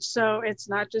damage, so it's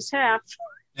not just half.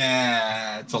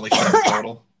 It's only 7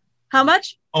 total. How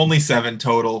much? Only 7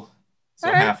 total. So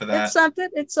All right, half of that.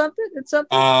 It's something.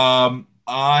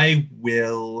 I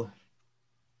will.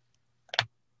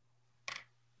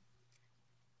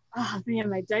 Oh man,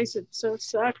 my dice have so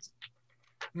sucked.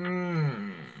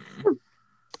 The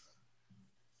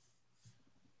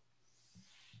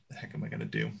heck am I gonna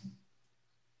do?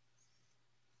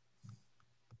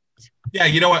 Yeah,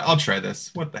 you know what? I'll try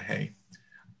this. What the hey?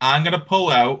 I'm gonna pull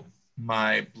out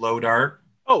my blow dart,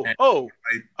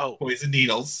 poison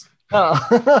needles. Oh.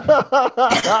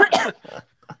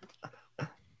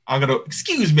 I'm gonna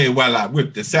excuse me while I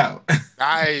whip this out.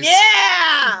 Nice.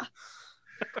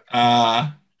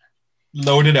 Yeah.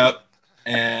 Load it up,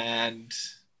 and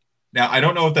now I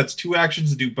don't know if that's 2 actions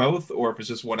to do both, or if it's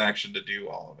just 1 action to do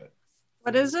all of it.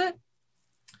 What is it?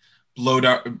 Blow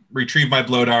dart, retrieve my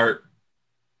blow dart,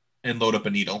 and load up a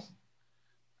needle.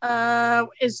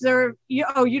 Is there? You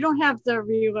don't have the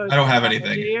reload. I don't have button,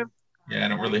 anything. do you? Yeah, I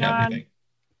don't really have anything.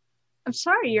 I'm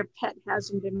sorry, your pet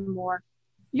hasn't been more.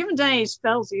 You haven't done any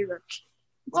spells either.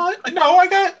 Well, no, I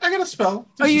got a spell.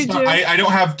 You do? I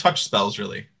don't have touch spells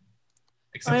really.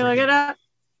 Except Let me for look it up.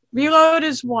 Reload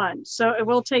is 1, so it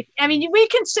will take. I mean, we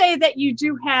can say that you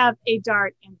do have a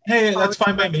dart in there. Hey, that's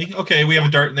fine by me. Okay, we have a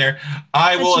dart in there.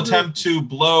 I will should attempt to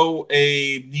blow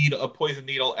a poison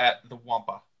needle at the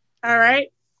Wampa. All right.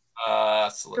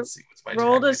 So let's see. What's my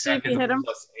Roll attack? to see if My you attack hit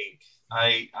is a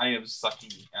him. +8. I am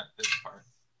sucky at this part.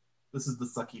 This is the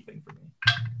sucky thing for me.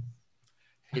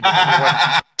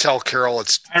 Everyone tell Carol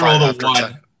it's I 5 rolled a after 1.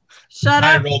 10. Shut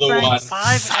I up. rolled a Frank. 1.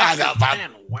 5 Son after of a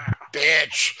 10. Wow.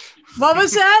 Bitch. What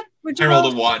was that? Would you I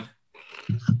rolled a 1.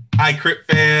 I crit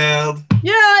failed.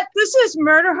 Yeah, this is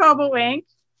Murder Hobo Inc.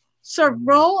 So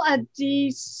roll a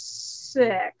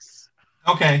d6.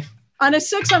 Okay. On a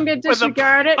 6, I'm going to With a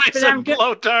disregard it, but I'm poison good.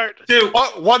 blow dart. 2.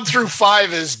 1 through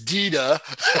 5 is Dita.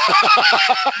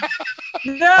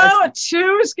 No, a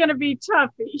 2 is going to be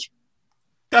Tuffy.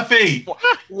 Duffy.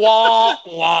 Wah,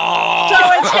 So wah.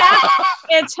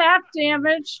 it's half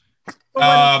damage.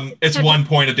 But It's 1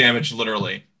 point of damage,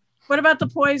 literally. what about the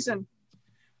poison?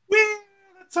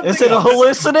 Is it a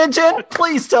hallucinogen?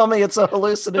 Please tell me it's a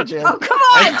hallucinogen. Oh, come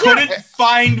I on. couldn't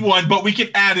find one, but we can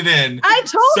add it in. I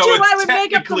told So you it's I would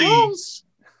make up the technically- rules.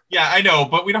 Yeah, I know,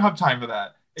 but we don't have time for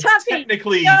that. It's Tuffy.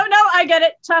 technically. No, I get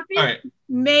it. Tuffy, All right.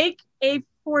 make a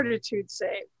fortitude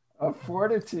save. A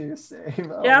fortitude save.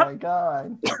 Oh Yep. my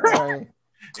god. All right.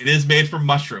 It is made from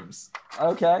mushrooms.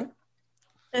 Okay.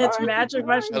 It's All right, magic all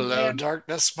right. mushroom. Hello, man.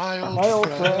 darkness, my old, My old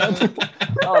friend.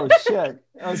 Oh shit.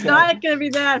 Okay. It's not going to be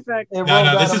that effective. It No, rolled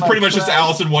no, out this of is my pretty much just trash.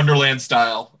 Alice in Wonderland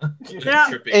style. Yeah.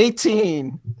 Trippy.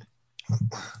 18.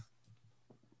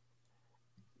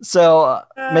 So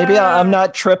maybe I'm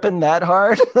not tripping that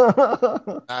hard.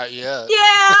 Not yet.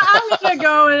 Yeah, I'm going to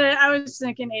go with it. I was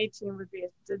thinking 18 would be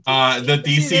the DC. The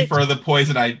DC for the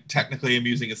poison I technically am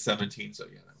using is 17, so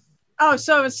yeah. Oh,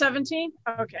 so it's 17?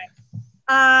 Okay.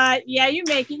 Yeah, you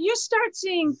make it. You start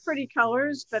seeing pretty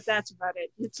colors, but that's about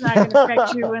it. It's not going to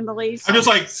affect you in the least. I'm just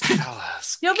like,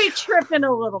 You'll be tripping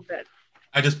a little bit.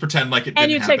 I just pretend like it And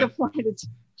didn't you happen. take a point of damage.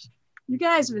 You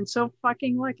guys have been so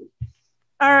fucking lucky.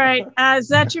 All right. Is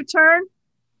that your turn?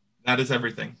 That is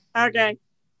everything. Okay.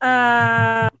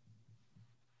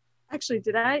 Actually,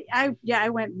 did I? I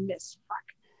went miss. Fuck.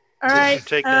 All Did right. you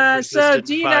take that So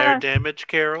persistent fire Dita, damage,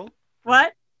 Carol?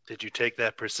 what? Did you take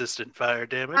that persistent fire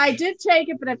damage? I did take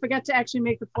it, but I forgot to actually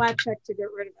make the flat check to get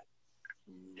rid of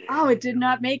it. Oh, it did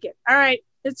not make it. All right.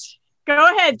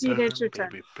 Go ahead, Dita. It's your turn.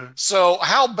 Baby, burn. So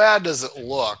how bad does it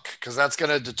look? Because that's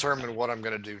going to determine what I'm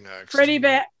going to do next. Pretty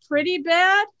bad. Pretty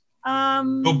bad.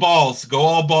 Go balls. Go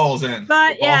all balls in.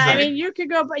 But Go yeah, balls I in. mean, you could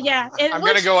go. But yeah, it I'm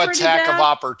going to looks go pretty attack bad. of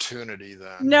opportunity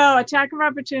then. No, attack of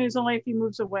opportunity is only if he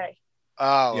moves away.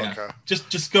 Oh, Yeah. okay.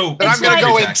 Just go. But I'm It's going to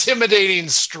go attack. intimidating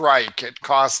strike. It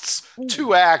costs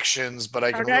 2 actions, but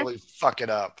I can Okay. really fuck it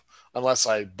up unless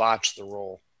I botch the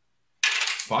roll.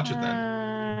 Watch it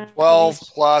then. 12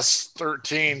 plus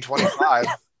 13, 25.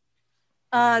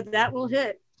 That will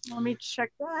hit. Let me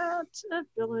check that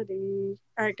ability.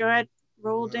 All right, go ahead.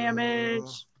 Roll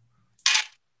damage.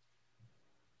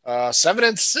 7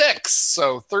 and 6.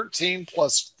 So 13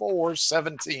 plus 4,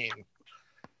 17.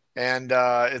 And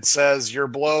it says your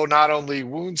blow not only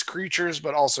wounds creatures,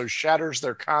 but also shatters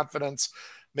their confidence.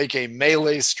 Make a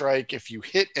melee strike. If you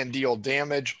hit and deal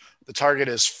damage, the target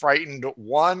is frightened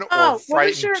 1 or Oh, what was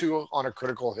frightened your- 2 on a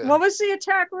critical hit. What was the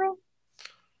attack roll?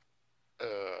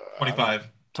 25. Yeah,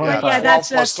 25. 12 that's-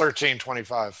 plus 13,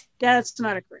 25. That's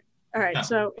not a crit. All right, No.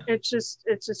 so it's just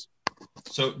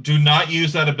So do not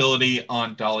use that ability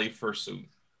on Dolly Fursuit.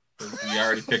 We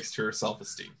already fixed her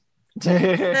self-esteem.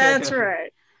 that's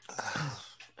right.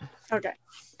 Okay.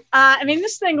 I mean,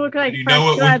 this thing looked like And you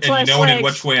know French it, God's and you last know in legs.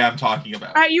 which way I'm talking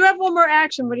about. All right, you have one more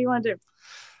action. What do you want to do?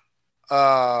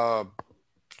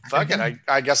 Fuck it.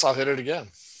 I guess I'll hit it again.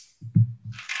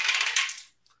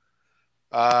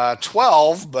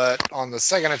 12, but on the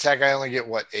second attack, I only get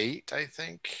 8, I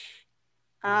think.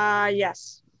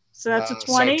 Yes. So that's a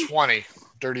 20. So 20.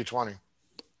 Dirty 20.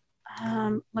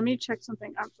 Let me check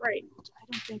something. I'm right. I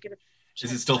don't think it.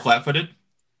 Is it still flat-footed?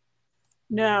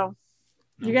 No.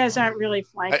 You guys aren't really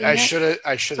flanking I it. should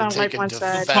have Sounds like taken one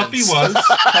defense. side. Puppy was.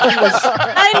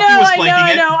 I Puppy was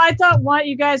flanking it. know. I thought what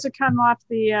you guys had come off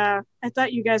the. I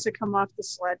thought you guys had come off the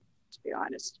sled. To be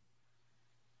honest.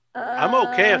 I'm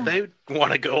okay if they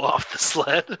want to go off the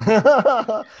sled.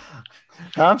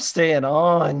 I'm staying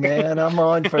on, man. I'm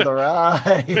on for the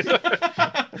ride.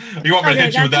 You want me to Okay,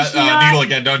 hit you with that's that not- needle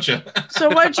again, don't you? So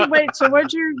what'd you wait? So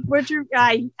what'd you?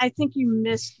 I think you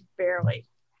missed barely.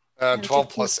 12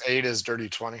 plus 8 is dirty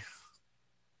 20.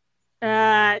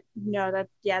 No, that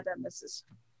misses.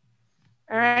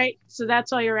 All right. So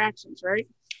that's all your actions, right?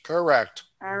 Correct.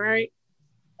 All right.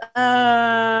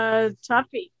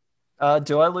 Tuffy.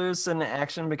 Do I lose an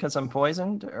action because I'm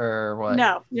poisoned or what?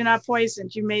 No, you're not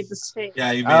poisoned. You made the save.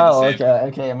 Yeah, you made the save.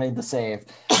 Okay, I made the save.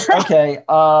 Okay.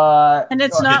 And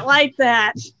it's not like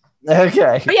that.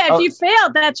 Okay. But yeah, if you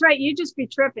failed, that's right. You'd just be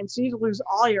tripping, so you'd lose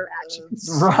all your actions.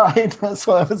 Right, that's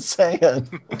what I was saying.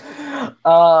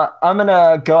 I'm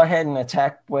gonna go ahead and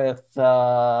attack with.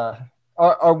 We're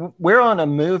on a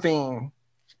moving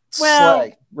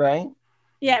sleigh, right?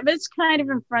 Yeah, but it's kind of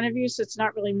in front of you, so it's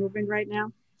not really moving right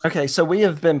now. Okay, so we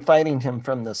have been fighting him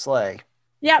from the sleigh.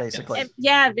 Yeah, basically.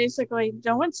 Basically.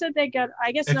 No one said they got.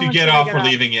 I guess If no you one get said off, they we're got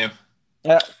leaving you.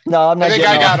 No, I'm not. I think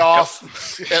I got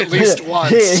off at least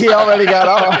once. He already got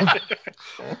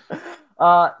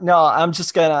off. No, I'm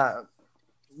just gonna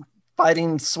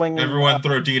fighting, swinging. Everyone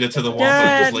throw Dita to the wall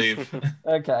and just leave.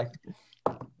 Okay.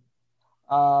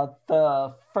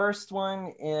 The first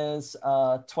one is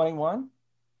 21.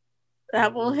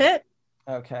 That will hit.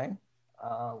 Okay.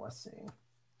 Let's see.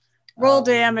 Roll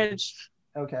damage.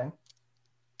 Okay.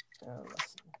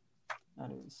 Let's see.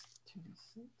 That is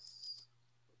 2d6.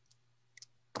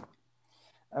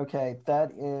 Okay,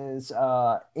 that is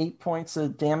 8 points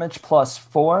of damage plus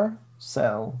 4.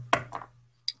 So,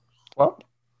 well.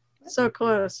 So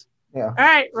close. Yeah. All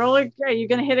right, roll. Are you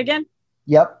going to hit again?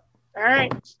 Yep. All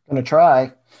right. Gonna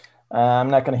try. I'm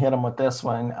not gonna hit him with this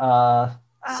one. 7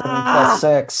 plus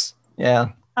 6. Yeah.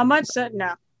 How much?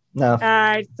 No. No. All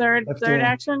right. Third 15.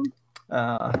 action.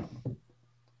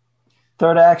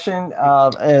 Third action.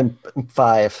 And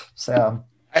 5. So.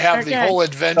 I have the whole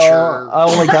adventure. So I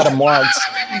only got him once.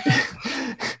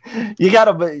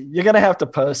 You're gonna have to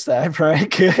post that,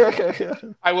 Frank.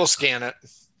 I will scan it.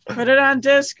 Put it on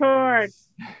Discord.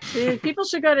 Dude, people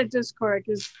should go to Discord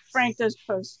because Frank does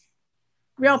post.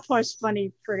 We all post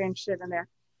funny friggin' shit in there.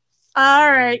 All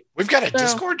right. We've got a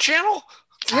Discord channel?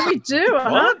 Yeah, we do.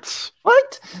 What?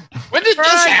 When did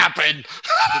this happen?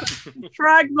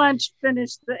 Frog Munch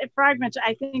finished Frog Munch.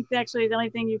 I think actually the only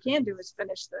thing you can do is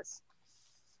finish this.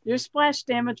 Your splash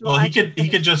damage will. Well, he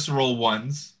could just roll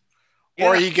ones.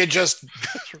 Or he could just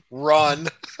run.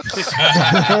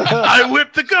 I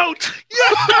whipped the goat.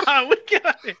 Yeah, we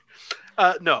got it.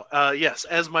 Yes.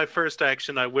 As my first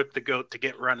action, I whipped the goat to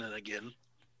get running again.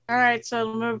 All right, so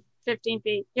it'll move 15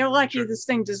 feet. You're lucky this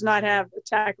thing does not have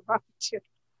attack of opportunity.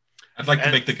 I'd like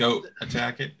to make the goat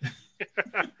attack it.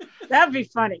 That'd be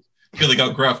funny. Feel the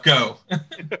goat gruff, go. All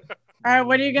right,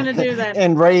 what are you going to do then?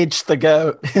 Enrage the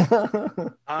goat.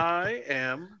 I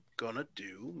am going to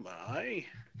do my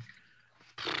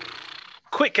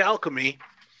quick alchemy.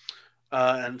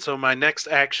 And so my next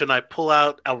action, I pull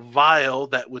out a vial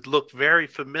that would look very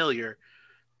familiar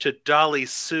to Dolly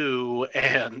Sue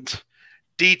and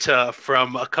Dita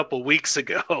from a couple weeks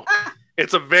ago.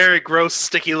 It's a very gross,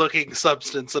 sticky-looking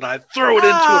substance, and I throw it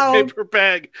into a paper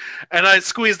bag, and I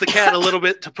squeeze the cat a little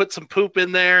bit to put some poop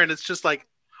in there, and it's just like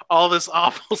all this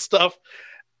awful stuff.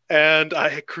 And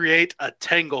I create a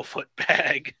Tanglefoot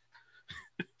bag.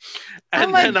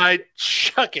 And then I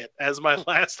chuck it as my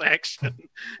last action.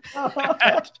 All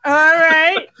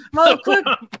right. Well, quick.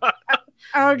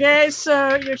 Okay,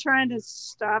 so you're trying to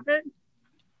stop it?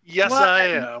 Yes, I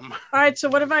am. All right, so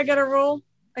what have I got to roll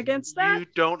against that? You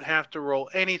don't have to roll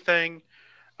anything.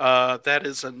 That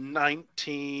is a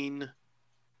 19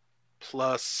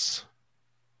 plus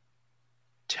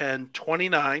 10,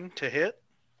 29 to hit.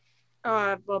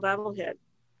 Well, that'll hit.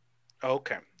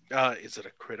 Okay. Is it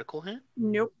a critical hit?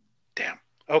 Nope. Damn.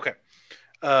 Okay.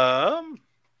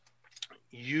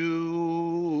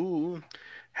 You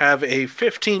have a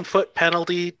 15-foot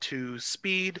penalty to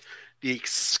speed. The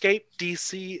escape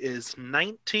DC is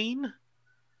 19.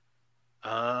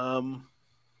 And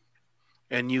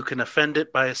you can end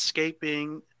it by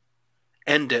escaping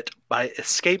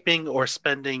or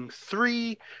spending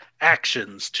 3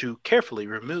 actions to carefully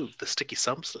remove the sticky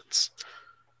substance.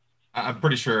 I'm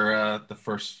pretty sure the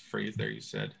first phrase there you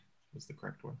said was the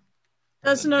correct one.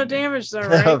 Does no damage though,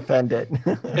 right? Offend it.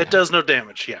 It does no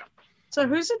damage, yeah. So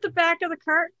who's at the back of the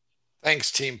cart?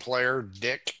 Thanks, team player,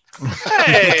 Dick.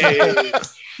 Hey!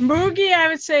 Moogie, I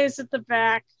would say, is at the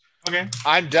back. Okay.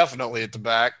 I'm definitely at the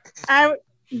back.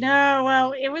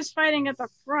 Well, it was fighting at the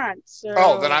front. So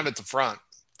Oh, then I'm at the front.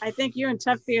 I think you and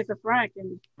Tuffy at the front.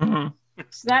 And Mm-hmm.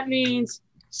 so that means...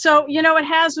 So, it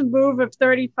has a move of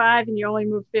 35 and you only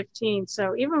move 15.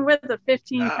 So even with the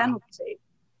 15 penalty.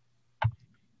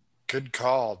 Good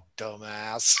call,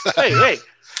 dumbass. Hey.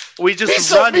 We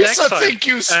just run next time. think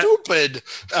you stupid.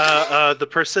 The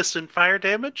persistent fire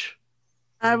damage?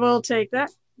 I will take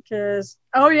that because...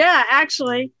 Oh, yeah,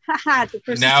 actually. The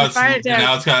persistent fire damage.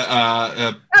 Now it's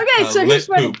got... okay, so here's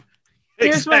what... poop.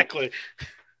 Exactly.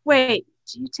 Wait,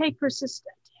 do you take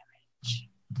persistent damage?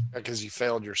 Because you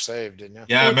failed your save, didn't you?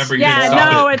 Yeah, I remember you Yeah, didn't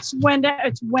stop no, it. it's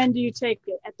when do you take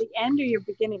it? At the end or your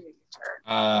beginning of your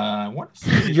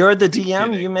You're the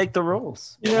DM. You make the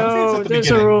rules. No,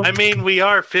 there's a rule. I mean, we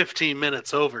are 15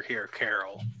 minutes over here,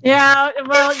 Carol. Yeah,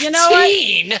 well, you know what?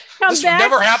 This would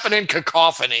never happen in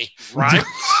Cacophony. Right?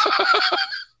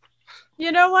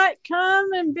 You know what?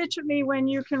 Come and bitch at me when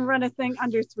you can run a thing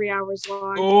under 3 hours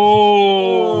long.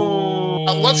 Oh.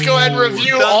 Let's go ahead and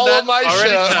review all of my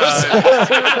shows.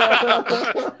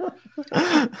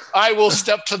 I will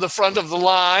step to the front of the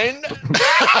line.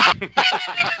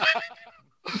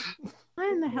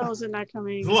 Why in the hell is it not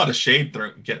coming? There's a lot of shade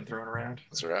getting thrown around.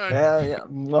 That's right. Yeah.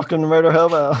 Welcome to Murder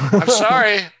Hobo. I'm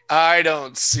sorry. I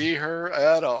don't see her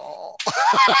at all.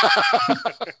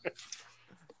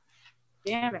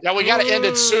 Damn it. Yeah, we got to end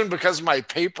it soon because my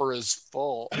paper is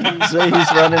full. He's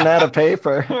running out of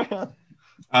paper.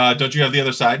 Don't you have the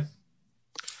other side?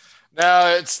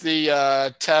 No, it's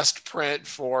the test print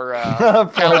for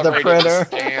the printer.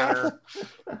 Scanner.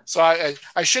 So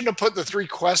I shouldn't have put the 3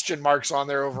 question marks on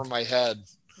there over my head.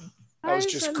 That was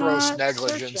just gross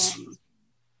negligence.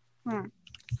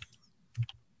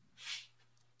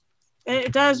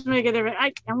 It does make a difference.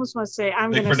 I almost want to say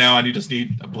for now on, you just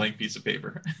need a blank piece of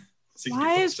paper.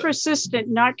 Why is persistent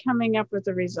not coming up with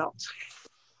the result?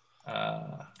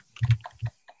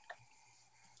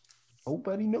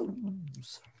 Nobody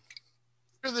knows.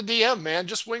 You're the DM, man.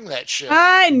 Just wing that shit.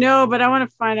 I know, but I want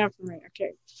to find out from me.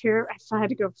 Okay, here I had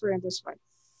to go through it this way.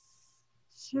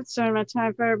 It's on my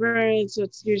time for brain, so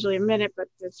it's usually a minute, but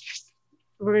this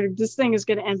thing is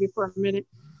going to end before a minute.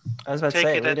 I was about to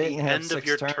say, it at the end of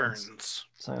your turns.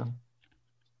 So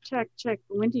check.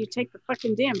 When do you take the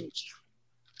fucking damage?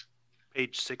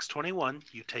 Page 621.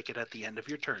 You take it at the end of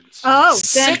your turns. Oh,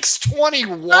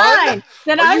 621.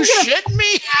 Then Are you gonna... shitting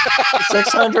me?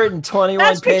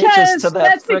 621 pages to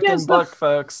that freaking book,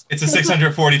 folks. It's a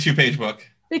 642 page book.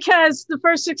 Because the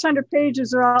first 600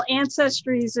 pages are all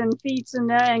ancestries and feats and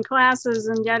classes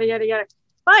and yada yada yada.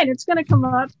 Fine, it's going to come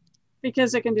up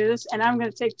because I can do this, and I'm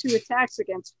going to take 2 attacks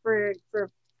against for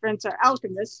Prince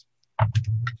Alchemist.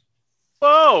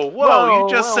 Whoa! You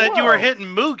just said you were hitting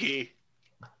Moogie.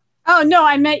 Oh no,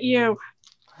 I met you.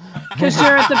 Because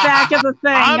you're at the back of the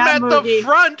thing. I'm at Moogie. the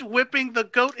front whipping the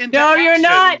goat into No, action. you're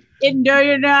not. No,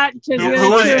 you're not. Because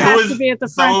you have to be at the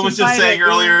front. Someone was just saying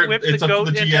earlier, whip it's the up goat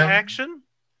to the into GM. action.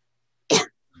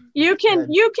 You can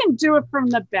do it from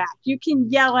the back. You can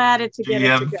yell at it to get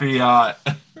it to go. Fiat.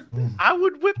 I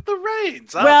would whip the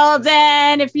reins. Well,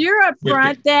 then, if you're up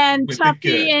front, then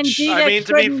Tuffy and Dita. I mean,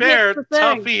 to be fair, Tuffy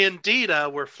Tuffy and Dita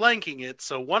were flanking it,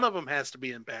 so one of them has to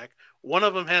be in back, one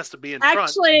of them has to be in front.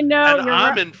 Actually, no, and you're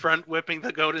I'm right. in front whipping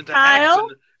the goat into Kyle?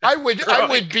 action. I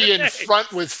would be in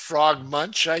front with Frog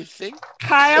Munch, I think.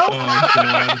 Kyle?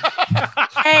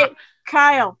 Hey,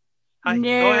 Kyle. Hi,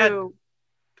 no. Go ahead.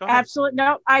 Absolutely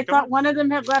no. I thought one of them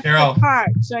had left Carol. the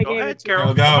card, so I Go gave ahead, it to Carol.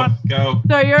 you. Go.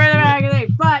 So you're in the back of the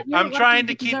thing, but you're I'm trying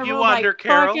to keep you under,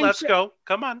 Carol. Let's go.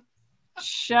 Come on.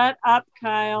 Shut up,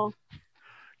 Kyle.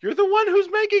 You're the one who's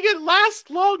making it last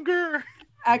longer.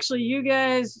 Actually, you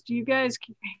guys keep making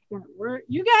it work.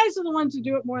 You guys are the ones who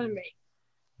do it more than me.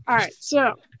 All right,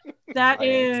 so that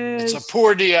is. It's a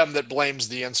poor DM that blames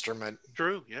the instrument.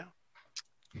 True, yeah.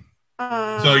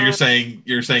 So you're saying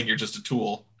you're just a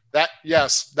tool. That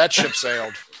ship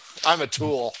sailed. I'm a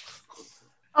tool.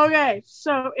 Okay,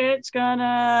 so it's gonna.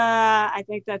 I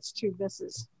think that's 2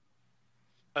 misses.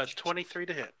 23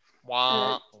 to hit.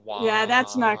 Wah. Yeah,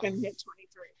 that's not gonna hit 23.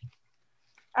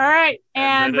 All right,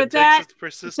 and then with that,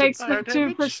 it takes the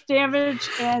 2 damage,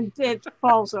 and it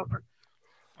falls over.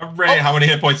 All right. How many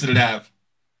hit points did it have?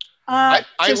 I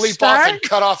leap off and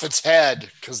cut off its head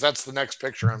because that's the next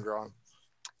picture I'm drawing.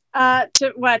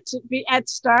 To be at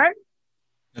start?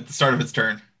 At the start of its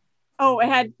turn. Oh, it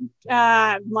had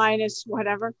minus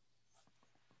whatever.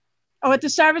 Oh, at the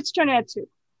start of its turn, it had 2.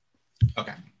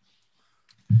 Okay.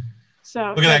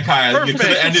 So look at that, Kyle. Perfect. You could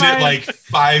have ended it like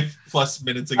 5+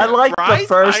 minutes ago. I like the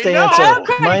first answer. Kyle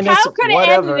could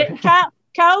have ended it.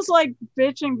 Kyle's like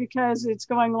bitching because it's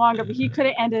going longer, but he could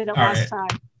have ended it last time.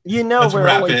 You know, Let's we're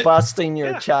wrap only it. busting your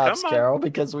Yeah, chops, come on. Carol,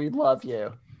 because we love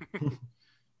you.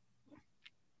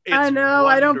 I know.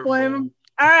 I don't blame him.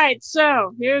 All right,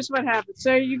 so here's what happened.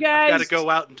 So you guys got to go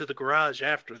out into the garage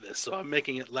after this, so I'm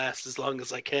making it last as long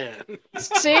as I can.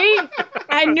 See,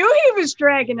 I knew he was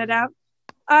dragging it out.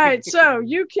 All right, so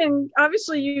you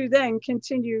then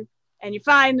continue and you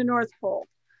find the North Pole.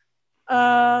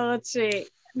 Let's see.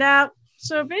 Now,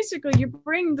 so basically you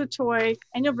bring the toy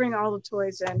and you'll bring all the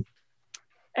toys in.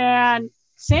 And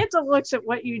Santa looks at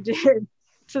what you did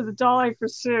to the Dolly for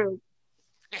Sue.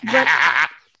 But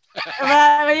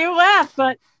you laugh,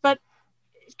 but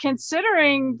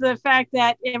considering the fact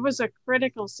that it was a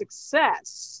critical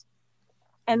success,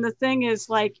 and the thing is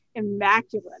like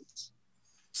immaculate.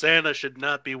 Santa should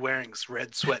not be wearing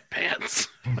red sweatpants.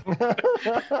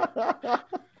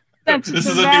 This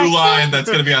is a new line that's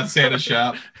going to be on Santa's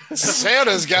shop.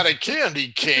 Santa's got a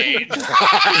candy cane. All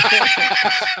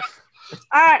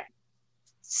right.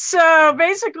 So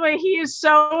basically, he is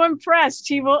so impressed,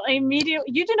 he will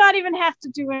immediately, you do not even have to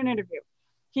do an interview.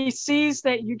 He sees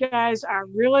that you guys are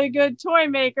really good toy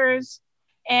makers,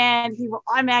 and he will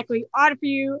automatically offer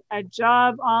you a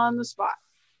job on the spot.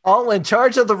 All in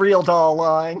charge of the real doll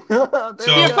line. So I'm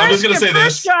just going to say your this.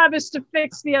 first job is to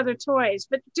fix the other toys,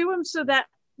 but do them so that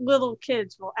little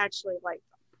kids will actually like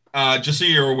them. Just so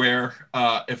you're aware,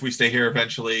 if we stay here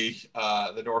eventually,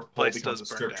 the North Pole Place becomes a does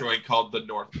burn strip down. joint called the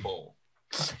North Pole.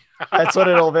 That's what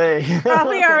it'll be.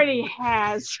 Probably already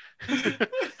has.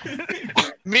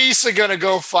 Misa gonna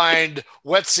go find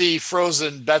Wetsy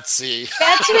Frozen Betsy.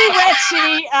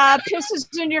 Wetsy pisses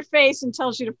in your face and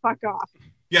tells you to fuck off.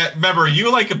 Yeah, remember,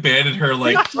 you like abandoned her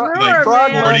like Frog like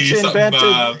Frog man. Lunch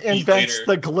 40-something feet invents later.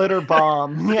 the glitter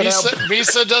bomb. You know?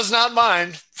 Misa does not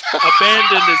mind.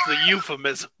 Abandoned is the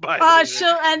euphemism, by the way. She'll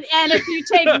and if you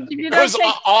don't It was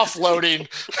take offloading.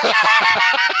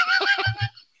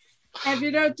 if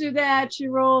you don't do that, she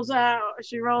rolls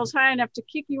high enough to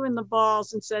kick you in the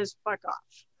balls and says fuck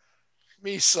off.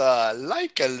 Misa,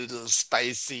 like a little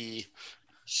spicy.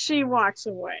 She walks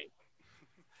away.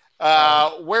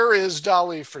 Where is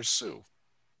Dolly for Sue?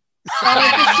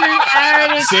 I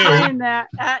already Sue. explained that.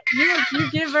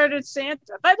 You give her to Santa.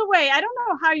 By the way, I don't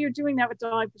know how you're doing that with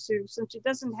Dolly Pursuit, since she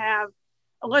doesn't have,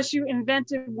 unless you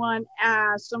invented one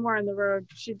somewhere on the road.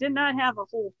 She did not have a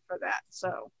hole for that.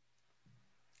 So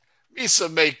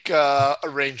Misa, make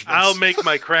arrangements. I'll make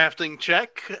my crafting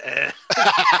check.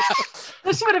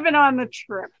 this would have been on the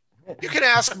trip. You can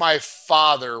ask my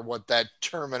father what that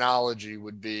terminology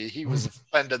would be. He was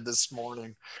offended this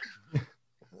morning.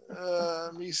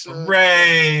 Misa.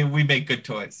 Hooray! We make good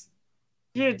toys.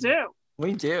 You do.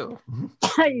 We do.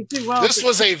 You do well. This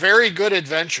was a very good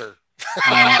adventure.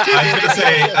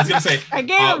 I was gonna say.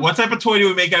 Again, What type of toy do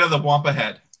we make out of the Wampa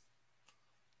head?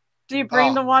 do you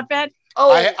bring the womp bed?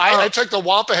 Oh, I took the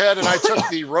Wampa head and I took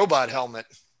the robot helmet.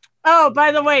 Oh,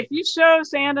 by the way, if you show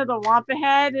Santa the Wampa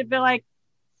head, it'd be like,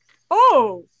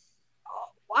 oh,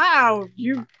 wow,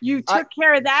 you took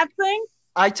care of that thing?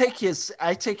 I take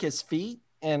his feet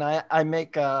and I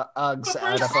make Uggs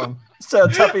out of them. So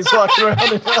Tuppy's walking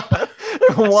around in Wampa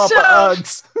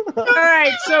Uggs. All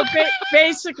right, so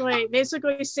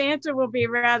basically, Santa will be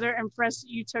rather impressed that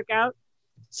you took out.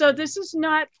 So this is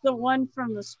not the one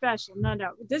from the special. No.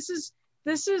 This is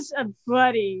a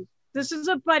buddy. This is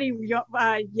a buddy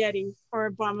Yeti or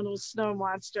abominable snow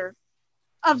monster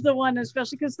of the one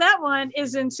especially, because that one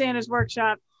is in Santa's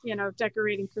workshop,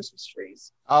 decorating Christmas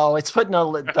trees. Oh, it's putting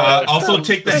Also,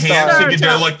 take the the hands so you can do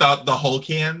star- like the Hulk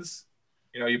hands.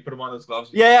 You put them on those gloves.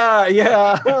 Yeah.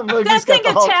 Look, That he's thing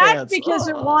got the Hulk attacked hands. because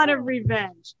it wanted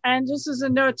revenge. And just as a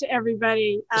note to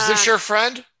everybody, Was this your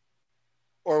friend?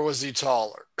 Or was he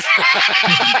taller?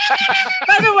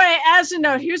 by the way, as a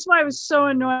note, here's why it was so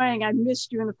annoying. I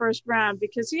missed you in the first round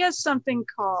because he has something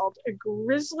called a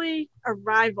Grizzly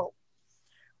Arrival,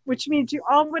 which means you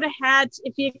all would have had,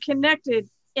 if you connected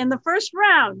in the first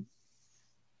round,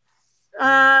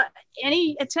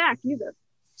 any attack either.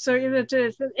 So and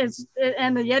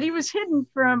the Yeti was hidden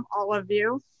from all of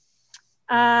you.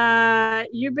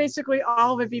 You basically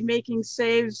all would be making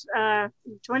saves,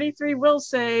 23 will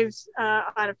saves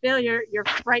on a failure. You're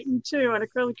frightened 2. On a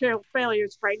critical failure,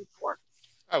 it's frightened 4.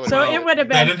 So it would have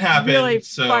That been didn't happen, really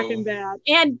so- fucking bad.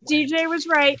 And DJ was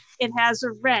right. It has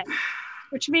a wrench,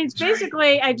 which means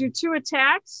basically I do 2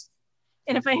 attacks.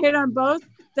 And if I hit on both,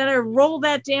 then I roll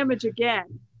that damage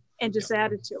again and just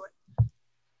add it to it.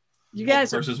 You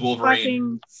guys are Versus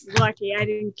Wolverine. fucking lucky I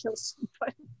didn't kill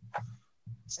somebody.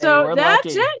 So we're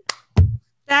that's lucky. it.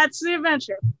 That's the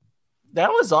adventure. That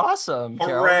was awesome,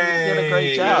 Carol. You did a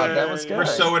great job. That was good. We're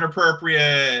so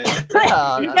inappropriate.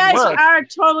 Yeah, You guys look. are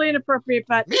totally inappropriate,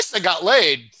 but Misa got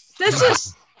laid. this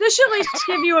should at least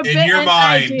give you a bit In your an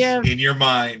mind. idea of, In your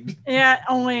mind. yeah,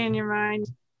 only in your mind.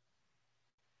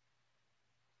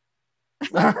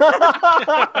 Way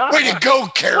to go,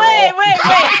 Carol. Wait.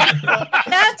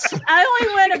 I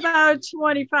only went about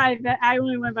 25. I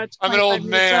only went about 25 I'm an old minutes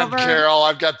man, over. That's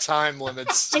I've got time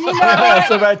limits. And you know I was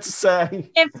what? about to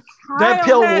say. If That Kyle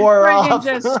pill had wore friggin' off.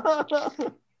 just-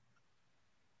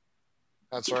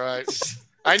 That's right.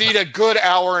 I need a good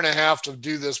hour and a half to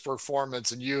do this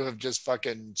performance, and you have just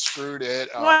fucking screwed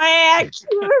it up. Whack.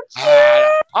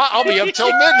 I'll be up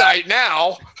till midnight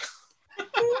now,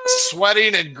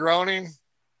 sweating and groaning.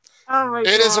 Oh my It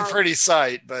is a God. pretty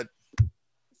sight, but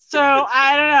So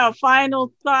I don't know.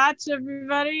 Final thoughts,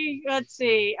 everybody. Let's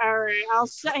see. All right, I'll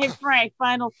say, hey Frank,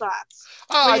 final thoughts.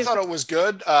 I thought it was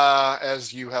good.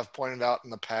 As you have pointed out in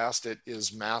the past, it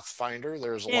is Pathfinder.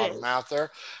 There's a lot of math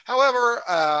there. However,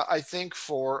 I think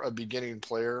for a beginning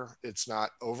player, it's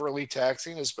not overly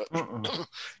taxing.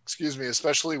 Excuse me,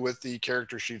 especially with the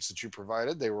character sheets that you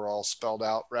provided. They were all spelled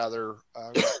out rather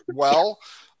well.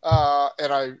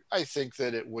 And I think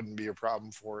that it wouldn't be a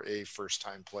problem for a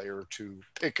first-time player to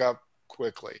pick up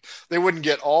quickly. They wouldn't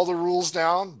get all the rules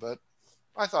down, but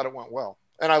I thought it went well.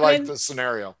 And I liked the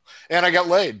scenario. And I got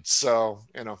laid, so,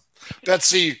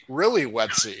 Betsy really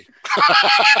wetsy.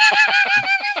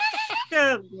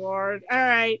 Good Lord. All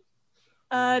right.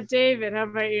 David, how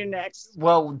about you next?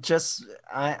 Well,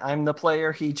 I'm the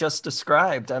player he just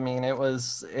described. I mean, it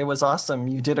was awesome.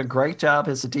 You did a great job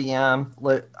as a DM.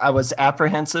 I was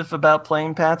apprehensive about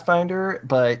playing Pathfinder,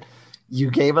 but you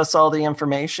gave us all the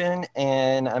information,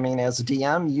 and I mean, as a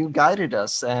DM, you guided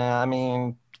us. I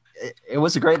mean, it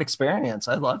was a great experience.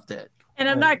 I loved it. And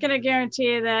I'm not going to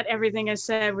guarantee that everything I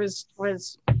said was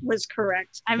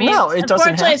correct. I mean, no, it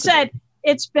doesn't have to. I said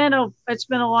it's been a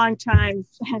long time.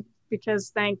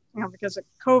 Because because of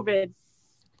COVID,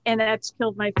 and that's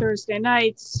killed my Thursday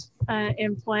nights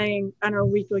in playing on our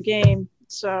weekly game.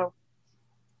 So,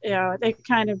 that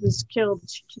kind of has killed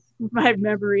my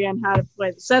memory on how to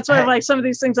play this. That's why, like some of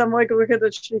these things, I'm like, look at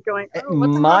the sheet going. Oh,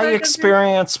 my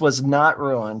experience was not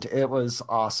ruined. It was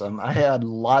awesome. I had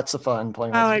lots of fun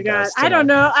playing. Oh my god! I don't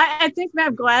know. I think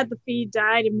I'm glad the feed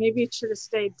died, and maybe it should have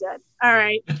stayed dead. All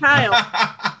right,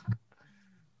 Kyle.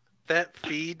 That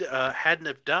feed hadn't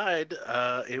have died,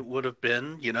 it would have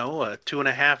been, a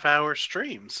 2.5 hour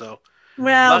stream. So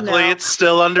luckily it's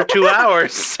still under 2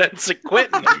 hours since it quit.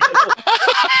 That's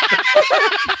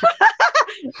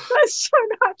so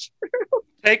not true.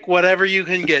 Take whatever you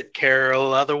can get,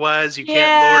 Carol. Otherwise, you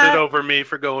can't lord it over me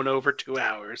for going over 2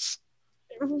 hours.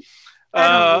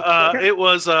 It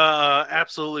was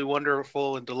absolutely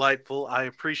wonderful and delightful. I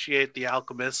appreciate the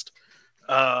Alchemist.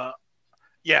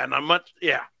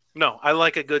 No, I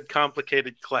like a good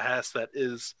complicated class that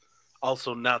is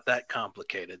also not that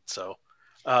complicated. So,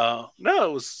 it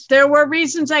was. There were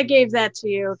reasons I gave that to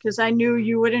you because I knew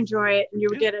you would enjoy it and you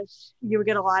would get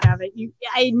a lot of it.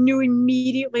 I knew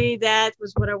immediately that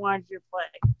was what I wanted you to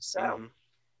play. So,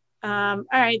 all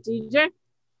right, DJ.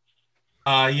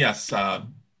 Yes,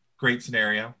 great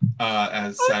scenario.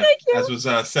 As was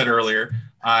said earlier,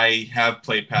 I have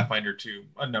played Pathfinder 2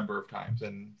 a number of times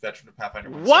and veteran of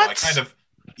Pathfinder 1. What? So I kind of.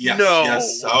 Yes. No.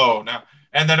 Yes. Oh no.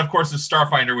 And then of course there's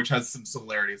Starfinder, which has some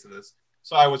similarities to this.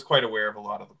 So I was quite aware of a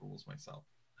lot of the rules myself.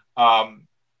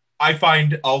 I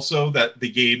find also that the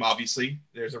game, obviously,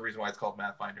 there's a reason why it's called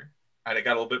Pathfinder, and it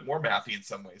got a little bit more mathy in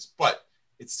some ways, but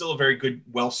it's still a very good,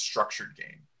 well-structured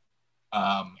game.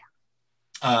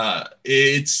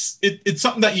 It's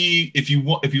something that if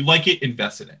you like it,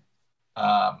 invest in it.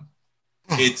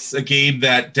 It's a game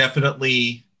that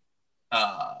definitely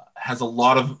has a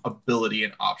lot of ability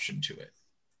and option to it.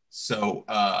 So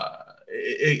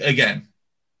again,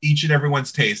 each and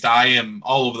everyone's taste. I am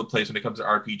all over the place when it comes to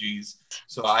RPGs.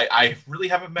 So I really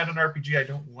haven't met an RPG I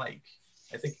don't like.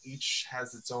 I think each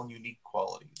has its own unique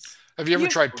qualities. Have you ever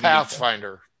tried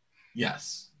Pathfinder?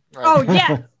 Yes. Oh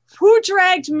yeah. Who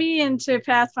dragged me into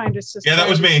Pathfinder system? Yeah, that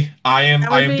was me. I am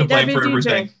to blame for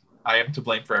everything. I am to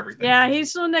blame for everything. Yeah,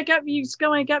 he's the one that got me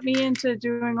into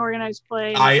doing organized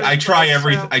play. I try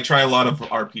everything. I try a lot of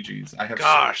RPGs. I have.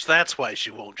 Gosh, that's why she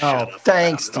won't shut up.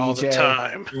 Thanks, DJ. All the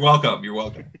time. You're welcome. You're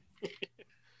welcome.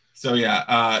 So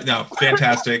yeah, no,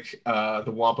 fantastic. The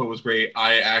Wampa was great.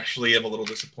 I actually am a little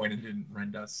disappointed it didn't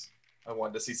rend us. I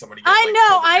wanted to see somebody.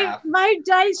 My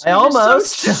dice. I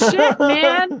almost so shit,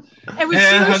 man. It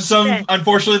was shit.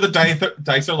 Unfortunately, the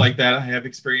dice are like that. I have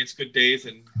experienced good days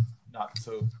and not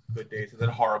so good days, and then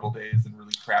horrible days and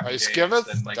really crappy dice days. Giveth,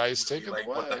 and dice take like,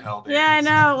 away. What the hell? Days. Yeah, I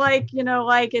know. Like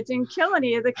it didn't kill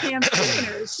any of the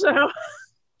campaigners. So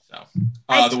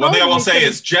the one thing I will say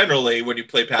is generally when you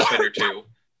play Pathfinder 2,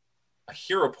 a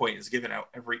hero point is given out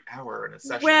every hour in a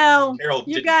session. Well,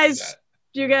 you guys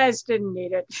didn't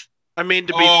need it. I mean,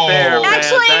 to be fair,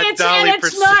 actually, man,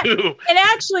 it's not. And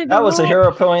actually, that was a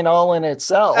hero point all in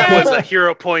itself. That was a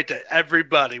hero point to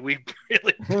everybody. We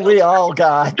all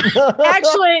got.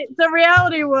 Actually, the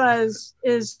reality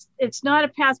is it's not a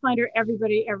Pathfinder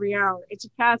everybody every hour. It's a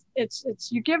path.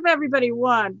 It's you give everybody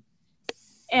one,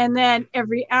 and then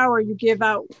every hour you give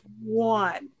out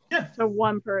one to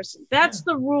one person. That's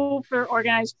the rule for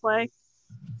organized play.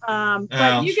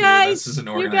 But you guys,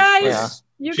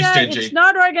 it's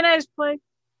not organized play.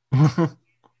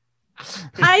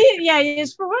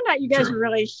 Yes, for one night, you guys True. were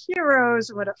really heroes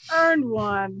and would have earned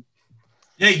one.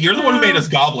 Yeah, you're the one who made us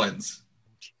goblins.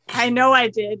 I know I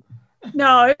did.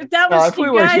 No, that was. If we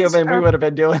were human, we would have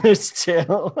been doing this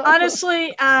too.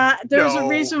 Honestly, there's a No,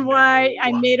 reason why no.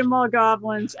 I made them all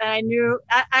goblins, and I knew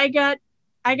I got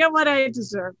what I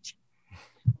deserved.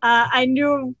 I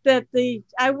knew that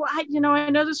I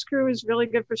know this crew is really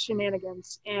good for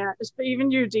shenanigans, and even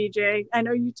you, DJ. I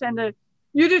know you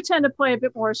do tend to play a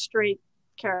bit more straight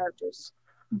characters,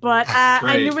 but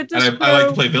I knew with this crew, I like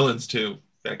to play villains too.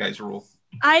 That guy's rule.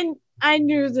 I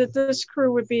knew that this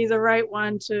crew would be the right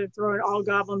one to throw an all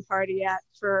goblin party at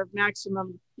for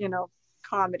maximum,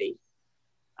 comedy.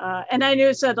 And I knew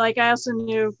it said, I also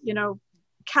knew,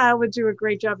 Kyle would do a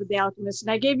great job with the alchemist.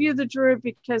 And I gave you the druid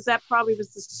because that probably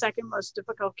was the second most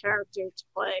difficult character to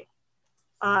play.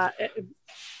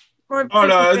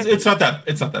 It's not that bad.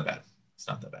 It's not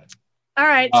that bad. All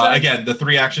right. Again, the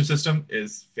 3-action system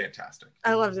is fantastic.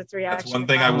 I love the 3-action. That's one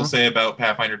thing I will say about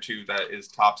Pathfinder 2 that is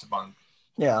tops among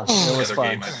it was other fun.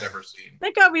 game I've ever seen.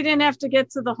 Thank God we didn't have to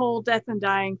get to the whole death and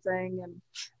dying thing. And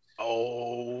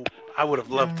I would have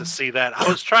loved to see that. I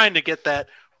was trying to get that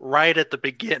right at the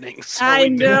beginning. So I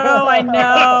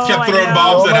know. Kept throwing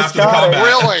bombs at after the combat.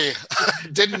 Really?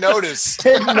 Didn't notice.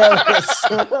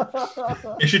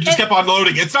 You should just kept on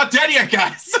loading. It's not dead yet,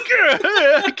 guys.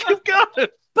 Keep going.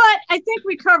 But I think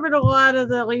we covered a lot of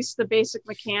at least the basic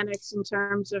mechanics in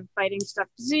terms of fighting stuff.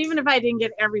 Because even if I didn't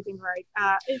get everything right,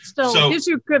 it still gives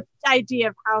you a good idea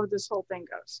of how this whole thing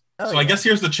goes. I guess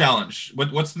here's the challenge.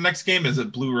 What's the next game? Is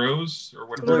it Blue Rose or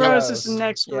what? Blue Rose is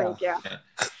next week. Yeah.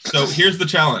 So here's the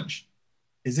challenge.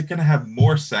 Is it going to have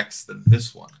more sex than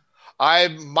this one? I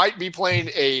might be playing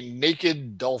a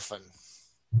naked dolphin.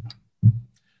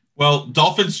 Well,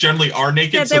 dolphins generally are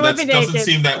naked, so that doesn't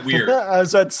seem that weird. I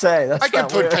was about to say. I could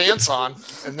put pants on,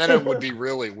 and then it would be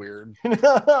really weird.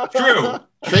 True.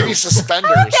 Maybe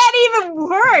suspenders. How would that even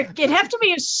work? It'd have to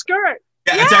be a skirt.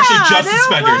 Yeah, it's actually just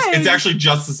suspenders. It's actually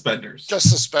just suspenders. Just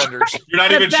suspenders. You're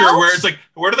not even sure where it's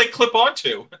where do they clip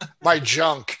onto? My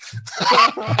junk.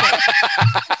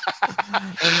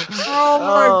 Oh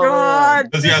my God.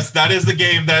 Because yes, that is the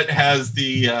game that has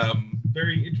the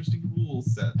very interesting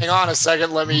rules set. Hang on a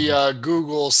second. Let me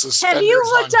Google suspenders. Have you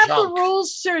looked up junk. the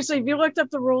rules? Seriously, have you looked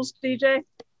up the rules, DJ?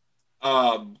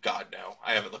 God, no.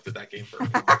 I haven't looked at that game for a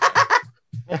long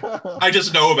time. I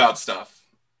just know about stuff.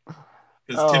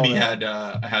 Because Timmy had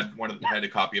a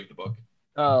copy of the book.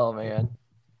 Oh man,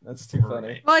 that's too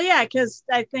funny. Well, yeah, because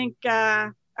I think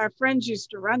our friends used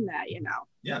to run that,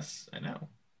 Yes, I know.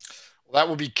 Well, that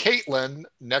will be Caitlin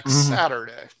next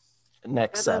Saturday.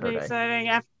 Next Saturday.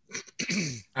 I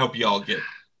hope you all get.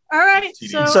 All right.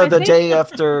 So the day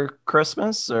after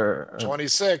Christmas or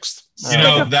 26th.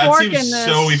 That seems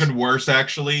so even worse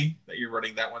actually that you're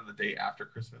running that one the day after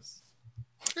Christmas.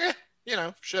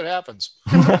 Shit happens.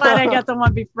 I'm glad I got the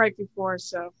one right before,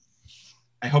 so.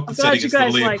 I hope the setting is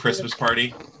literally a Christmas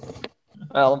party.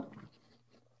 Well.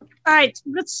 All right,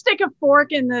 let's stick a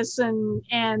fork in this and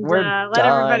let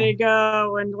everybody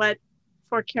go and let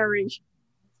poor Carrie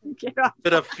get off.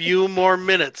 But a few more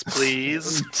minutes,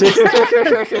 please.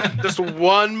 Just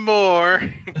one more.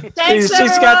 Thanks,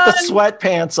 she's got the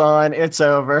sweatpants on. It's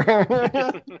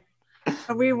over.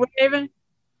 Are we waving?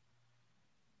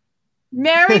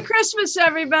 Merry Christmas,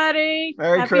 everybody.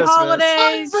 Merry Happy Christmas.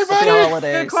 holidays. Happy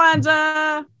holidays. Good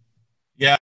Kwanzaa.